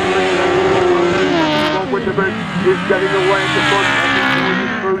Winterburn is Winterburn is getting away at the front and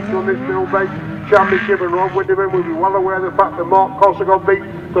he's cruising on this Buildbase Championship, and Rod Winterburn will be well aware of the fact that Mark Cossar got beat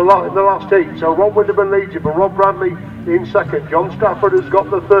in the last heat. So Rod Winterburn leads it, but Rob Bradley in second. John Stafford has got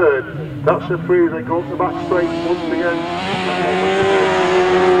the third. That's the 3. They go up the back straight once again.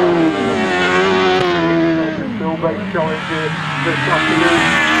 Buildbase challenge here this afternoon.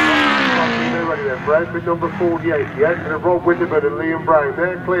 Bradford number 48, the exit of Rod Winterburn and Liam Brown.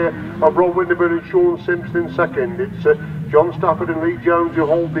 They're clear of Rod Winterburn and Shaun Simpson second. It's John Stafford and Lee Jones who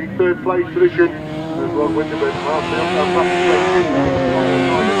hold the third place position. As Rod Winterburn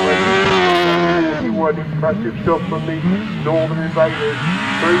impressive stuff from the Northern Invaders.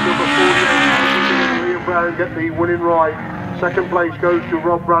 3 number 48, Liam Brown get the winning ride. Second place goes to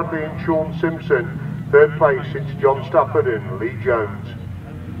Rob Bradley and Shaun Simpson. Third place it's John Stafford and Lee Jones.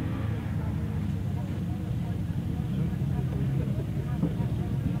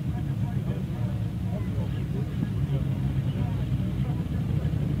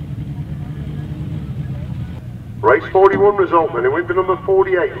 Race 41 result then. It went to number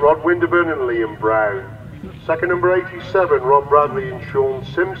 48, Rod Winterburn and Liam Brown. Second, number 87, Rob Bradley and Shaun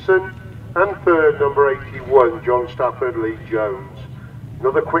Simpson. And third, number 81, John Stafford, Lee Jones.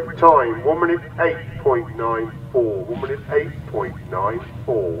 Another quick time, 1 minute 8.94. 1 minute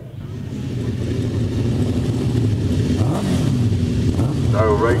 8.94.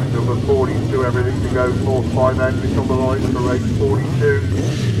 So race number 42, everything to go for. 5 exits on the line for race 42.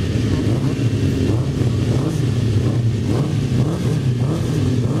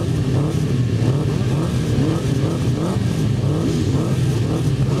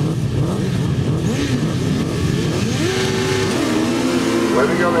 Where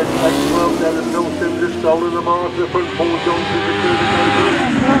we go then, takes 12 down and Phil Sims is stolen the mark to the front. Paul Johnson is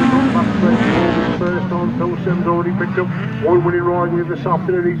the back straight forward. First on, Phil Sims already picked up one winning ride here this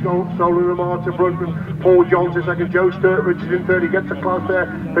afternoon. He's stolen the mark to front from Paul Johnson second. Joe Sturtridge is in third. He gets a close there.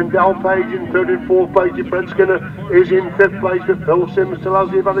 Then Dal Page in third and fourth place. Fred Skinner is in fifth place, but Phil Sims still has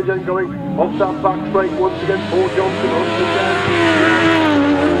the advantage and going off that back straight once again. Paul Johnson hunts again.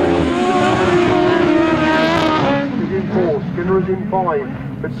 Is in four. Skinner is in five.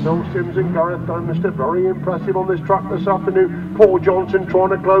 But Phil Sims and Gareth Winterburn very impressive on this track this afternoon. Paul Johnson trying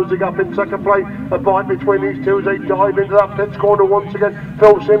to close the gap in second place. A fight between these two as they dive into that pits corner once again.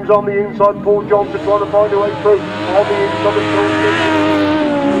 Phil Sims on the inside. Paul Johnson trying to find a way through on the inside of Phil Sims.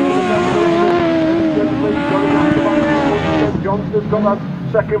 Johnson has got that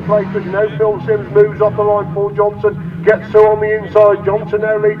second place, but now Phil Sims moves off the line. Paul Johnson gets through on the inside. Johnson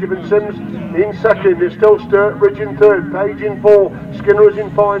now leads him, and Sims in second. It's still Sturtridge in third, Page in four, Skinner is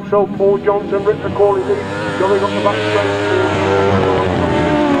in five. So Paul Johnson ripped the call indeed, going up the back straight.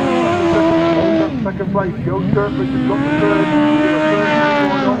 Second place, Joe Sturtridge has got the third.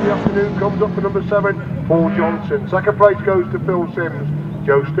 On the afternoon comes up for number 7, Paul Johnson. Second place goes to Phil Sims.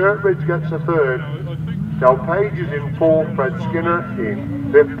 Joe Sturtridge gets the third. Dal Page is in fourth, Fred Skinner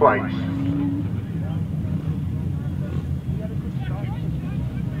in fifth place.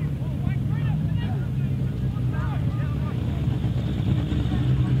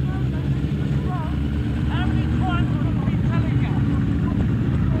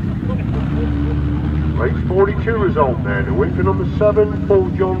 Race 42 result there. The win for number 7, Paul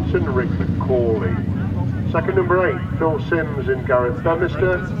Johnson, Rick McCauley. Second, number 8, Phil Sims and Gareth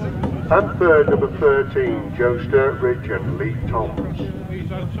Winterburn. And third, number 13, Joe Sturtridge and Lee Toms.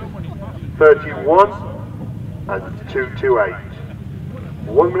 31 and 228.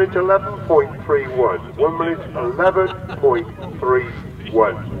 1 minute 11.31. 1 minute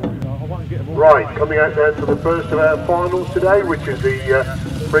 11.31. Right, coming out then for the first of our finals today, which is the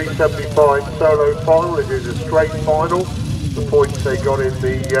 375 solo final. It is a straight final. The points they got in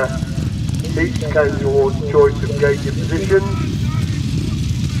the heats came towards choice of gated positions.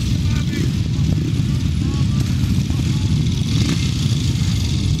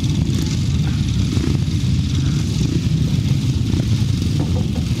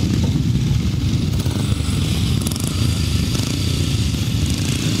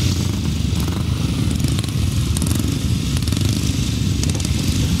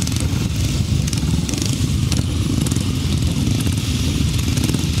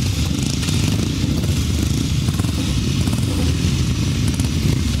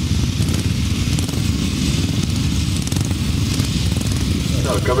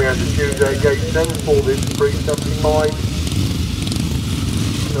 Coming out to Tuesday, gate 10 for this 375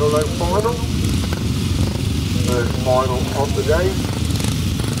 solo final. First final of the day.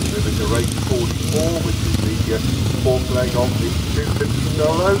 Moving to race 44, which is the fourth leg of the 250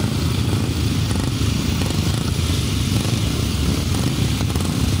 solo.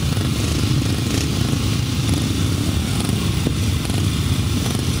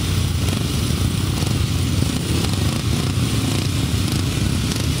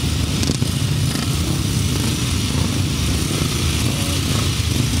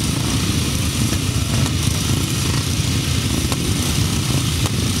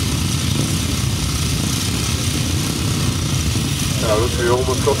 We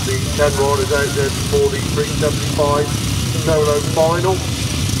almost got the 10 riders out there before the 375 solo final.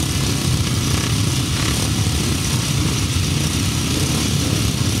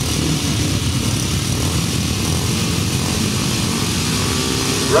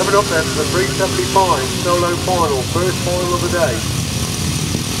 Revving up then for the 375 solo final, first final of the day.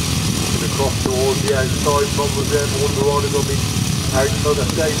 And across towards the outside, Tom was there, but one of the riders on the outside. That's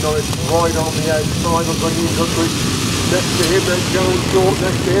Dave Norris right on the outside, on bringing in country. Next to him, then Jones Short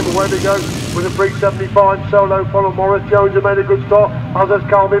next to him, away we go with a 375 solo follow. Morris Jones has made a good start, as has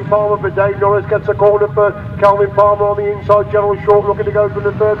Calvin Palmer, but Dave Norris gets a corner first. Calvin Palmer on the inside, Gerald Short looking to go from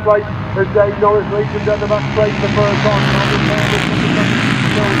the third place as Dave Norris leads him down the back straight for the first time.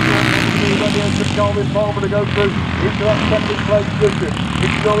 Calvin Palmer to go through into that second place position.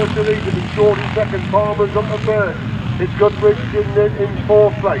 It's Norris to lead him, and Short in second, Palmer's up the third. It's Goodrich in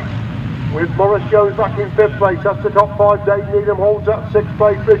fourth place, with Morris Jones back in fifth place. That's the top 5. Dave Needham holds that 6th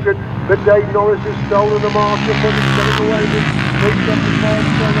place position, but Dave Norris has stolen the mark and he's getting away with 375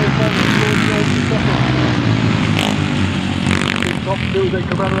 solo in top 2. They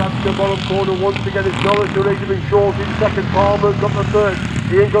come out of the bottom corner once again. It's Norris who leads him in Short in second, Palmer's got the third,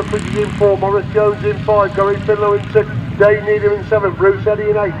 Ian Goodrich is in 4, Morris Jones in 5, Gary Finlow in 6, Dave Needham in 7, Bruce Eddy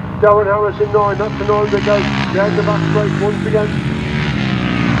in 8, Darren Harris in 9. That's the 9 to go down the back straight once again.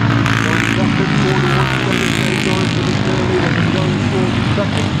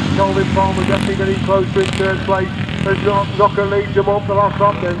 Calvin Palmer definitely getting closer in third place. As Knocker leads him off the last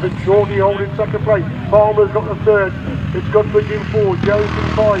lap then, but Shorty holding second place. Palmer's got the third. It's Guthrie in 4, Jones in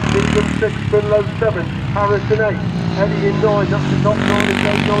 5, Needham 6, Finlow 7, Harrison 8, Eddie in 9, that's the top 9 in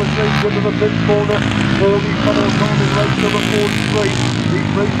Dave Norris leads into the fifth corner. Morley follows on in race number 43. He's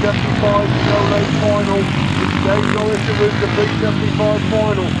 375 to go late final. It's Dave Norris who wins the 375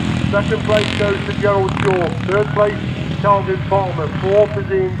 final. Second place goes to Gerald Shaw. Third place, Calvin Palmer. Fourth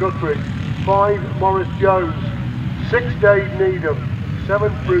is Ian Guthrie. 5, Morris Jones. 6, Dave Needham.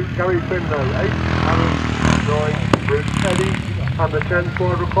 7th, Bruce Gary Finlow. 8, Aaron. 9, Bruce Eddie. And the 10th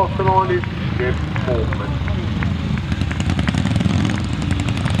rider across the line is Jim Portman.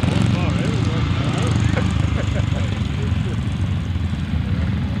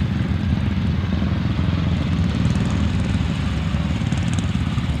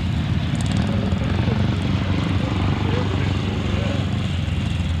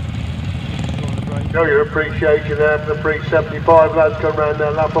 Show your appreciation there for the pre-75 lads come round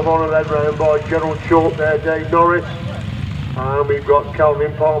their lap of honour led round by Gerald Short there, Dave Norris. And we've got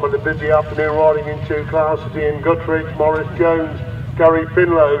Calvin Palmer, the busy afternoon riding in 2 classes, Ian Guthrie, Morris Jones, Gary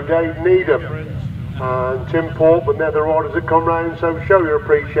Finlow, Dave Needham and Tim Portman. They're the riders that come round, so show your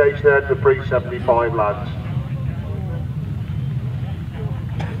appreciation there to the pre-75 lads.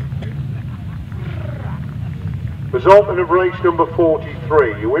 Resultant of race number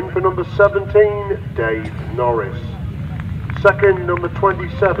 43, you win for number 17, Dave Norris. Second, number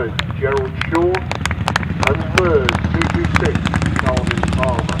 27, Gerald Shaw. And third, 226, Calvin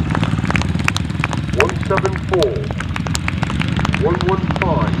Palmer. 174,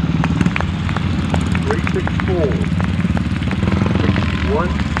 115, 364,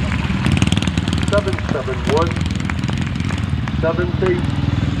 61, 771, 70,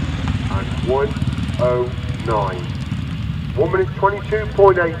 and 109. 1 minute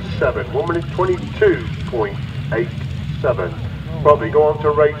 22.87, 1 minute 22.87. Probably go on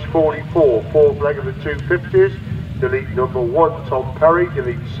to race 44, fourth leg of the 250s. Delete number 1, Tom Perry,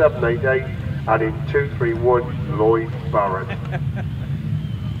 delete 788, and in 231, Lloyd Barrett.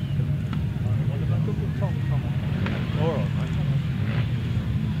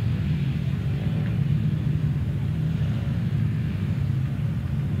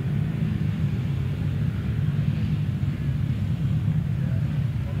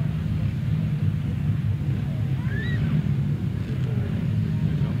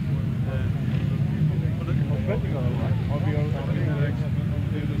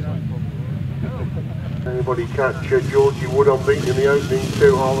 Anybody catch Georgie Wood unbeaten in the opening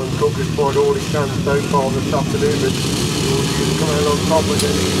 2? Harlan Cook has tried all he can so far this afternoon, but Georgie's coming out on top again.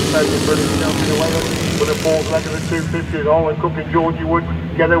 He's taking brilliant jumping away with the fourth leg of the 250s. Harlan Cook and Georgie Wood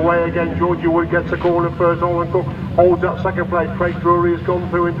get away again. Georgie Wood gets the corner first. Harlan Cook holds that second place. Craig Drury has gone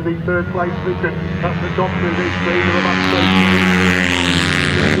through into the third place position. That's the top of the screen of the back straight.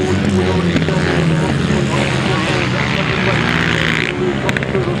 Georgie Wood already gone through the top of that second place.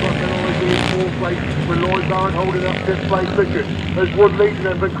 Fourth place with Lloyd Barrett holding up fifth place position. As Wood leads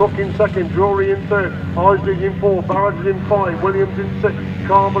them, but Cook in second, Drury in third, Isley in fourth, Barrett is in 5, Williams in 6,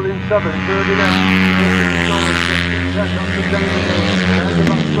 Carmel in 7, third in 8, that's the game again, and the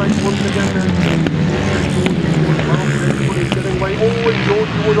back straight once again getting away, always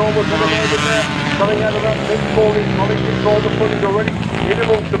Georgie Wood almost at the moment there, coming out of that mid morning, Colin control the front is already in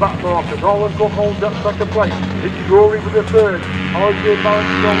amongst the back markers. Harlan Cook holds that second place, it's Drury with the third, Isley and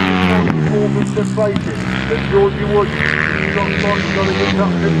Barrett is on the fourth and fifth places, and Georgie Wood he's not starting going into that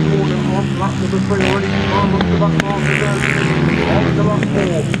fifth corner on lap number 3 already, amongst the back markers there, on to lap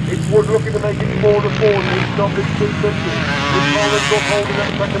 4, it's Wood looking to make it 4 to 4, and he's stopped at 250, it's Harlan Cook holding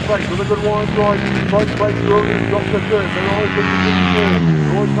that second place with a good wide drive, first place Drury's got the third, then Isley in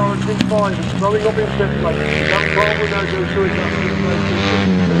 4, Roy Barrett in 5, and throwing up in fifth place, that Carmel now goes through his that fifth place,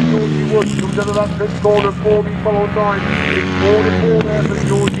 and Georgie Wood comes out of that fifth corner, 4 followed time, it's 4 to 4 there for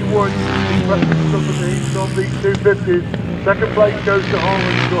Georgie Wood, he's left the stuff of the heat of these 250s, second place goes to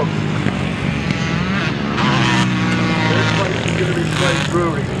Harlan Cook. Third place is going to be Craig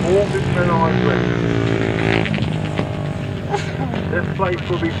Drury, fourth is Ben Isley. Fifth place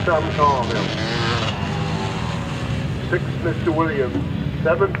will be Sam Carville. 6th, Mr. Williams.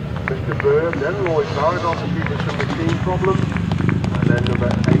 7th, Mr. Byrne. Then Lloyd Barrett, obviously with some machine problems. And then number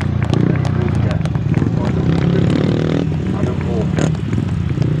 8, Adrian Guest. Adam Walker.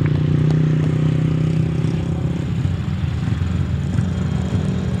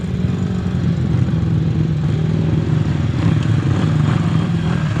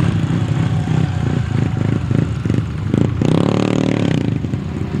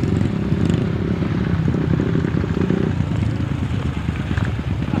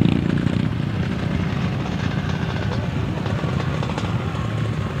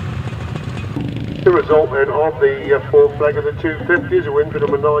 result then of the fourth leg of the 250s, a win for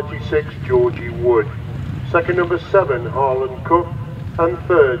number 96, Georgie Wood. Second, number 7, Harlan Cook. And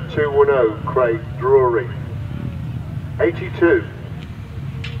third, 210, Craig Drury. 82,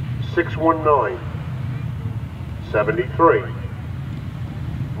 619, 73,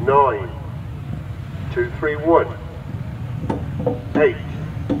 9, 231, 8,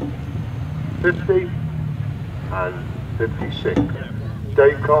 50, and 56.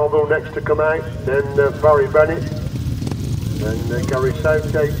 Dave Carville next to come out, then Barrie Bennett, then Gary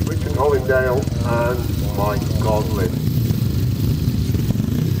Southgate, Richard Hollindale, and Mike Goslin.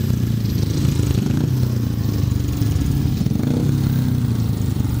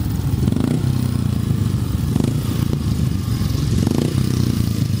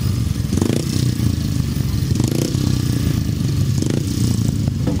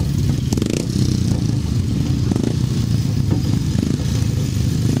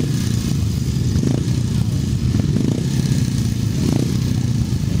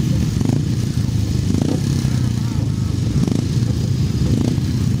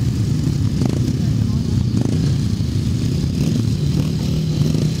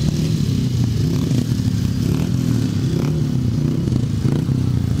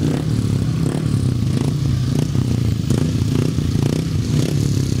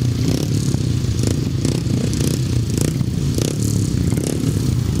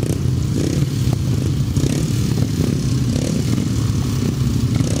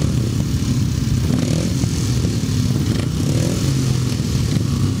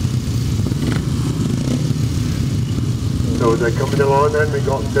 So as they come in the line then, we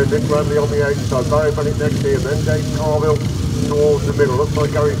got Nick Radley on the outside, Barrie Bennett next here, then Dave Carville towards the middle. Looks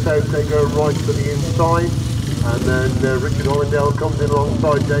like Gary Southgate go right to the inside, and then Richard Hollindale comes in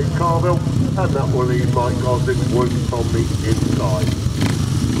alongside Dave Carville, and that will leave Mike Goslin Wood on the inside.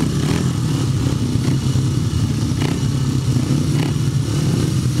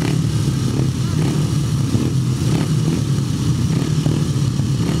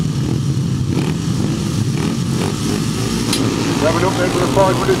 Wrapping up there for the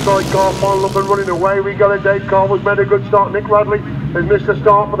 500 sidecar final, up and running away we go. Dave Carville's made a good start. Nick Radley has missed the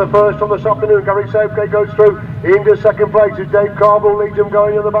start for the first on this afternoon. Gary Southgate goes through into second place as Dave Carville leads him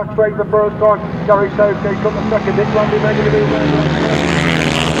going in the back straight the first time. Gary Southgate took the second. Nick Radley making a move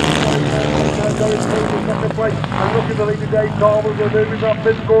going through the second place and looking to lead to Dave Carville. The move is up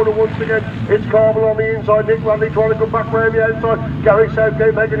this corner once again. It's Carville on the inside. Nick Radley trying to come back round the outside. Gary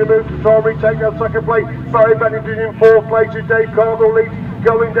Southgate making a move to try and retake that second place. Barrie Bennett is in fourth place as Dave Carville leads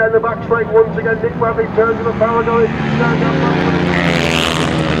going down the back straight once again. Nick Radley turns to the power going down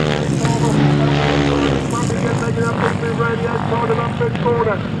making that big move round the outside of that third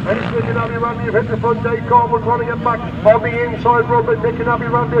corner. And it's Nick Abi Radley have hit the front. Dave Carville trying to get back on the inside run, but Nick Abi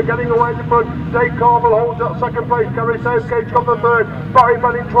Radley are getting away in the front. Dave Carville holds that second place. Gary Southgate's got the third. Barrie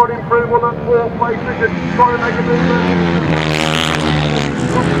Bennett trying to improve on that fourth place. Richard trying to make a move.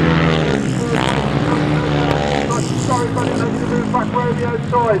 Barrie Bennett making a move back round the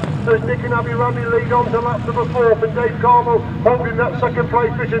outside. There's Nick and Abi Radley lead on to lap number 4, and Dave Carville holding that second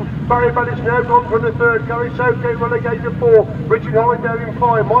place position. Barrie Bennett's now gone for the third. Gary Southgate relegated to 4. Richard Hollindale in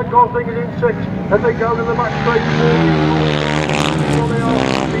 5. Mike Gosling is in 6 as they go to the back straight. They are the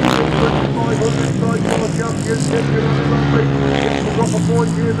 500 sidecar champions. It's got a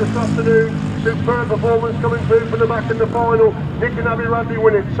point here this afternoon. Superb performance coming through from the back in the final. Nick and Abi Radley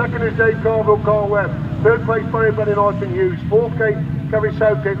winning. Second is Dave Carville, Carl Webb. Third place, Barrie Bennett, Eifion Hughes. Fourth place, Gary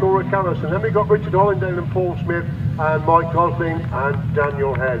Southgate, Laura Carrison. Then we got Richard Hollindale and Paul Smith, and Mike Gosling and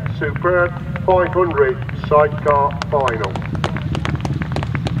Daniel Head. Superb 500 sidecar final.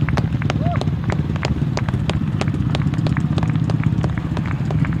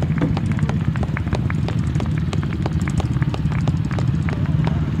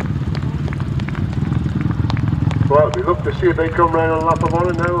 Well, we look to see if they come round on lap of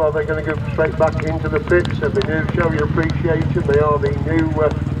honour now. Are they going to go straight back into the pits? If they do, show your appreciation. They are the new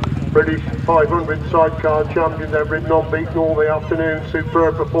British 500 sidecar champions. They've ridden unbeaten all the afternoon.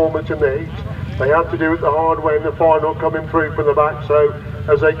 Superb performance in the heats. They had to do it the hard way in the final, coming through from the back. So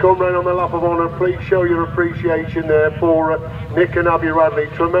as they come round on the lap of honour, please show your appreciation there for Nick and Abi Radley.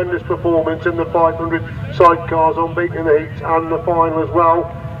 Tremendous performance in the 500 sidecars, unbeaten in the heats and the final as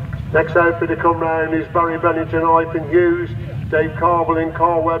well. Next outfit to come round is Barrie Bennett and Eifion Hughes. Dave Carville and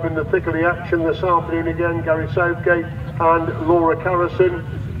Carl Webb in the thick of the action this afternoon again. Gary Southgate and Laura Carrison.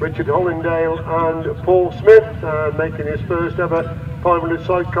 Richard Hollindale and Paul Smith making his first ever 500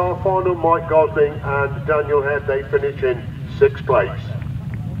 sidecar final. Mike Gosling and Daniel Head, they finish in 6th place.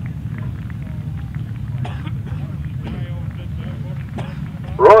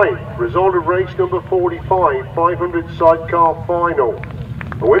 Right, Result of race number 45, 500 sidecar final.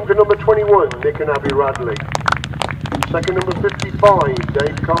 A win for number 21, Nick Abi Radley. Second number 55,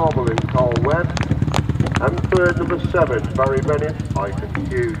 Dave Carmel and Carl Webb. And third number 7, Barrie Bennett, Eifion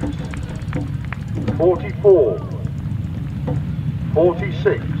Hughes. 44,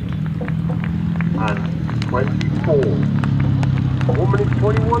 46 and 24. 1 minute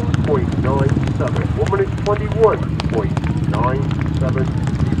 21.97. 1 minute 21.97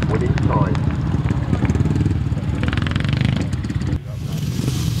 winning time.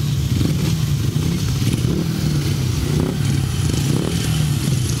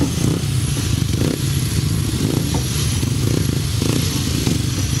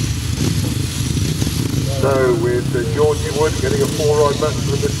 So with Georgie Wood getting a 4-ride match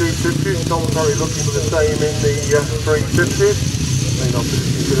from the 250s, Tom Perry looking for the same in the 350s. Main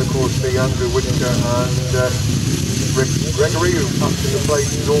opposition should of course be Andrew Whitaker and Rick Gregory, who passed in the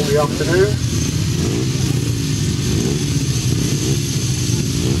places all the afternoon.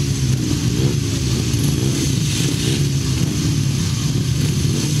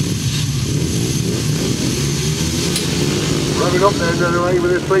 Revving up there anyway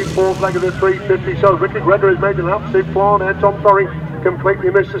with his 3/4 leg of the 350. So Ricky Gregory's made an absolute fly there. Tom Perry completely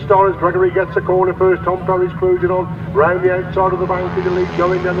missed the start as Gregory gets the corner first. Tom Perry's cruising on round the outside of the bank in the lead,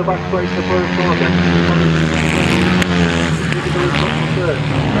 going down the back straight the first time.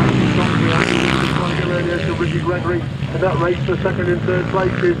 Ricky Gregory in that race for second and third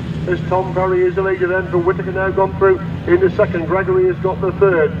places as Tom Perry is the leader. Then for Whitaker now gone through in the second. Gregory has got the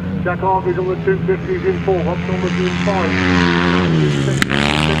third. Jack Harvey's on the 250s in 4. Hogg Thomas in 5.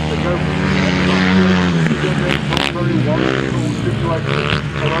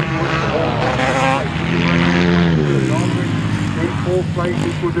 In 4th place,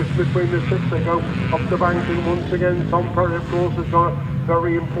 it was just between the 6. They go up the bank, and once again Tom Perry of course has got a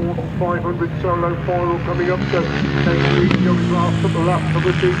very important 500 solo final coming up, so take the lead going last up the lap for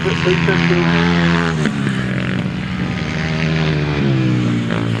the 250.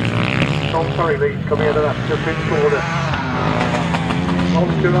 Tom Perry leads coming out of that to pit corner. On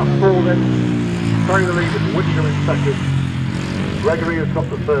to that 4 then. Perry the leader, Whitaker in second. Gregory has got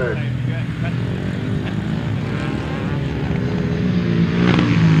the third.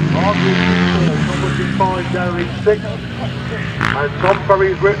 Hogg in 4, Thomas in 5, down in 6. And Tom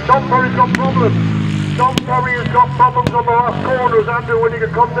Perry's got problems. Tom Perry has got problems on the last corner as Andrew Whitaker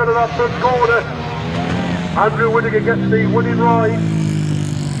comes out of that third corner. Andrew Whitaker gets the winning ride.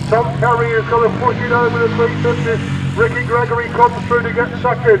 Tom Perry is going to push it over the 350s. Ricky Gregory comes through to get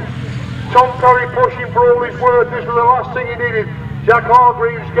second. Tom Perry pushing for all his worth. This was the last thing he needed. Jack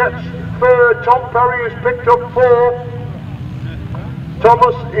Hargreaves gets third. Tom Perry has picked up 4.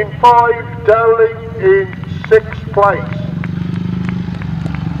 Thomas in 5. Dowling in 6th place.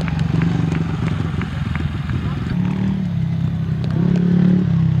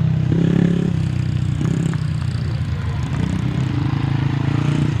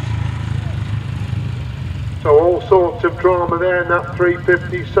 So all sorts of drama there in that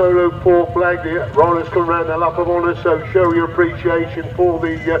 350 solo 4th leg. The riders come around the lap of honour, so show your appreciation for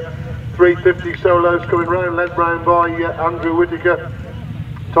the 350 solos coming round, led round by Andrew Whitaker,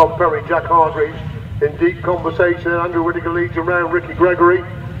 Tom Perry, Jack Hargreaves in deep conversation. Andrew Whitaker leads around Ricky Gregory,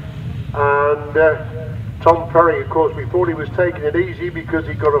 and Tom Perry, of course, we thought he was taking it easy because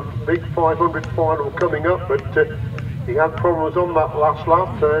he got a big 500 final coming up, but he had problems on that last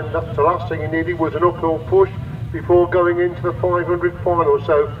lap, and that's the last thing he needed was an uphill push before going into the 500 final.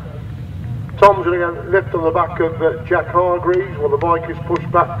 So Tom's going to lift on the back of Jack Hargreaves while the bike is pushed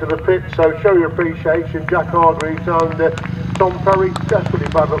back to the pit. So show your appreciation, Jack Hargreaves and Tom Perry. Desperately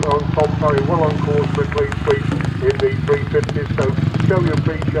bad luck on Tom Perry, well on course for a clean sweep in the 350s. So show your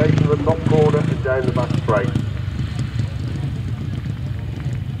appreciation of the top corner and down the back straight.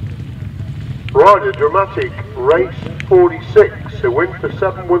 Right, a dramatic race 46, a win for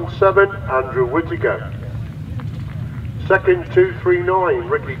 717, Andrew Whitaker. Second 239,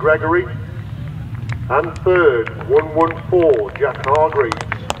 Ricky Gregory. And third 114, Jack Hargreaves.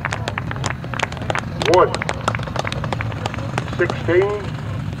 1:16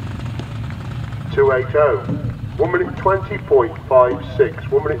 280. 1 minute 20.56.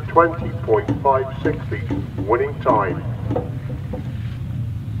 1 minute 20.56 the winning time.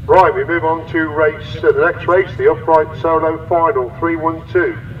 Right, we move on to the next race, the upright solo final,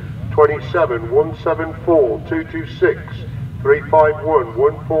 312, 27, 174, 226, 351,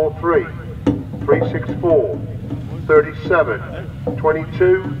 143, 364, 37,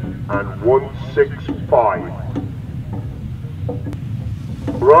 22 and 165.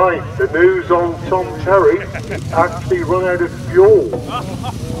 Right, the news on Tom Terry actually run out of fuel.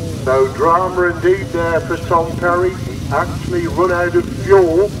 So drama indeed there for Tom Terry. He actually run out of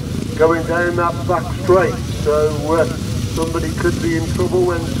fuel going down that back straight. So somebody could be in trouble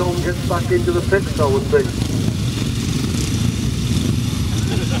when Tom gets back into the pits, I would think.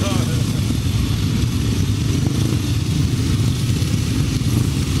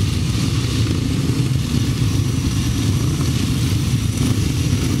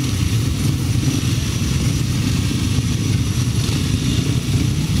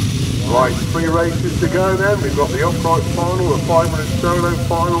 Right, 3 races to go then. We've got the upright final, the 500 solo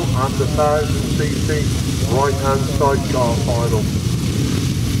final and the 1000cc right hand sidecar final.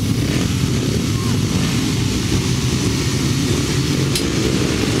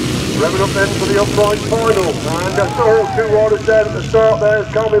 Revving up then for the upright final, and that's all 2 riders there at the start. There's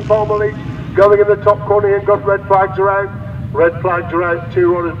Calvin Palmer leads, going in the top corner and got red flags around. Red flags around,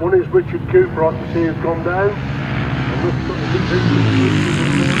 2 riders. One is Richard Cooper, I can see has gone down. I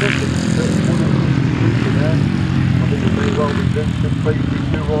think it may well be Vincent Priestley,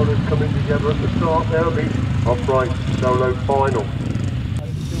 2 riders coming together at the start. There'll be upright solo final.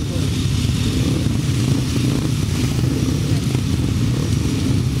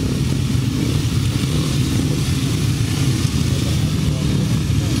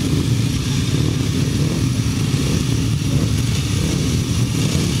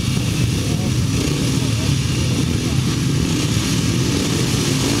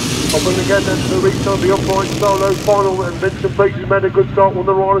 And again then to restart the upright solo final, and Vincent Priestley made a good start. One of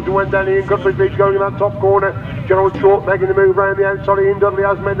the riders who went down, Ian Guthridge leads going in that top corner. Gerald Short making the move round the outside. Ian Dudley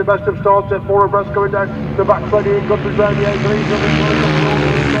has made the best of starts there, 4 abreast going down the back straight. Ian Guthridge round the outside.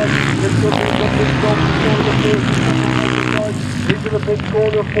 Into the pit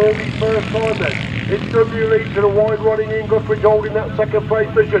corner for the first time then. It's W leads to the wide running Ian Guthridge holding that second place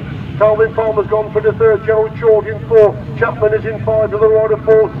position. Calvin Palmer's gone for the third, Gerald Short in 4, Chapman is in 5, the other rider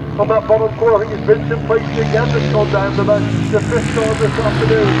 4 on that bottom corner. I think it's Vincent Priestley again that's gone down the back, the 5th time this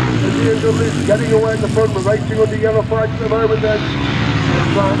afternoon. As Ian Dudley's getting away at the front, we're racing under yellow flags at the moment then. Red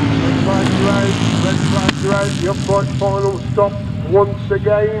flags are out, the upright final stopped once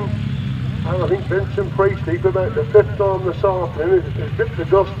again. And I think Vincent Priestley, for about the 5th time this afternoon, has dipped the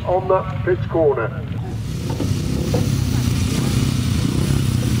dust on that pits corner.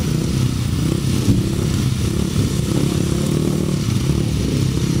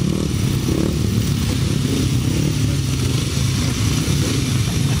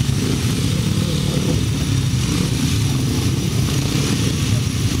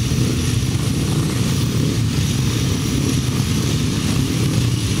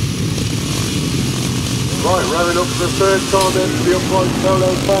 Right, revving up for the 3rd time then to the upright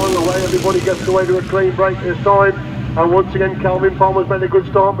solo final away. Everybody gets away to a clean break this time. And once again, Calvin Palmer's made a good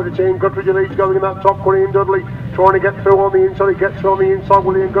start, but it's Ian Guthridge leads going in that top corner. Ian Dudley trying to get through on the inside. He gets through on the inside.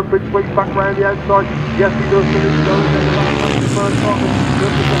 Will Ian Guthridge sweeps back round the outside? Yes, he does. So he's going down the back of the first time.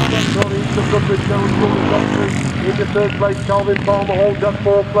 Guthridge going into 3rd place. Calvin Palmer holds that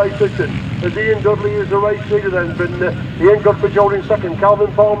 4th place position. As Ian Dudley is the race leader then, but Ian Guthridge holding 2nd,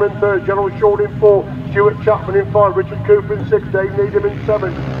 Calvin Palmer in 3rd, Gerald Short in 4, Stuart Chapman in 5, Richard Cooper in 6, Dave Needham in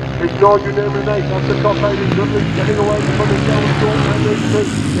 7. It's Nigel Newman in 8, that's the top 8, Ian Dudley getting away from the Gerald Short and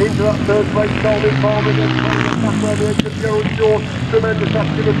into that 3rd place, Calvin Palmer then back around the edge of Gerald Short. Tremendous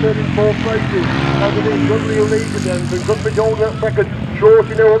action of 3rd and 4th places. And it is Dudley who leads again, but Guthridge holding that 2nd. Short,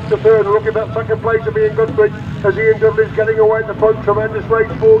 you know, up to 3rd, looking at that 2nd place of Ian Guthridge as Ian Dudley's getting away at the front. Tremendous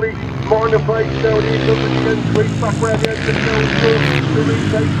race for the minor place now, and Ian Dudley again sweeps back round the edge of Gerald Short to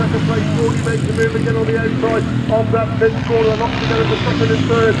retake 2nd place. 40 makes a move again on the outside of that pit corner and knocks him out of the 2nd and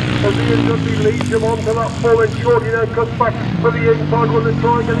 3rd as Ian Dudley leads him onto that 4, and Shorty now cuts back for the inside one and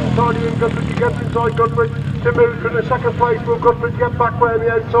try and get inside Ian Guthridge. He gets inside Guthridge to move to the 2nd place. Will Guthridge get back round the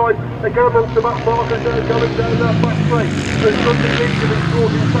outside again amongst the back markers there coming down that back straight. As Dudley leads him and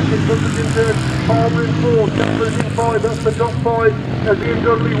Short in 2nd, Guthridge in 3rd, Palmer in 4, Chapman in 5, that's the top 5 as Ian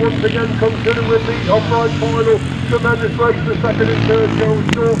Dudley once again comes to the with the upright final. Tremendous race, the 2nd and 3rd, Gerald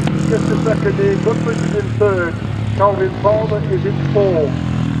Short gets the 2nd, Ian Guthridge is in 3rd, Calvin Palmer is in 4,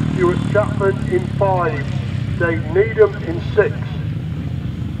 Stuart Chapman in 5, Dave Needham in 6,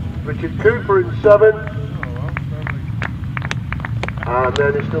 Richard Cooper in 7, and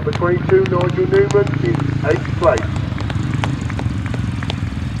then it's number 22, Nigel Newman in 8th place.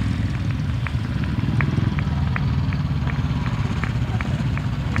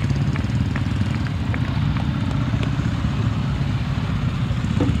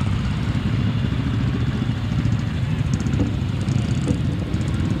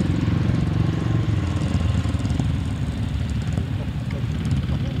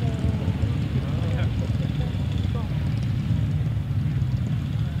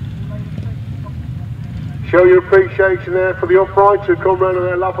 Show your appreciation there for the uprights who come round on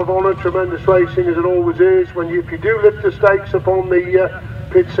their lap of honour. Tremendous racing as it always is. If you do lift the stakes upon the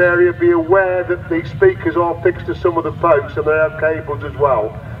pits area, be aware that the speakers are fixed to some of the posts and they have cables as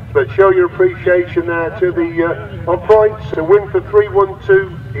well. But show your appreciation there to the uprights. A win for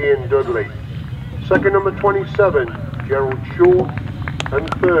 312, Ian Dudley. Second number 27, Gerald Shaw. And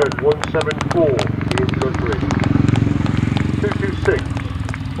third, 174, Ian Dudley. 226,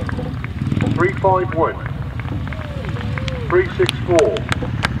 351. 364,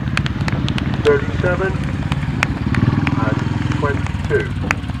 37 and 22.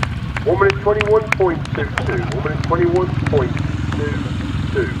 1 minute 21.22. 1 minute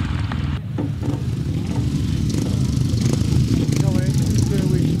 21.22.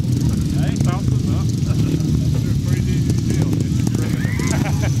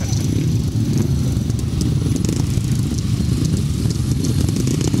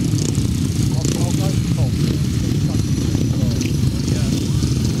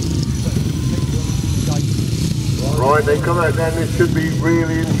 Right, they come out then, this should be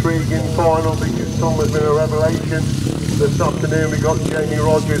really intriguing final because Tom has been a revelation. This afternoon we've got Jamie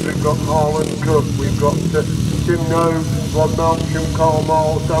Rodgers, we've got Harlan Cook, we've got Tim Nobes, Rod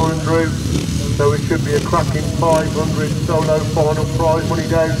Winterburn, Andrew. So it should be a cracking 500 solo final prize money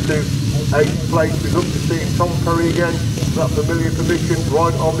down to 8th place. We'd look to see Tom Perry again, that familiar position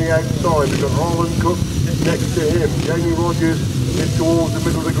right on the outside. We've got Harlan Cook next to him, Jamie Rodgers in towards the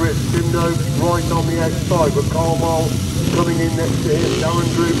middle of the grid, Tim Nobes right on the outside, but Carmel coming in next to him.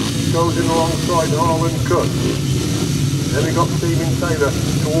 Andrew goes in alongside Harlan Cook. Then we got Stephen Taylor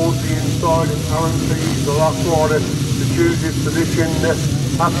towards the inside, and Aaron Pease, the last rider, to choose his position at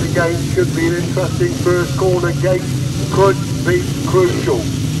the gate. Should be an interesting first corner. Gate could be crucial.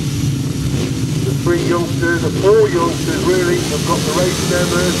 The 3 youngsters, the 4 youngsters really, have got the race down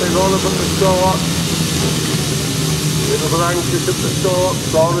there. They're on up at the start. Little bit anxious at the start.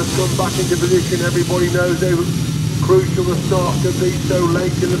 Starters come back into position. Everybody knows they were crucial the start could be so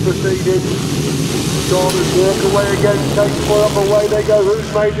late in the proceedings. Starters walk away again, take foot up, away they go. Who's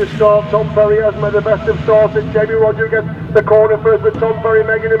made the start? Tom Perry has made the best of starts. And Jamie Rodgers gets the corner first, but Tom Perry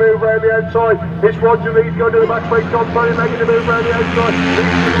making a move around the outside. It's Roger Lee's going to the back way. Tom Perry making a move around the outside.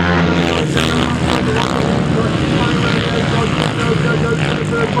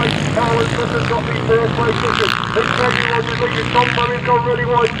 Harlan Cook has got the 4th place position. It's Jamie Rodgers leading. Tom Perry's gone really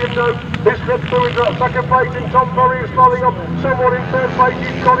wide. Tim Nobes is slipped through into that 2nd place, and Tom Perry is following up. Someone in 3rd place.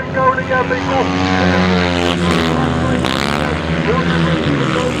 He's got it going again before.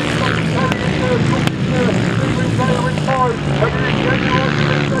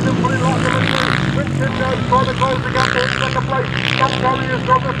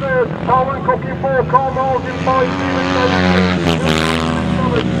 Harlan Cook in 4, Carmel's in 5,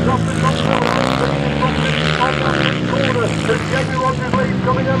 Jamie Rodgers leads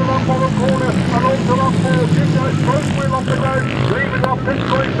coming out of that bottom corner and onto that 4. Tim Nobes front wheel off the road, leaving that pit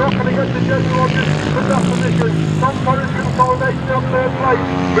straight knocking against the Jamie Rodgers in that position. Tom Perry's consolidating up 3rd place.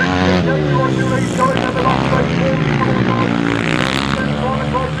 Jamie Rodgers leads going out of that place.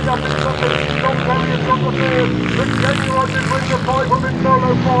 Tom Perry has got the 3rd. Jamie Rodgers wins the 500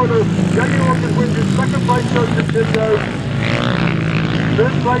 solo final. Jamie Rodgers wins his 2nd place goes to Tim Nobes.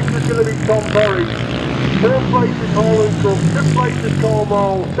 3rd place is going to be Tom Perry. 4th place is Harlan Cook. 5th place is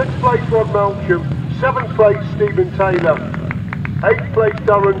Carmel. 6th place Rod Winterburn. 7th place Stephen Taylor. 8th place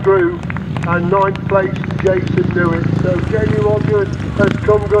Darren Drew. And 9th place Jason Newitt. So Jamie Rodgers has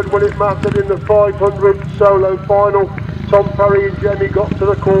come good when it mattered in the 500 solo final. Tom Perry and Jamie got to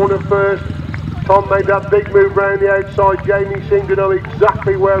the corner first. Tom made that big move round the outside. Jamie seemed to know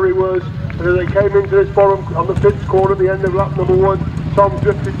exactly where he was. And as they came into this bottom on the 5th corner at the end of lap number 1, Tom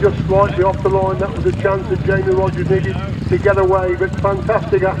drifted just slightly off the line. That was a chance that Jamie Rodgers needed to get away. But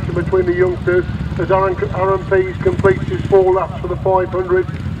fantastic action between the youngsters as Aaron Pease completes his 4 laps for the 500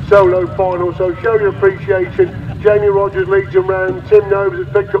 solo final. So show your appreciation. Jamie Rodgers leads him round. Tim Nobes has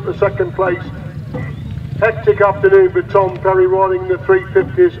picked up the 2nd place. Hectic afternoon for Tom Perry riding the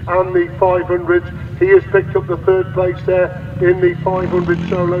 350s and the 500s. He has picked up the 3rd place there in the 500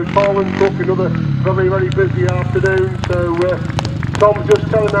 solos. Harlan Cook, another very, very busy afternoon. So Tom's just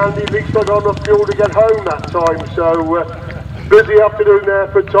telling Andy at least I got enough fuel to get home that time. So busy afternoon there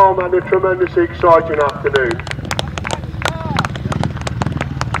for Tom and a tremendously exciting afternoon.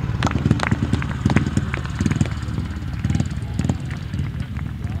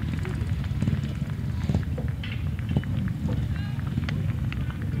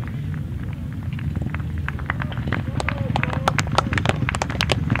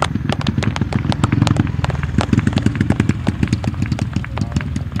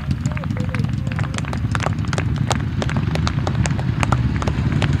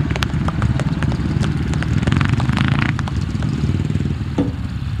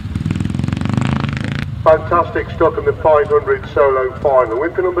 fantastic stuff in the 500 solo final.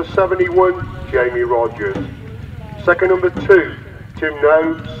 Win for number 71, Jamie Rodgers. Second number 2, Tim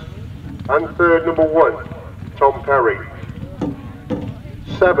Nobes. And third number 1, Tom Perry.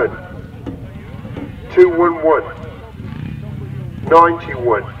 7, 211,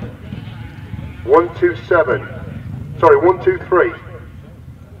 91, 127, sorry 123,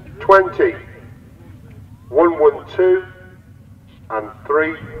 20, 112 and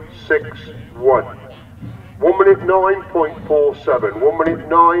 361. 1 minute 9.47, 1 minute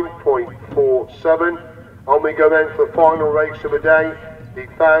 9.47. On we go then for the final race of the day, the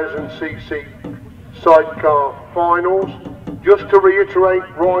 1000cc sidecar finals. Just to reiterate,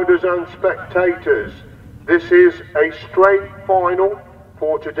 riders and spectators, this is a straight final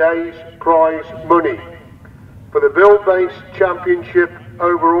for today's prize money. For the Buildbase Championship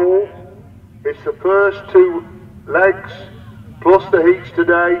overall, it's the first 2 legs, plus the heats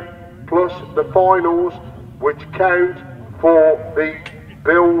today, plus the finals, which count for the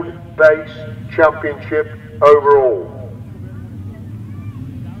Buildbase Championship overall.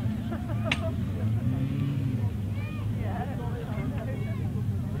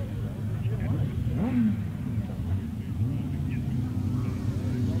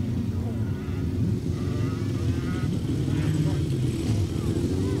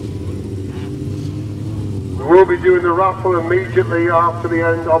 We'll be doing the raffle immediately after the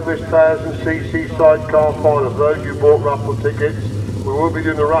end of this 1000cc sidecar final. For those who bought raffle tickets, we will be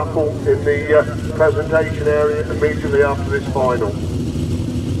doing the raffle in the presentation area immediately after this final.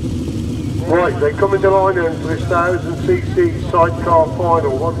 Right, they come into line in for this 1000cc sidecar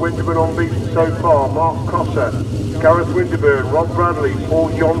final. Rod Winterburn unbeaten so far, Mark Cossar, Gareth Winterburn, Rod Bradley, Paul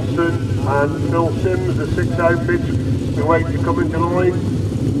Johnston and Phil Sims, the 6 outfits we wait to come into line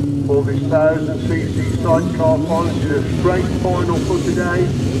for this 1000cc sidecar final. It's a straight final for today,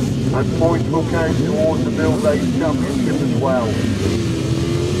 and points will count towards the Buildbase Championship as well.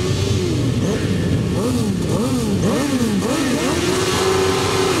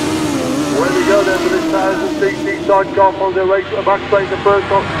 Where we go then for this 1000cc sidecar final, the race at the back straight, the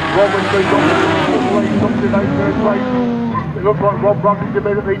first off, Rod Winterburn got the third place. It looks like Rod Bradley's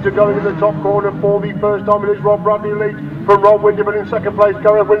immediately to going in the top corner for the first time. It is Rod Bradley leads from Rod Winterburn in second place.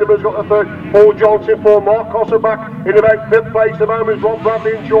 Gareth Winterburn's got the third. Paul Johnson for Mark Cossar back in about 5th place. The moment is Rod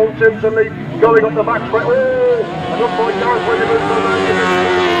Bradley and Shaun Simpson lead going up the back straight. Oh! It looks like Gareth Winterburn's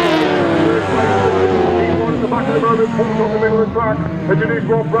the back of the moment, pulls on the middle of the track, and it is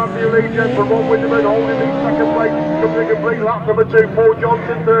Rod Bradley leads in from Rod Winterburn holding the second place, comes in complete lap number 2, Paul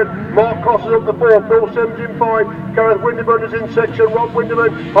Johnson third, Mark Cossar up the 4th, Phil Sims in 5, Gareth Winterburn is in 6, and Rod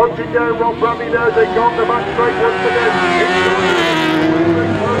Winterburn hunting down Rod Bradley now, they got the back straight once again.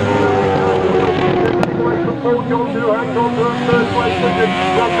 Paul Johnson who hangs on to that 3rd place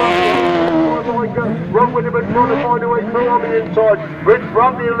position, Rod Bradley. Rod Winterburn trying to find a way through on the inside. Rich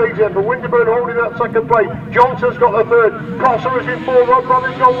Bradley leads in, but Winterburn holding that second place. Johnson's got the 3rd. Cossar is in 4. Rod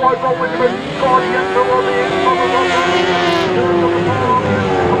Bradley's gone wide. Rod Winterburn trying to get through on the inside.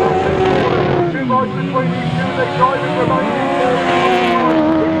 Two rides between these two. They dive in the lane.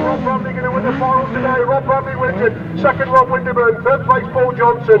 Rod Bradley going to win the final today. Rod Bradley wins it. 2nd Rod Winterburn. 3rd place Paul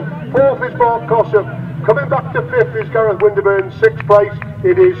Johnson. 4th is Mark Cossar. Coming back to 5th is Gareth Winterburn. 6th place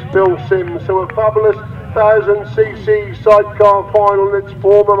it is Phil Sims. So a fabulous 1000cc sidecar final. It's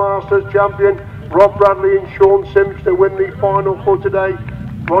former Masters champion Rod Bradley and Shaun Simpson to win the final for today.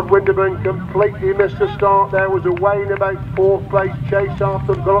 Rod Winterburn completely missed the start. There was away in about 4th place. Chase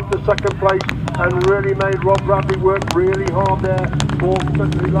after them, got up to 2nd place and really made Rod Bradley work really hard there for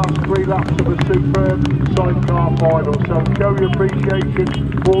the last 3 laps of a superb sidecar final. So show your appreciation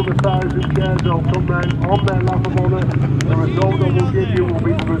for the 1000 shares. They'll come round on their lap of honour. The result I will give you will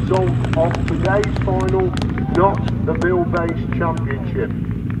be the result of today's final, not the Buildbase Championship.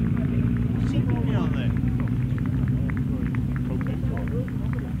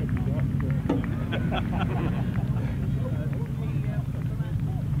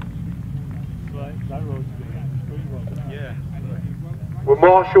 Will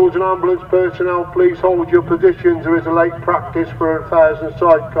marshals and ambulance personnel please hold your positions? There is a late practice for a 1000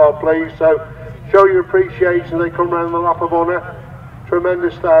 sidecar, please. So show your appreciation. They come round the lap of honour.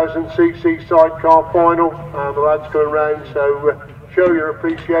 Tremendous 1000cc sidecar final, and the lads going round. So show your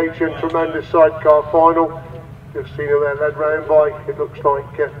appreciation. Tremendous sidecar final. Just seen her there led round by, it looks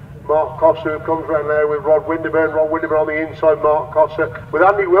like Mark Cossar, who comes round there with Rod Winterburn. Rod Winterburn on the inside, Mark Cossar with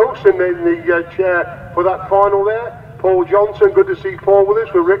Andi Wilson in the chair for that final there. Paul Johnson, good to see Paul with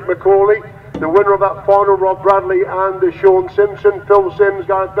us, with Rick McCauley. The winner of that final, Rod Bradley and Shaun Simpson. Phil Sims,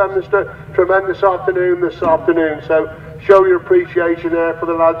 Gareth Winterburn, tremendous afternoon this afternoon. So show your appreciation there for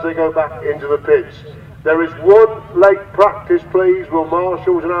the lads. They go back into the pits. There is one late practice, please. Will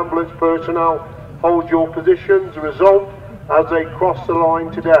marshals and ambulance personnel hold your positions? The result as they cross the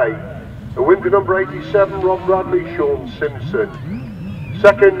line today. The winner number 87, Rod Bradley, Shaun Simpson.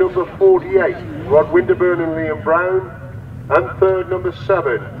 Second, number 48, Rod Winterburn and Liam Brown. And third, number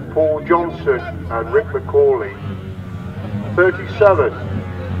 7, Paul Johnson and Rick McCauley. 37,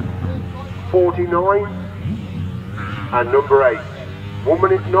 49, and number 8. 1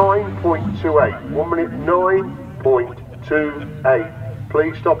 minute 9.28. 1 minute 9.28.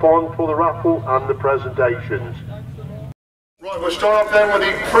 Please stop on for the raffle and the presentations. Right, we'll start off then with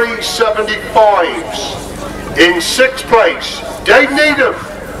the pre-75s. In 6th place, Dave Needham.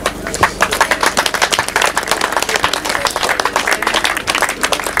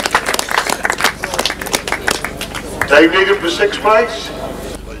 Dave Needham for 6th place.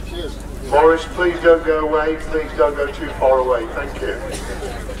 Morris, please don't go away. Please don't go too far away. Thank you.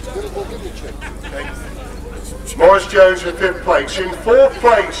 Morris Jones for 5th place. In 4th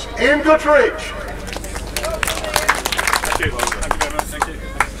place, Ian Guttridge.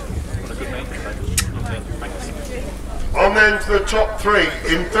 On then to the top 3.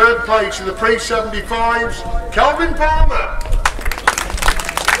 In 3rd place in the pre-75s, Calvin Palmer.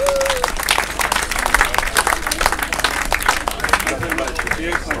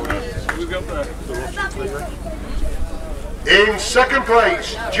 In 2nd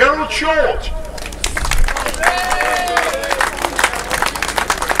place, Gerald Short.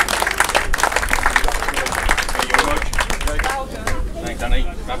 Thanks, Annie.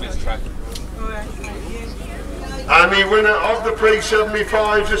 Fabulous track. And the winner of the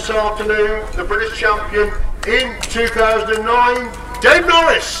pre-75s this afternoon, the British champion in 2009, Dave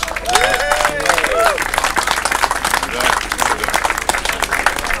Norris.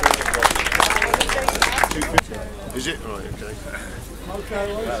 Is it? Right, okay.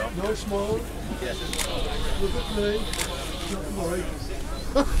 Okay, right, no small. Yes. Look at me.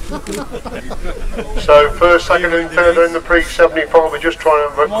 So first, second and third in the pre-75, we're just trying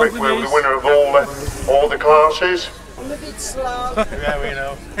to have a quick word with the winner of all the classes. I'm a bit slow. Yeah, we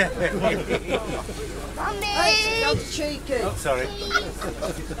know. Mummy! That's cheeky. Oh, sorry.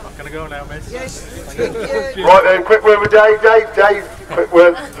 Can I go now, miss? Yes. Right then, quick word with Dave. Dave, quick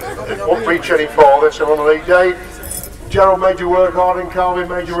word. Won't reach any farther, so on the lead. Dave, Gerald made you work hard and Calvin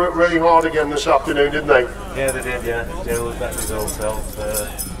made you work really hard again this afternoon, didn't they? Yeah, they did, yeah. Gerald was back to his old self. But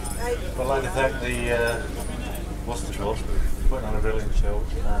I'd like to thank the Worcester Club for putting on a brilliant show.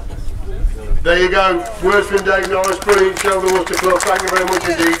 There you go. Words from Dave Norris. Brilliant show, the Worcester Club. Thank you very much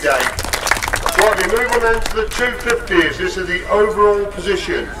indeed, Dave. Right, we move on then to the 250s. This is the overall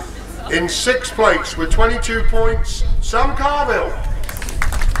position. In 6th place with 22 points, Sam Carville.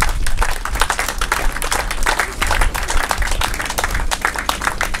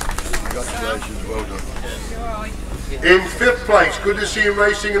 Congratulations, well done. In 5th place, good to see him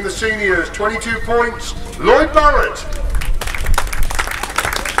racing in the seniors, 22 points, Lloyd Barrett.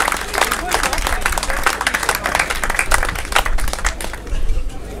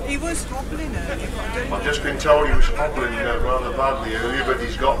 He was hobbling earlier. I've just been told he was hobbling rather badly earlier, but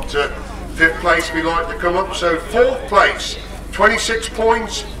he's got 5th place if he'd like to come up. So 4th place, 26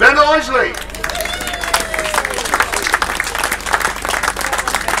 points, Ben Isley.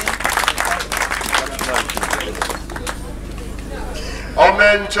 On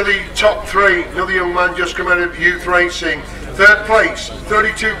then to the top 3, another young man just come out of youth racing. 3rd place,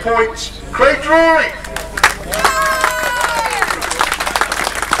 32 points, Craig Drury.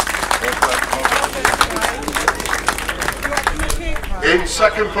 In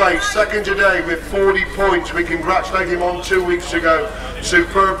 2nd place, second today with 40 points. We congratulate him on 2 weeks ago.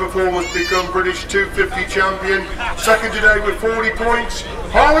 Superb performance, become British 250 champion. Second today with 40 points,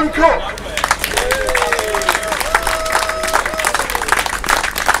 Harlan Cook.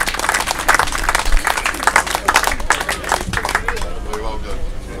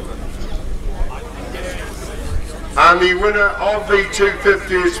 And the winner of the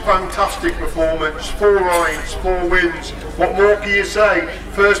 250s, fantastic performance, 4 rides, 4 wins. What more can you say?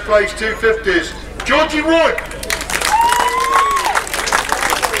 First place 250s, Georgie Wood.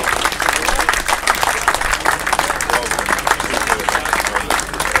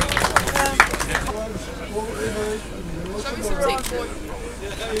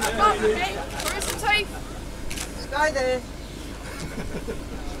 Stay there.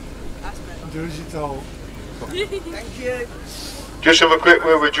 Do as you're told. Thank you. Just have a quick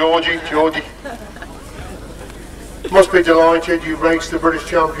word with Georgie. Georgie, must be delighted. You've raced the British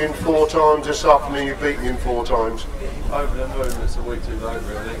champion 4 times this afternoon. You've beaten him 4 times. Over the moon, it's a week too late,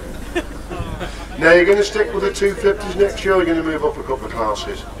 really. Now you're going to stick with the 250s next year, or you're going to move up a couple of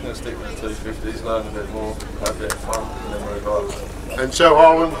classes? I'm going to stick with the 250s, learn a bit more, have a bit of fun, and then move on. And so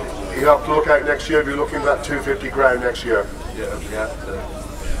Harlan, you have to look out next year, be looking at that 250 ground next year. Yeah, we have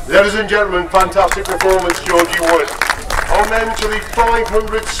to. Ladies and gentlemen, fantastic performance, Georgie Wood. On then to the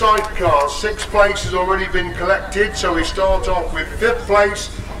 500 sidecars, 6th place has already been collected, so we start off with 5th place,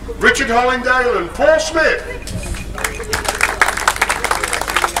 Richard Hollindale and Paul Smith.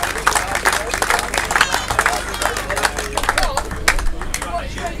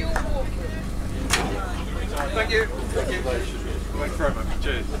 Thank you. Thanks very much.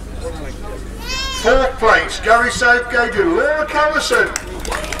 Cheers. 4th place, Gary Southgate and Laura Callison.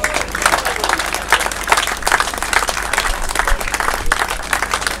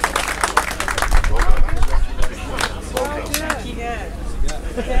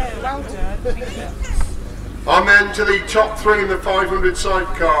 On then to the top 3 in the 500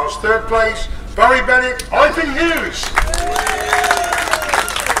 sidecars. 3rd place, Barrie Bennett, Eifion Hughes.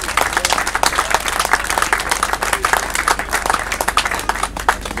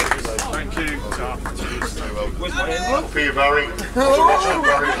 Thank you. For you, Barrie.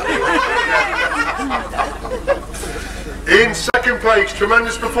 In 2nd place,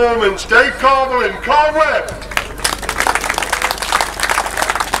 tremendous performance, Dave Carville and Carl Webb.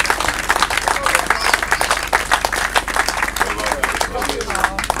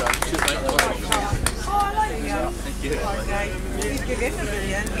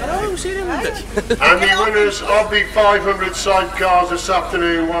 And the winners of the 500 sidecars this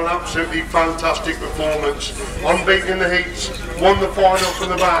afternoon, one absolutely fantastic performance, unbeaten in the heats, won the final from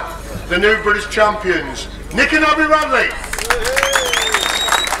the back, the new British champions, Nick Abi Radley.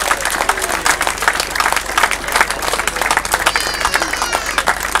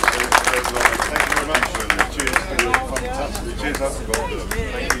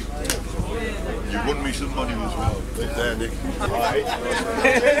 You won me some money as well. There, Nick. Hi.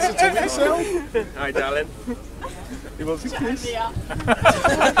 Hi, darling. He wants his kiss.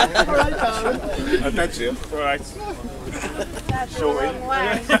 Alright, darling. That's it. Alright. Shorty.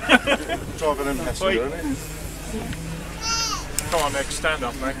 Driving and passenger, isn't it? Come on, Nick, stand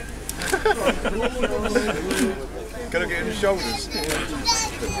up, mate. Can I get in the shoulders?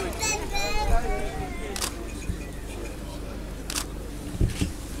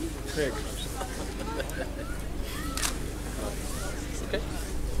 Craig.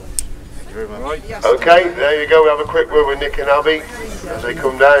 Very much. Okay, there you go. We have a quick word with Nick and Abi as they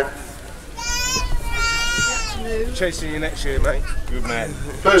come down. Chasing you next year, mate. Good man.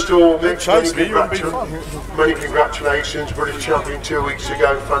 First of all, Nick, many congratulations. British champion 2 weeks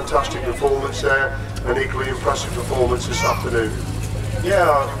ago. Fantastic performance there, and equally impressive performance this afternoon. Yeah,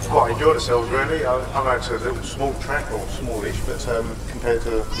 I quite enjoyed ourselves really. I know it's a little small track, or smallish, but compared to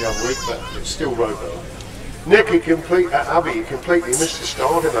the other week, but it's still road. Nick, Abi, he completely missed the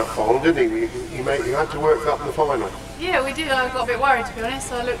start in that final, didn't he? You had to work that in the final. Yeah, we did. I got a bit worried, to be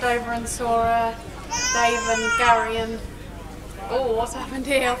honest. I looked over and saw Dave and Gary and, oh, what's happened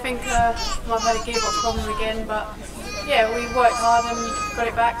here? I think I might have had a gearbox problem again, but yeah, we worked hard and got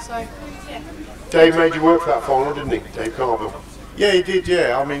it back, so yeah. Dave made you work for that final, didn't he? Dave Carville. Yeah, he did,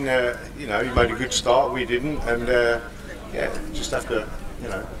 yeah. I mean, you know, he made a good start, we didn't, and yeah, just have to, you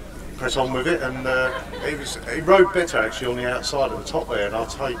know, press on with it, and he rode better actually on the outside at the top there, and I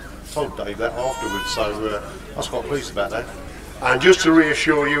told Dave that afterwards, so I was quite pleased about that. And just to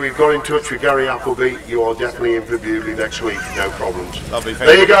reassure you, we've got in touch with Gary Appleby. You are definitely in for Buildbase next week, no problems. Lovely,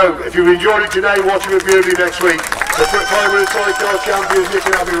 there you go. If you've enjoyed it today, watch it with Buildbase next week. The 500 sidecar champions, Nick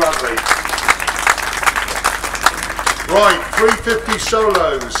Abi Radley. Right, 350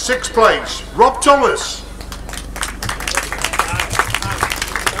 solos, 6th place, Rob Thomas.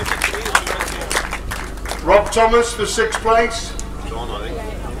 Rob Thomas for 6th place. Gone, I think.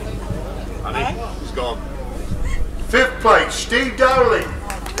 I think he's gone. 5th place, Steve Dowling.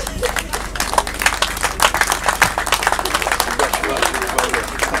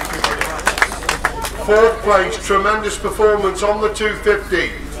 4th place, tremendous performance on the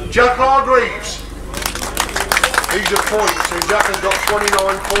 250, Jack Hargreaves. These are points, and Jack has got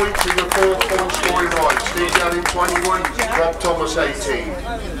 29 points in the 4 point scoring right. Steve Dowling 21, Rob Thomas 18.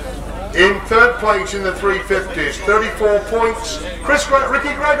 In 3rd place in the 350s, 34 points,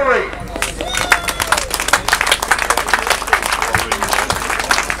 Ricky Gregory.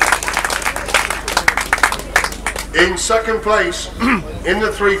 In 2nd place in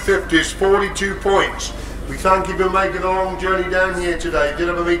the 350s, 42 points. We thank you for making a long journey down here today. Did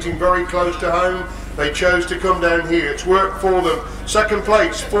have a meeting very close to home. They chose to come down here. It's worked for them. 2nd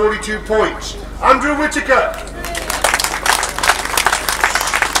place, 42 points, Andrew Whitaker.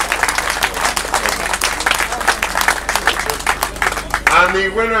 And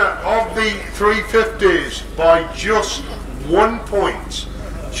the winner of the 350s by just 1 point,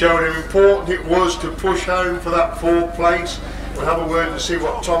 showing how important it was to push home for that 4th place. We'll have a word and see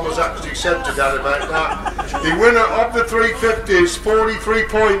what Tom has actually said to Dad about that. The winner of the 350s, 43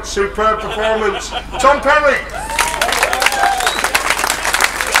 points, superb performance, Tom Perry.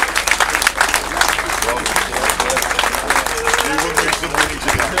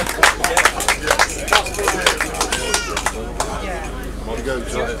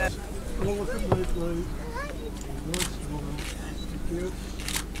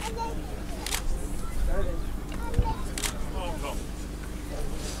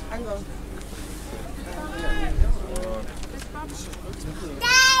 Hang on.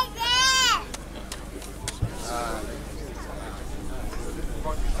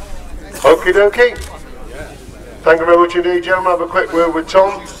 Okie dokie. Thank you very much indeed, gentlemen. Have a quick word with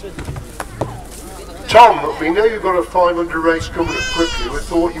Tom. Tom, we know you've got a 500 race coming up quickly. We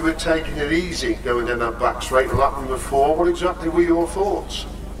thought you were taking it easy going down that back straight to lap number 4. What exactly were your thoughts?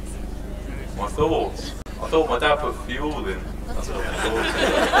 My thoughts? I thought my dad put fuel in. That's what I thought.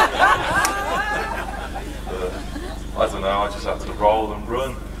 I don't know, I just had to roll and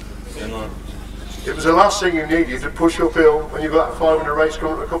run, you know. It was the last thing you needed to push uphill when you got that 500 race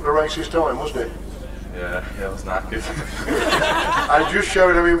coming up a couple of races time, wasn't it? Yeah, I was knackered. And just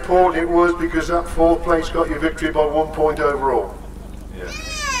showing how important it was because that 4th place got you victory by 1 point overall. Yeah.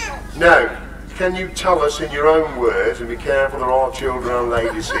 Now, can you tell us in your own words, and be careful, there are children and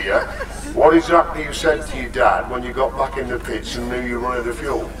ladies here, what exactly you said to your dad when you got back in the pits and knew you were running out of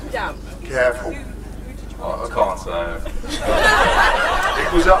fuel? Down. Careful. I can't say.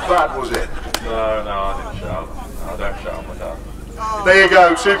 It was that bad, was it? No, I didn't shout. I don't shout at my dad. There you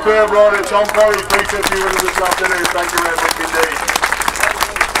go, superb rider Tom Perry, 350 winner this afternoon. Thank you very much indeed.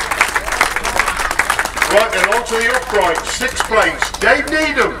 Right then, on to the upright, 6th place, Dave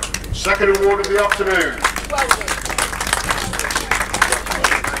Needham, 2nd award of the afternoon.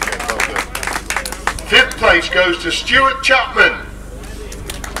 5th place goes to Stuart Chapman.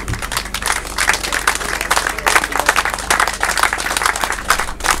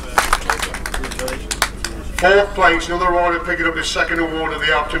 4th place, another rider picking up his 2nd award of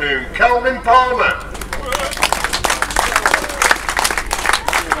the afternoon, Calvin Palmer.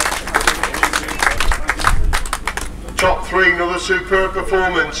 Top 3, another superb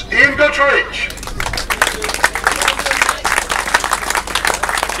performance, Ian Gutteridge.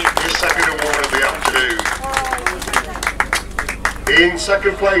 His 2nd award of the afternoon. In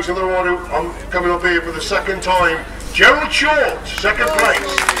 2nd place, another rider coming up here for the 2nd time, Gerald Short, 2nd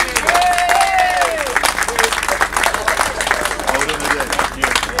place.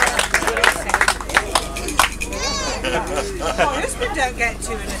 My husband don't get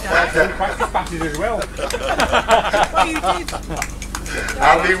 2 in a day. Practice batted as well. Well, you did.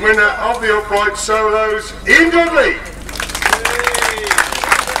 And the winner of the upright solos, Ian Dudley.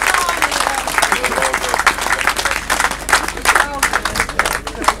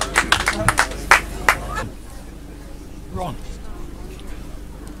 Ron,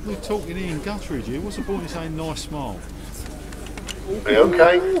 we're talking Ian Gutteridge here. What's the point of saying nice smile? Are you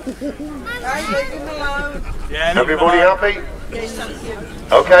okay? Yeah, everybody happy? Yes, thank you.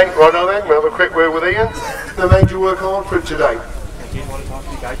 Okay, right now then, we'll have a quick word with Ian. They made you work hard for it today.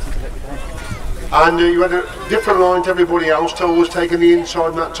 And you had a different line to everybody else, Tom was taking the inside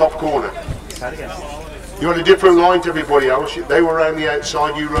in that top corner. You had a different line to everybody else, they were around the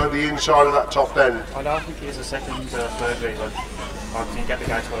outside, you rode the inside of that top end. I don't think it was a second, third reason. I didn't get the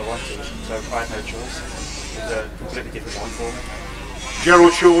gate what I wanted, so I had no choice. It was a completely different line for me.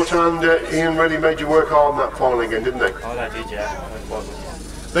 Gerald Short and Ian really made you work hard on that final again, didn't they? Oh, they did, yeah. It was.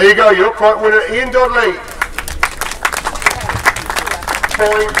 There you go, your upright winner, Ian Dudley.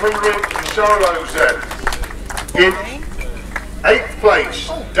 500 solos then. In 8th place,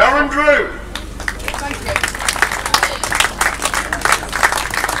 Darren Drew.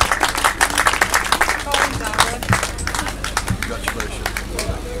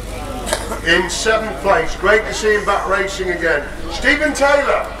 In 7th place, great to see him back racing again, Stephen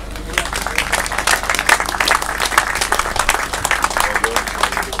Taylor.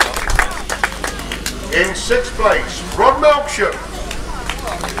 In 6th place, Rod Melksham.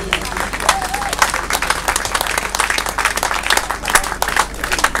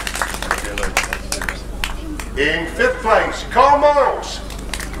 In 5th place, Carl Miles.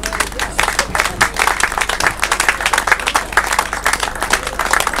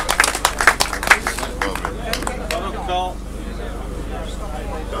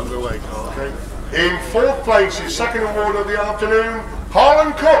 Okay. In 4th place, his 2nd award of the afternoon,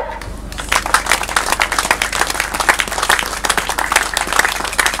 Harlan Cook.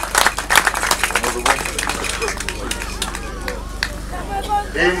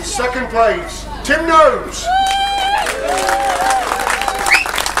 second place, Tim Nobes.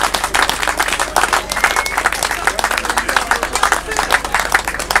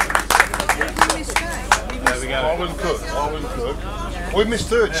 Arwen Cook. We missed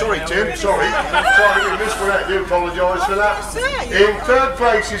third, sorry Tim, sorry we missed one out, I do apologise for that. In third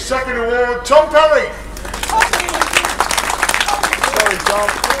place, his second award, Tom Pelly. Sorry Tom.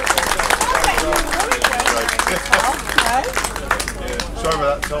 Sorry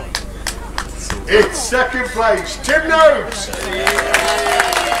about that Tom. It's second place, Tim Nobes.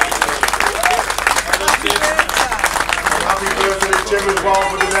 Happy birthday Tim as well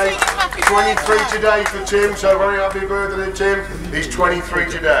for today. 23 today for Tim, so very happy birthday Tim. He's 23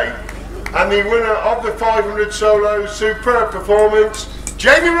 today. And the winner of the 500 solo superb performance,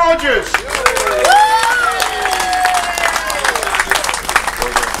 Jamie Rodgers.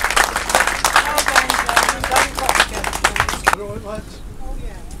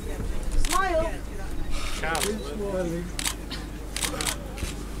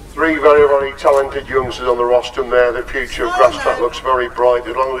 Three very, very talented youngsters on the rostrum there. The future of GRASSTRACK looks very bright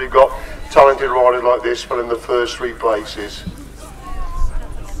as long as you've got talented riders like this filling the first three places.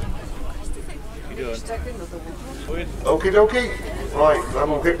 Okie dokie. Right, I'm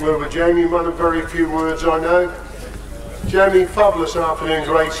going to pick over Jamie, man of very few words I know. Jamie, fabulous afternoon's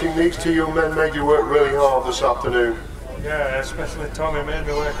racing. These two young men made you work really hard this afternoon. Yeah, especially Tommy made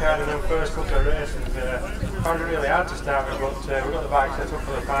me work hard in the first couple of races. Found it really hard to start with, but we got the bike set up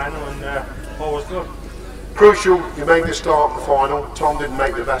for the final and all was good. Crucial, you made the start the final. Tom didn't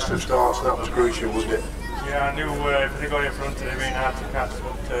make the best of starts, and that was crucial, wasn't it? Yeah, I knew if they got in front of it, it'd been hard to catch,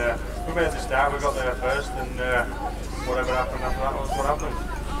 but we made the start, we got there first, and whatever happened after that was what happened.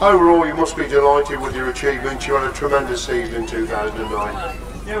 Overall, you must be delighted with your achievements. You had a tremendous season in 2009.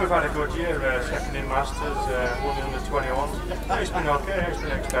 Yeah, we've had a good year, second in Masters, won in the 21s. It's been okay, it's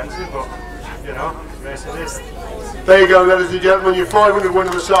been expensive, but you know, race it is. There you go, ladies and gentlemen, your 500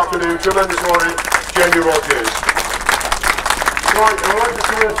 winner this afternoon. Tremendous warrior, Jamie Rodgers. Right, I'd like to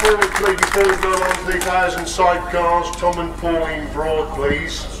come forward, please, before we go on to the 1000 sidecars. Tom and Pauline Broad,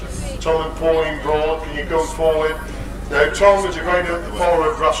 please. Tom and Pauline Broad, can you come forward? Now, Tom is a great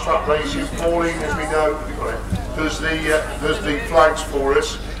follower of GRASSTRACK racing. Pauline, as we know, does the flags for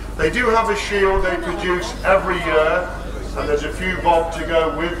us. They do have a shield they produce every year, and there's a few bob to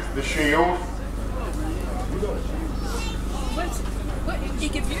go with the shield. He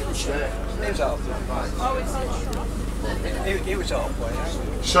gave you the shield? It was halfway.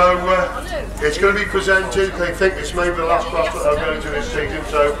 So it's going to be presented. They think it's maybe the last GRASSTRACK they'll go to this season.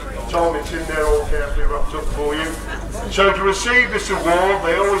 So Tom, it's in there all carefully wrapped up for you. So to receive this award,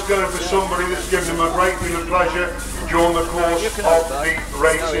 they always go for somebody that's given them a great deal of pleasure during the course of the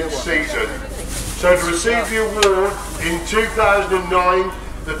racing season. So to receive the award in 2009,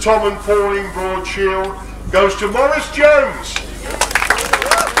 the Tom and Pauline Broad Shield goes to Maurice Jones.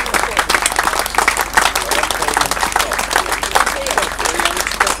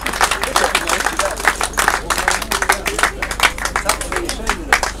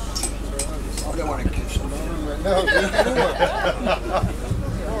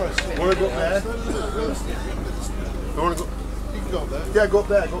 Want to go up there? Yeah, go up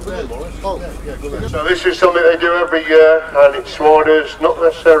there, Maurice. Oh, yeah, go there. So this is something they do every year, and it's riders, not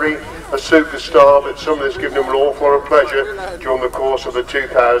necessarily a superstar, but something that's given them an awful lot of pleasure during the course of the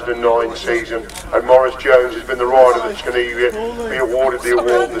 2009 season. And Maurice Jones has been the rider that's going to be awarded the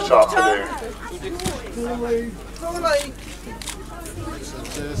award this afternoon.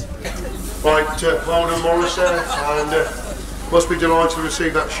 Right, well done Maurice there, and must be delighted to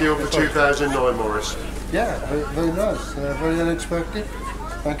receive that shield for 2009, Maurice. Yeah, very nice, very unexpected.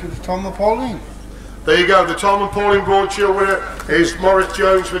 Thank you to Tom and Pauline. There you go, the Tom and Pauline Broad Shield winner is Maurice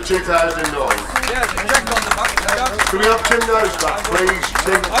Jones for 2009. Can we have Tim Nobes back, please?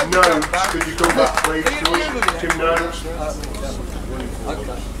 Tim Nobes, could you come back, please? Tim Nobes.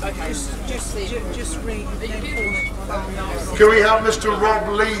 Just read the name. Can we have Mr. Rob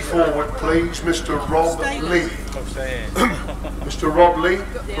Lee forward, please? Mr. Rob Lee. Mr. Rob Lee,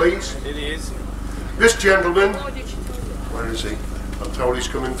 please. It is. This gentleman, where is he? I'm told he's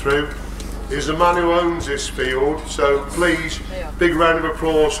coming through. Is the man who owns this field. So please, big round of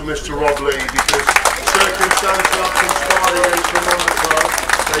applause for Mr. Rob Lee, because circumstances have conspired against him on the club.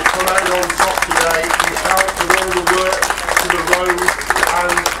 They come out on top today. He's helped with all the work to the road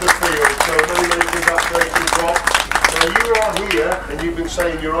and the field. So many congratulations, Rob. Now you are here, and you've been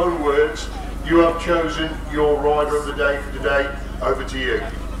saying your own words. You have chosen your rider of the day for today. Over to you.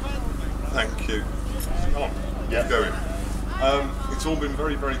 Thank you. Yeah. Going. It's all been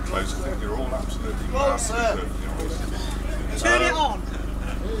very, very close. I think you're all absolutely Turn it on.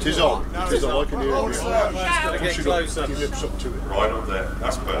 'Tis on. 'Tis on. I can hear it. Push it up. Your lips up to it. Right up there.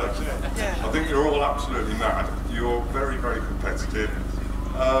 That's better. I think you're all absolutely mad. You're very, very competitive.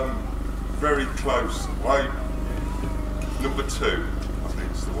 Very close. Right. Number 2, I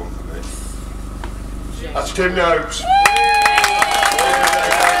think it's the one for me. That's Tim Nobes.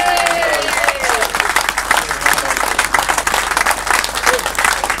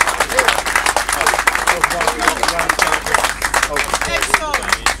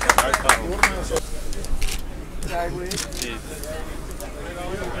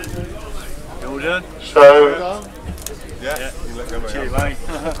 So,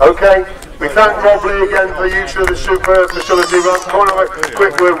 okay, we thank Rob Lee again for the use of the superb facility. Right, come on, a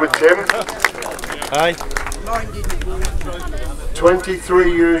quick word with Tim. Hi.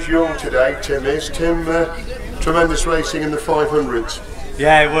 23 years young today, Tim is. Tim, tremendous racing in the 500s.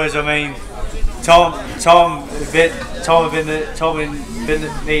 Yeah, it was. I mean, Tom had been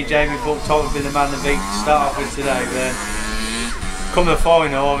me, Jamie, thought Tom had been the man that beat to start off with today. But then, come to the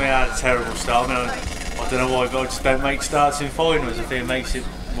final, I mean, I had a terrible start. I mean, I don't know why, but I just don't make starts in finals. I think it makes it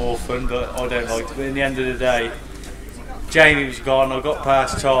more fun, but I don't like it. But in the end of the day, Jamie was gone. I got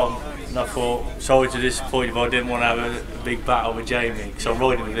past Tom, and I thought, sorry to disappoint, but I didn't want to have a big battle with Jamie because I'm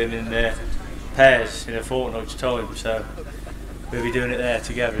riding with him in pairs in a fortnight's time. So we'll be doing it there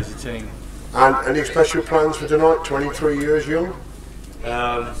together as a team. And any special plans for tonight? 23 years young?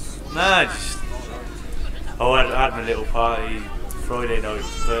 No, just I had my little party Friday night,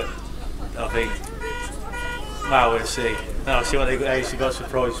 but I think, well, we'll see. I'll see what they actually got a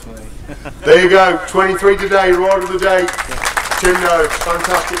surprise for me. There you go, 23 today, rider of the day. Tim Nobes,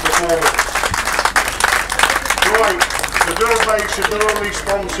 fantastic performance. Right, the Buildbase have not only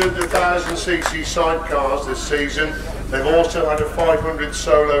sponsored the 1000cc sidecars this season, they've also had a 500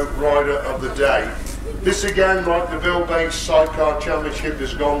 solo rider of the day. This again, like the Buildbase Sidecar Championship,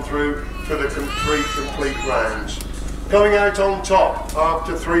 has gone through for the 3 complete rounds. Coming out on top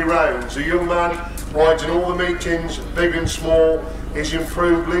after 3 rounds, a young man rides in all the meetings, big and small. He's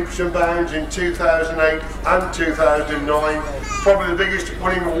improved leaps and bounds in 2008 and 2009. Probably the biggest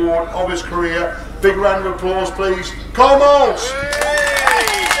winning award of his career. Big round of applause, please. Come on!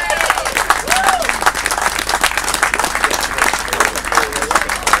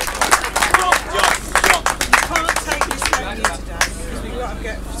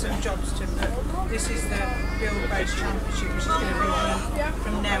 This is the Buildbase Championship, which is going to be on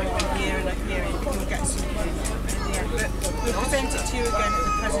from now on, year and year, and we'll get some at the end. But we'll present it to you again at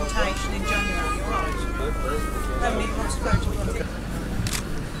the presentation in January, alright? How many wants to go to?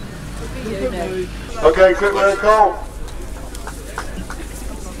 Okay, quick round call.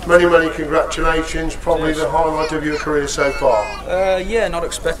 Many congratulations, probably the highlight of your career so far. Yeah, not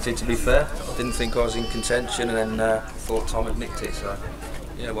expected, to be fair. I didn't think I was in contention, and then thought Tom had nicked it, so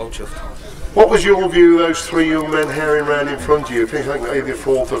yeah, well chuffed. What was your view of those 3 young men herring round in front of you? I think either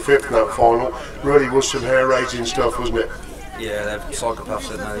 4th or 5th in that final. Really was some hair-raising stuff, wasn't it? Yeah, they're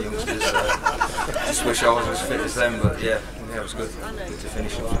psychopaths, aren't they, youngsters? Just wish I was as fit as them, but yeah, it was good to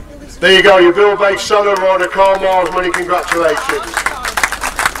finish off. There you go, your Buildbase solo rider, Carl Miles, many congratulations.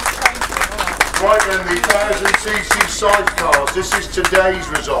 Right then, the 1000cc sidecars, this is today's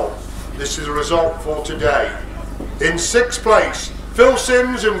result. This is a result for today. In 6th place, Phil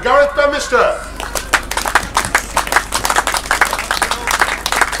Sims and Gareth Winterburn.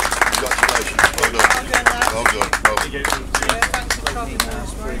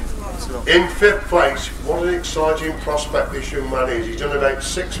 In 5th place, what an exciting prospect this young man is. He's done about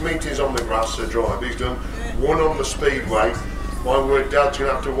 6 metres on the grass to drive. He's done 1 on the speedway. My word, Dad's going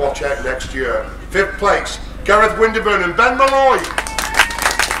to have to watch out next year. 5th place, Gareth Winterburn and Ben Molloy.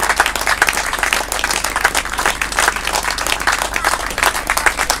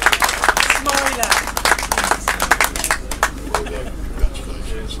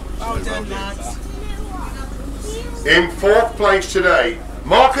 In 4th place today,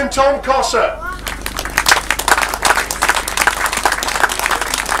 Mark and Tom Cossar.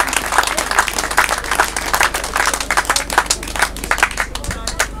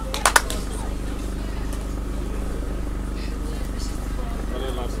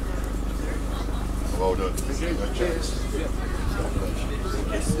 Well done. Cheers.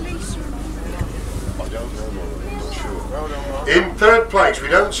 In 3rd place, we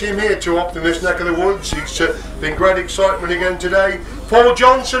don't see him here too often in this neck of the woods. He's been great excitement again today. Paul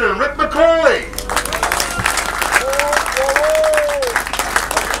Johnson and Rick McCauley.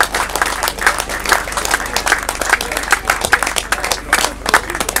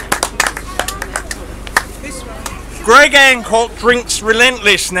 Greg Hancock drinks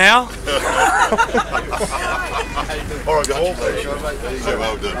relentless now. All right, guys.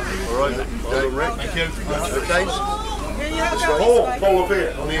 Well done. All right, well done, Rick. Thank you. Okay. Paul a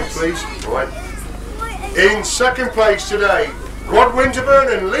bit on here, please. Right. In second place today, Rod Winterburn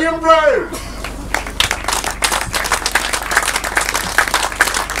and Liam Brown.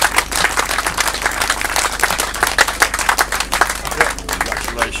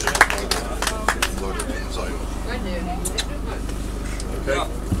 Congratulations. Okay.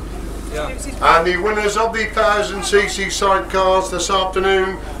 And the winners of the 1000cc sidecars this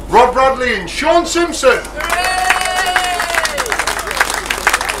afternoon, Rod Bradley and Shaun Simpson.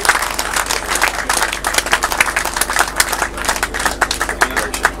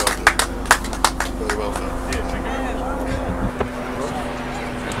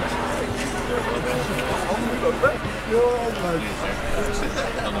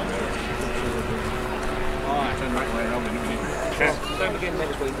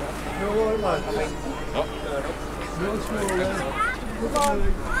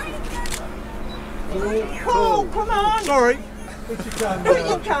 Oh, come on! Sorry. What you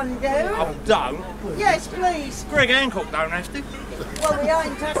can do? I've done. Yes, please. Greg Hancock don't have to. Well, we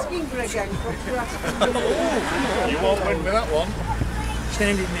ain't asking Greg Hancock, we're asking you. You won't win with that one.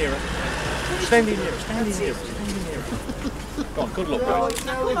 Standing nearer. Standing nearer. Standing nearer. Standing nearer. Go on, good luck, Right, guys.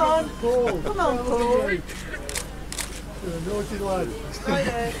 come on, Paul. Come on, Paul. You're a naughty lad.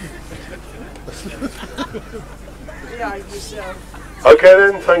 Behave yourself. Okay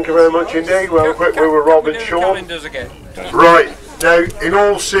then, thank you very much indeed. Well, quick, we were Rob and Shaun. Calendars again. Right, now in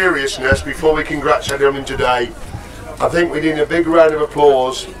all seriousness, before we congratulate him today, I think we need a big round of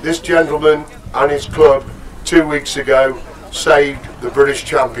applause. This gentleman and his club 2 weeks ago saved the British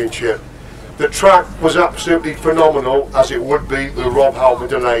Championship. The track was absolutely phenomenal, as it would be with Rob helping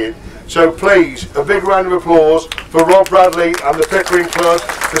to lay it. So please, a big round of applause for Rob Bradley and the Pickering Club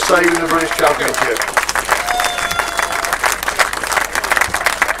for saving the British Championship.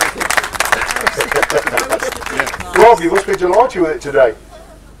 Rob, you must be delighted with it today.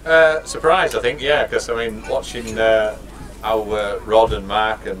 Surprised, I think, yeah, because I mean, watching how Rod and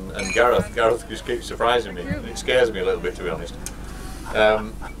Mark and Gareth just keeps surprising me. It scares me a little bit, to be honest.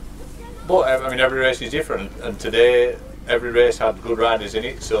 But I mean, every race is different, and today every race had good riders in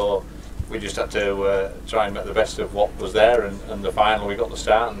it, so we just had to try and make the best of what was there, and the final we got the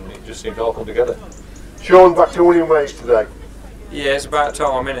start, and it just seemed to all come together. Shaun, back to winning ways today. Yeah, it's about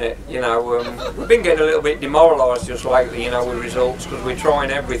time, isn't it? You know, we've been getting a little bit demoralised just lately, you know, with results, because we're trying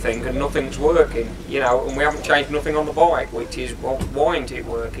everything and nothing's working, you know, and we haven't changed nothing on the bike, which is, well, why ain't it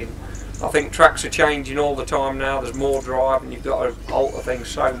working? I think tracks are changing all the time now, there's more drive and you've got to alter things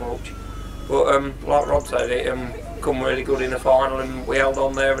so much. But like Rob said, it come really good in the final and we held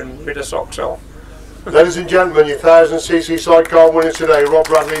on there and bit of socks off. Ladies and gentlemen, your 1000cc sidecar winners today, Rob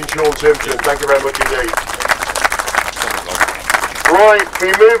Bradley and Shaun Simpson. Thank you very much indeed. Right, we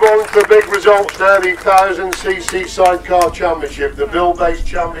move on to the big results now, the 1000cc Sidecar Championship. The Buildbase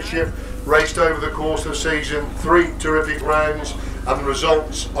Championship raced over the course of the season, 3 terrific rounds, and the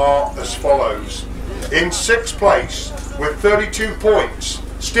results are as follows. In 6th place, with 32 points,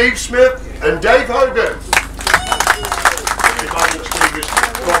 Steve Smith and Dave Hogan.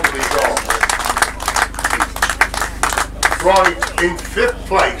 Right, in 5th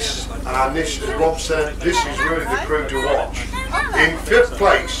place, and this, as Rob said, this is really the crew to watch. In 5th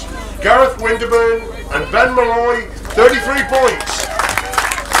place, Gareth Winterburn and Ben Molloy, 33 points.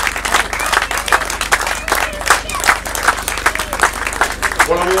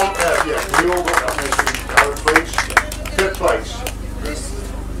 Well, I want yeah, we all got that message, Gareth, please. 5th place.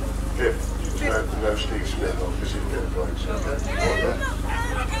 5th. No Steve Smith, obviously, 5th place.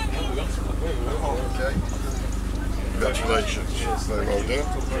 Okay. Congratulations. Very well done.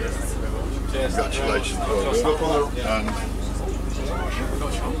 Congratulations. Well done.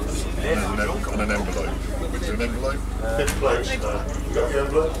 And an envelope. Is there an envelope? 5th place. You got the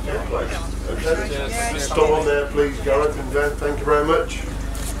envelope? 5th place. Okay. Stop on there, please, Gareth and Ben. Thank you very much.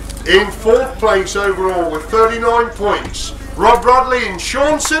 In 4th place overall with 39 points, Rod Bradley and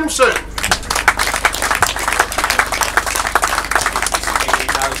Shaun Simpson.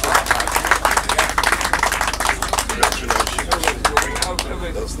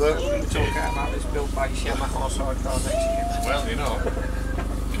 That's that. We're talking about this Buildbase Yamaha sidecar next year. Well, you know.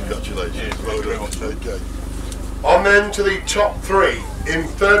 Congratulations. Well done. Okay. On then to the top 3. In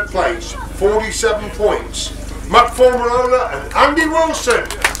 3rd place, 47 points, Matt Fumarola and Andi Wilson.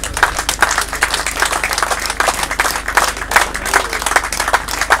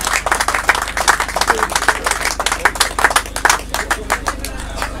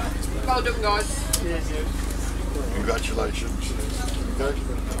 Well done, guys. Congratulations. Okay.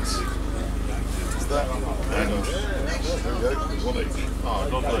 that. And there we go, one each. Oh,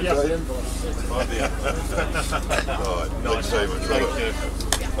 lovely. Right, nice save, thank you.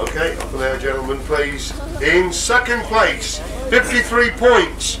 Okay, up there, gentlemen, please. In second place, 53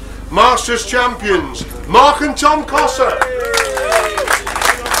 points, Masters champions, Mark and Tom Cossar.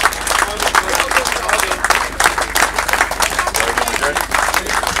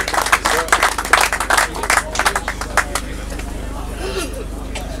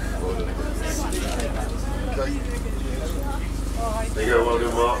 There you go, well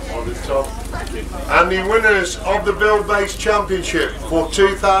done, Mark, well done, Tom. And the winners of the Buildbase Championship for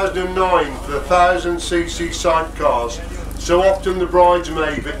 2009 for the 1000cc sidecars. So often the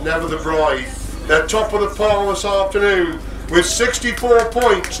bridesmaid, but never the bride. They're top of the pile this afternoon with 64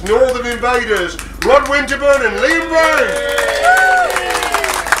 points. Northern Invaders, Rod Winterburn and Liam Brown.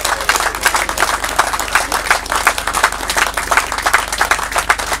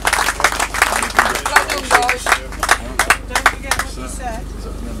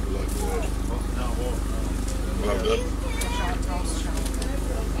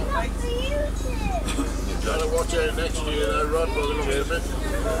 Gotta watch out next year though, Rod, by the looks of it.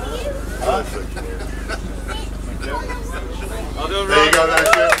 Perfect. There you go, that's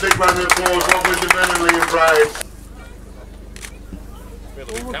a big round of applause, Rod Winterburn and Liam Brown.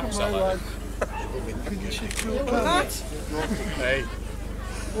 Hey.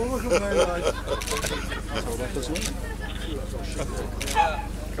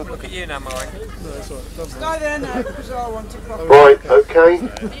 Come look at you now, Molloy. Stay there now because I want to pop. Right, okay.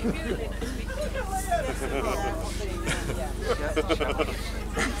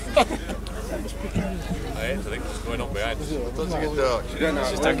 I think what's going on behind us. Doesn't get dark. You don't know.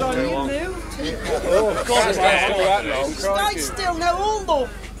 It's just taking too long. Oh, God, stay still now, all up.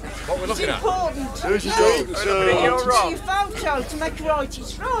 What we're looking at? It's important. Who's your dog? It's your photo to make right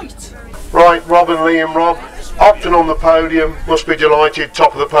it's right. Right, Rob and Liam. Rob, Upton on the podium, must be delighted,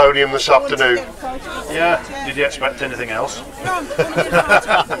 top of the podium this afternoon. Yeah, did you expect anything else?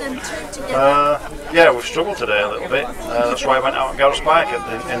 Yeah, we've struggled today a little bit. That's why I went out and got a spike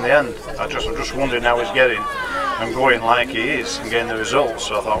in the end. I'm just wondering how he's getting and going like he is and getting the results.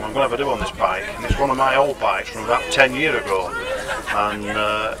 So I thought, well, I'm going to have a do on this bike. And it's one of my old bikes from about 10 years ago. And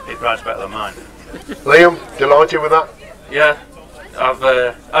it rides better than mine. Liam, delighted with that? Yeah, I've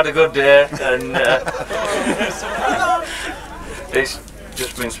had a good day and it's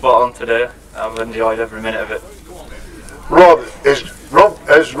just been spot on today. I've enjoyed every minute of it. Rob,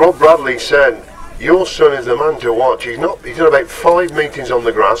 as Rod Bradley said, your son is the man to watch. He's done about 5 meetings on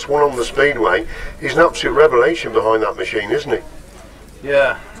the grass, 1 on the speedway. He's an absolute revelation behind that machine, isn't he?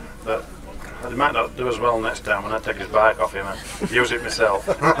 Yeah, but I might not do as well next time when I take his bike off him and use it myself.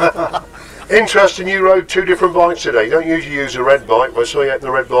 Interesting, you rode 2 different bikes today. You don't usually use a red bike, but I saw you had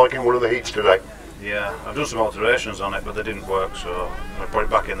the red bike in one of the heats today. Yeah, I've done some alterations on it, but they didn't work, so I put it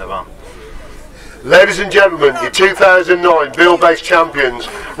back in the van. Ladies and gentlemen, your 2009 Buildbase champions,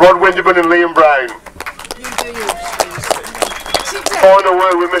 Rod Winterburn and Liam Brown. Final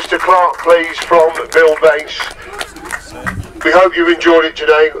word with Mr. Clark, please, from Buildbase. We hope you've enjoyed it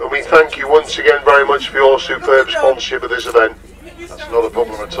today, and we thank you once again very much for your superb sponsorship of this event. That's not a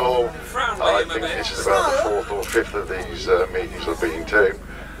problem at all. I think this is about the 4th or 5th of these meetings I've been to.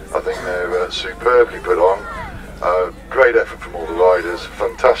 I think they're superbly put on. Great effort from all the riders,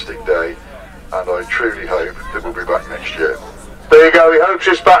 fantastic day, and I truly hope that we'll be back next year. There you go, he hopes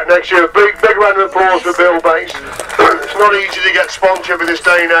it's back next year. Big round of applause for Buildbase. It's not easy to get sponsorship in this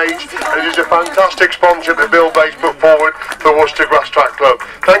day and age, and it is a fantastic sponsorship that Buildbase put forward for Worcester Grass Track Club.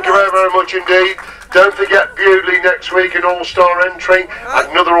 Thank you very much indeed. Don't forget Bewdley next week, an all-star entry, and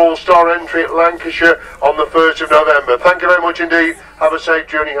another all-star entry at Lancashire on the 1st of November. Thank you very much indeed. Have a safe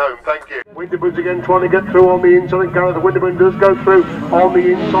journey home. Thank you. Winterburn's again trying to get through on the inside. Gareth Winterburn does go through on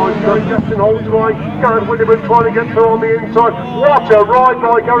the inside. Gary Jackson holds right. Gareth Winterburn trying to get through on the inside. What a ride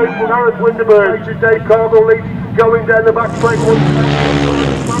by Gareth Winterburn. Dave Cardinal leads going down the back straight.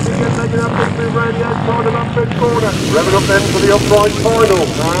 Taking up around the outside of that first corner. Revving up then for the upright final.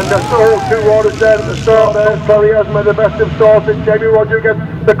 And that's all 2 riders there at the start there. Barrie has made the best of starts. Jamie Rodgers gets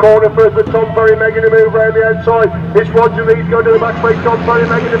the corner first, but Tom Barrie making a move around the outside. It's Roger leads going to the back straight. Tom Barrie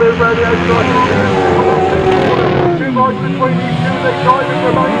making a move around the outside. 2 rides between these 2. They try to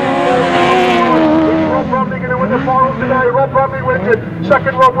remain in. Rob Bradley going to win the final today. Rob Bradley wins it.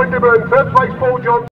 Second Rod Winterburn. 3rd place Paul John.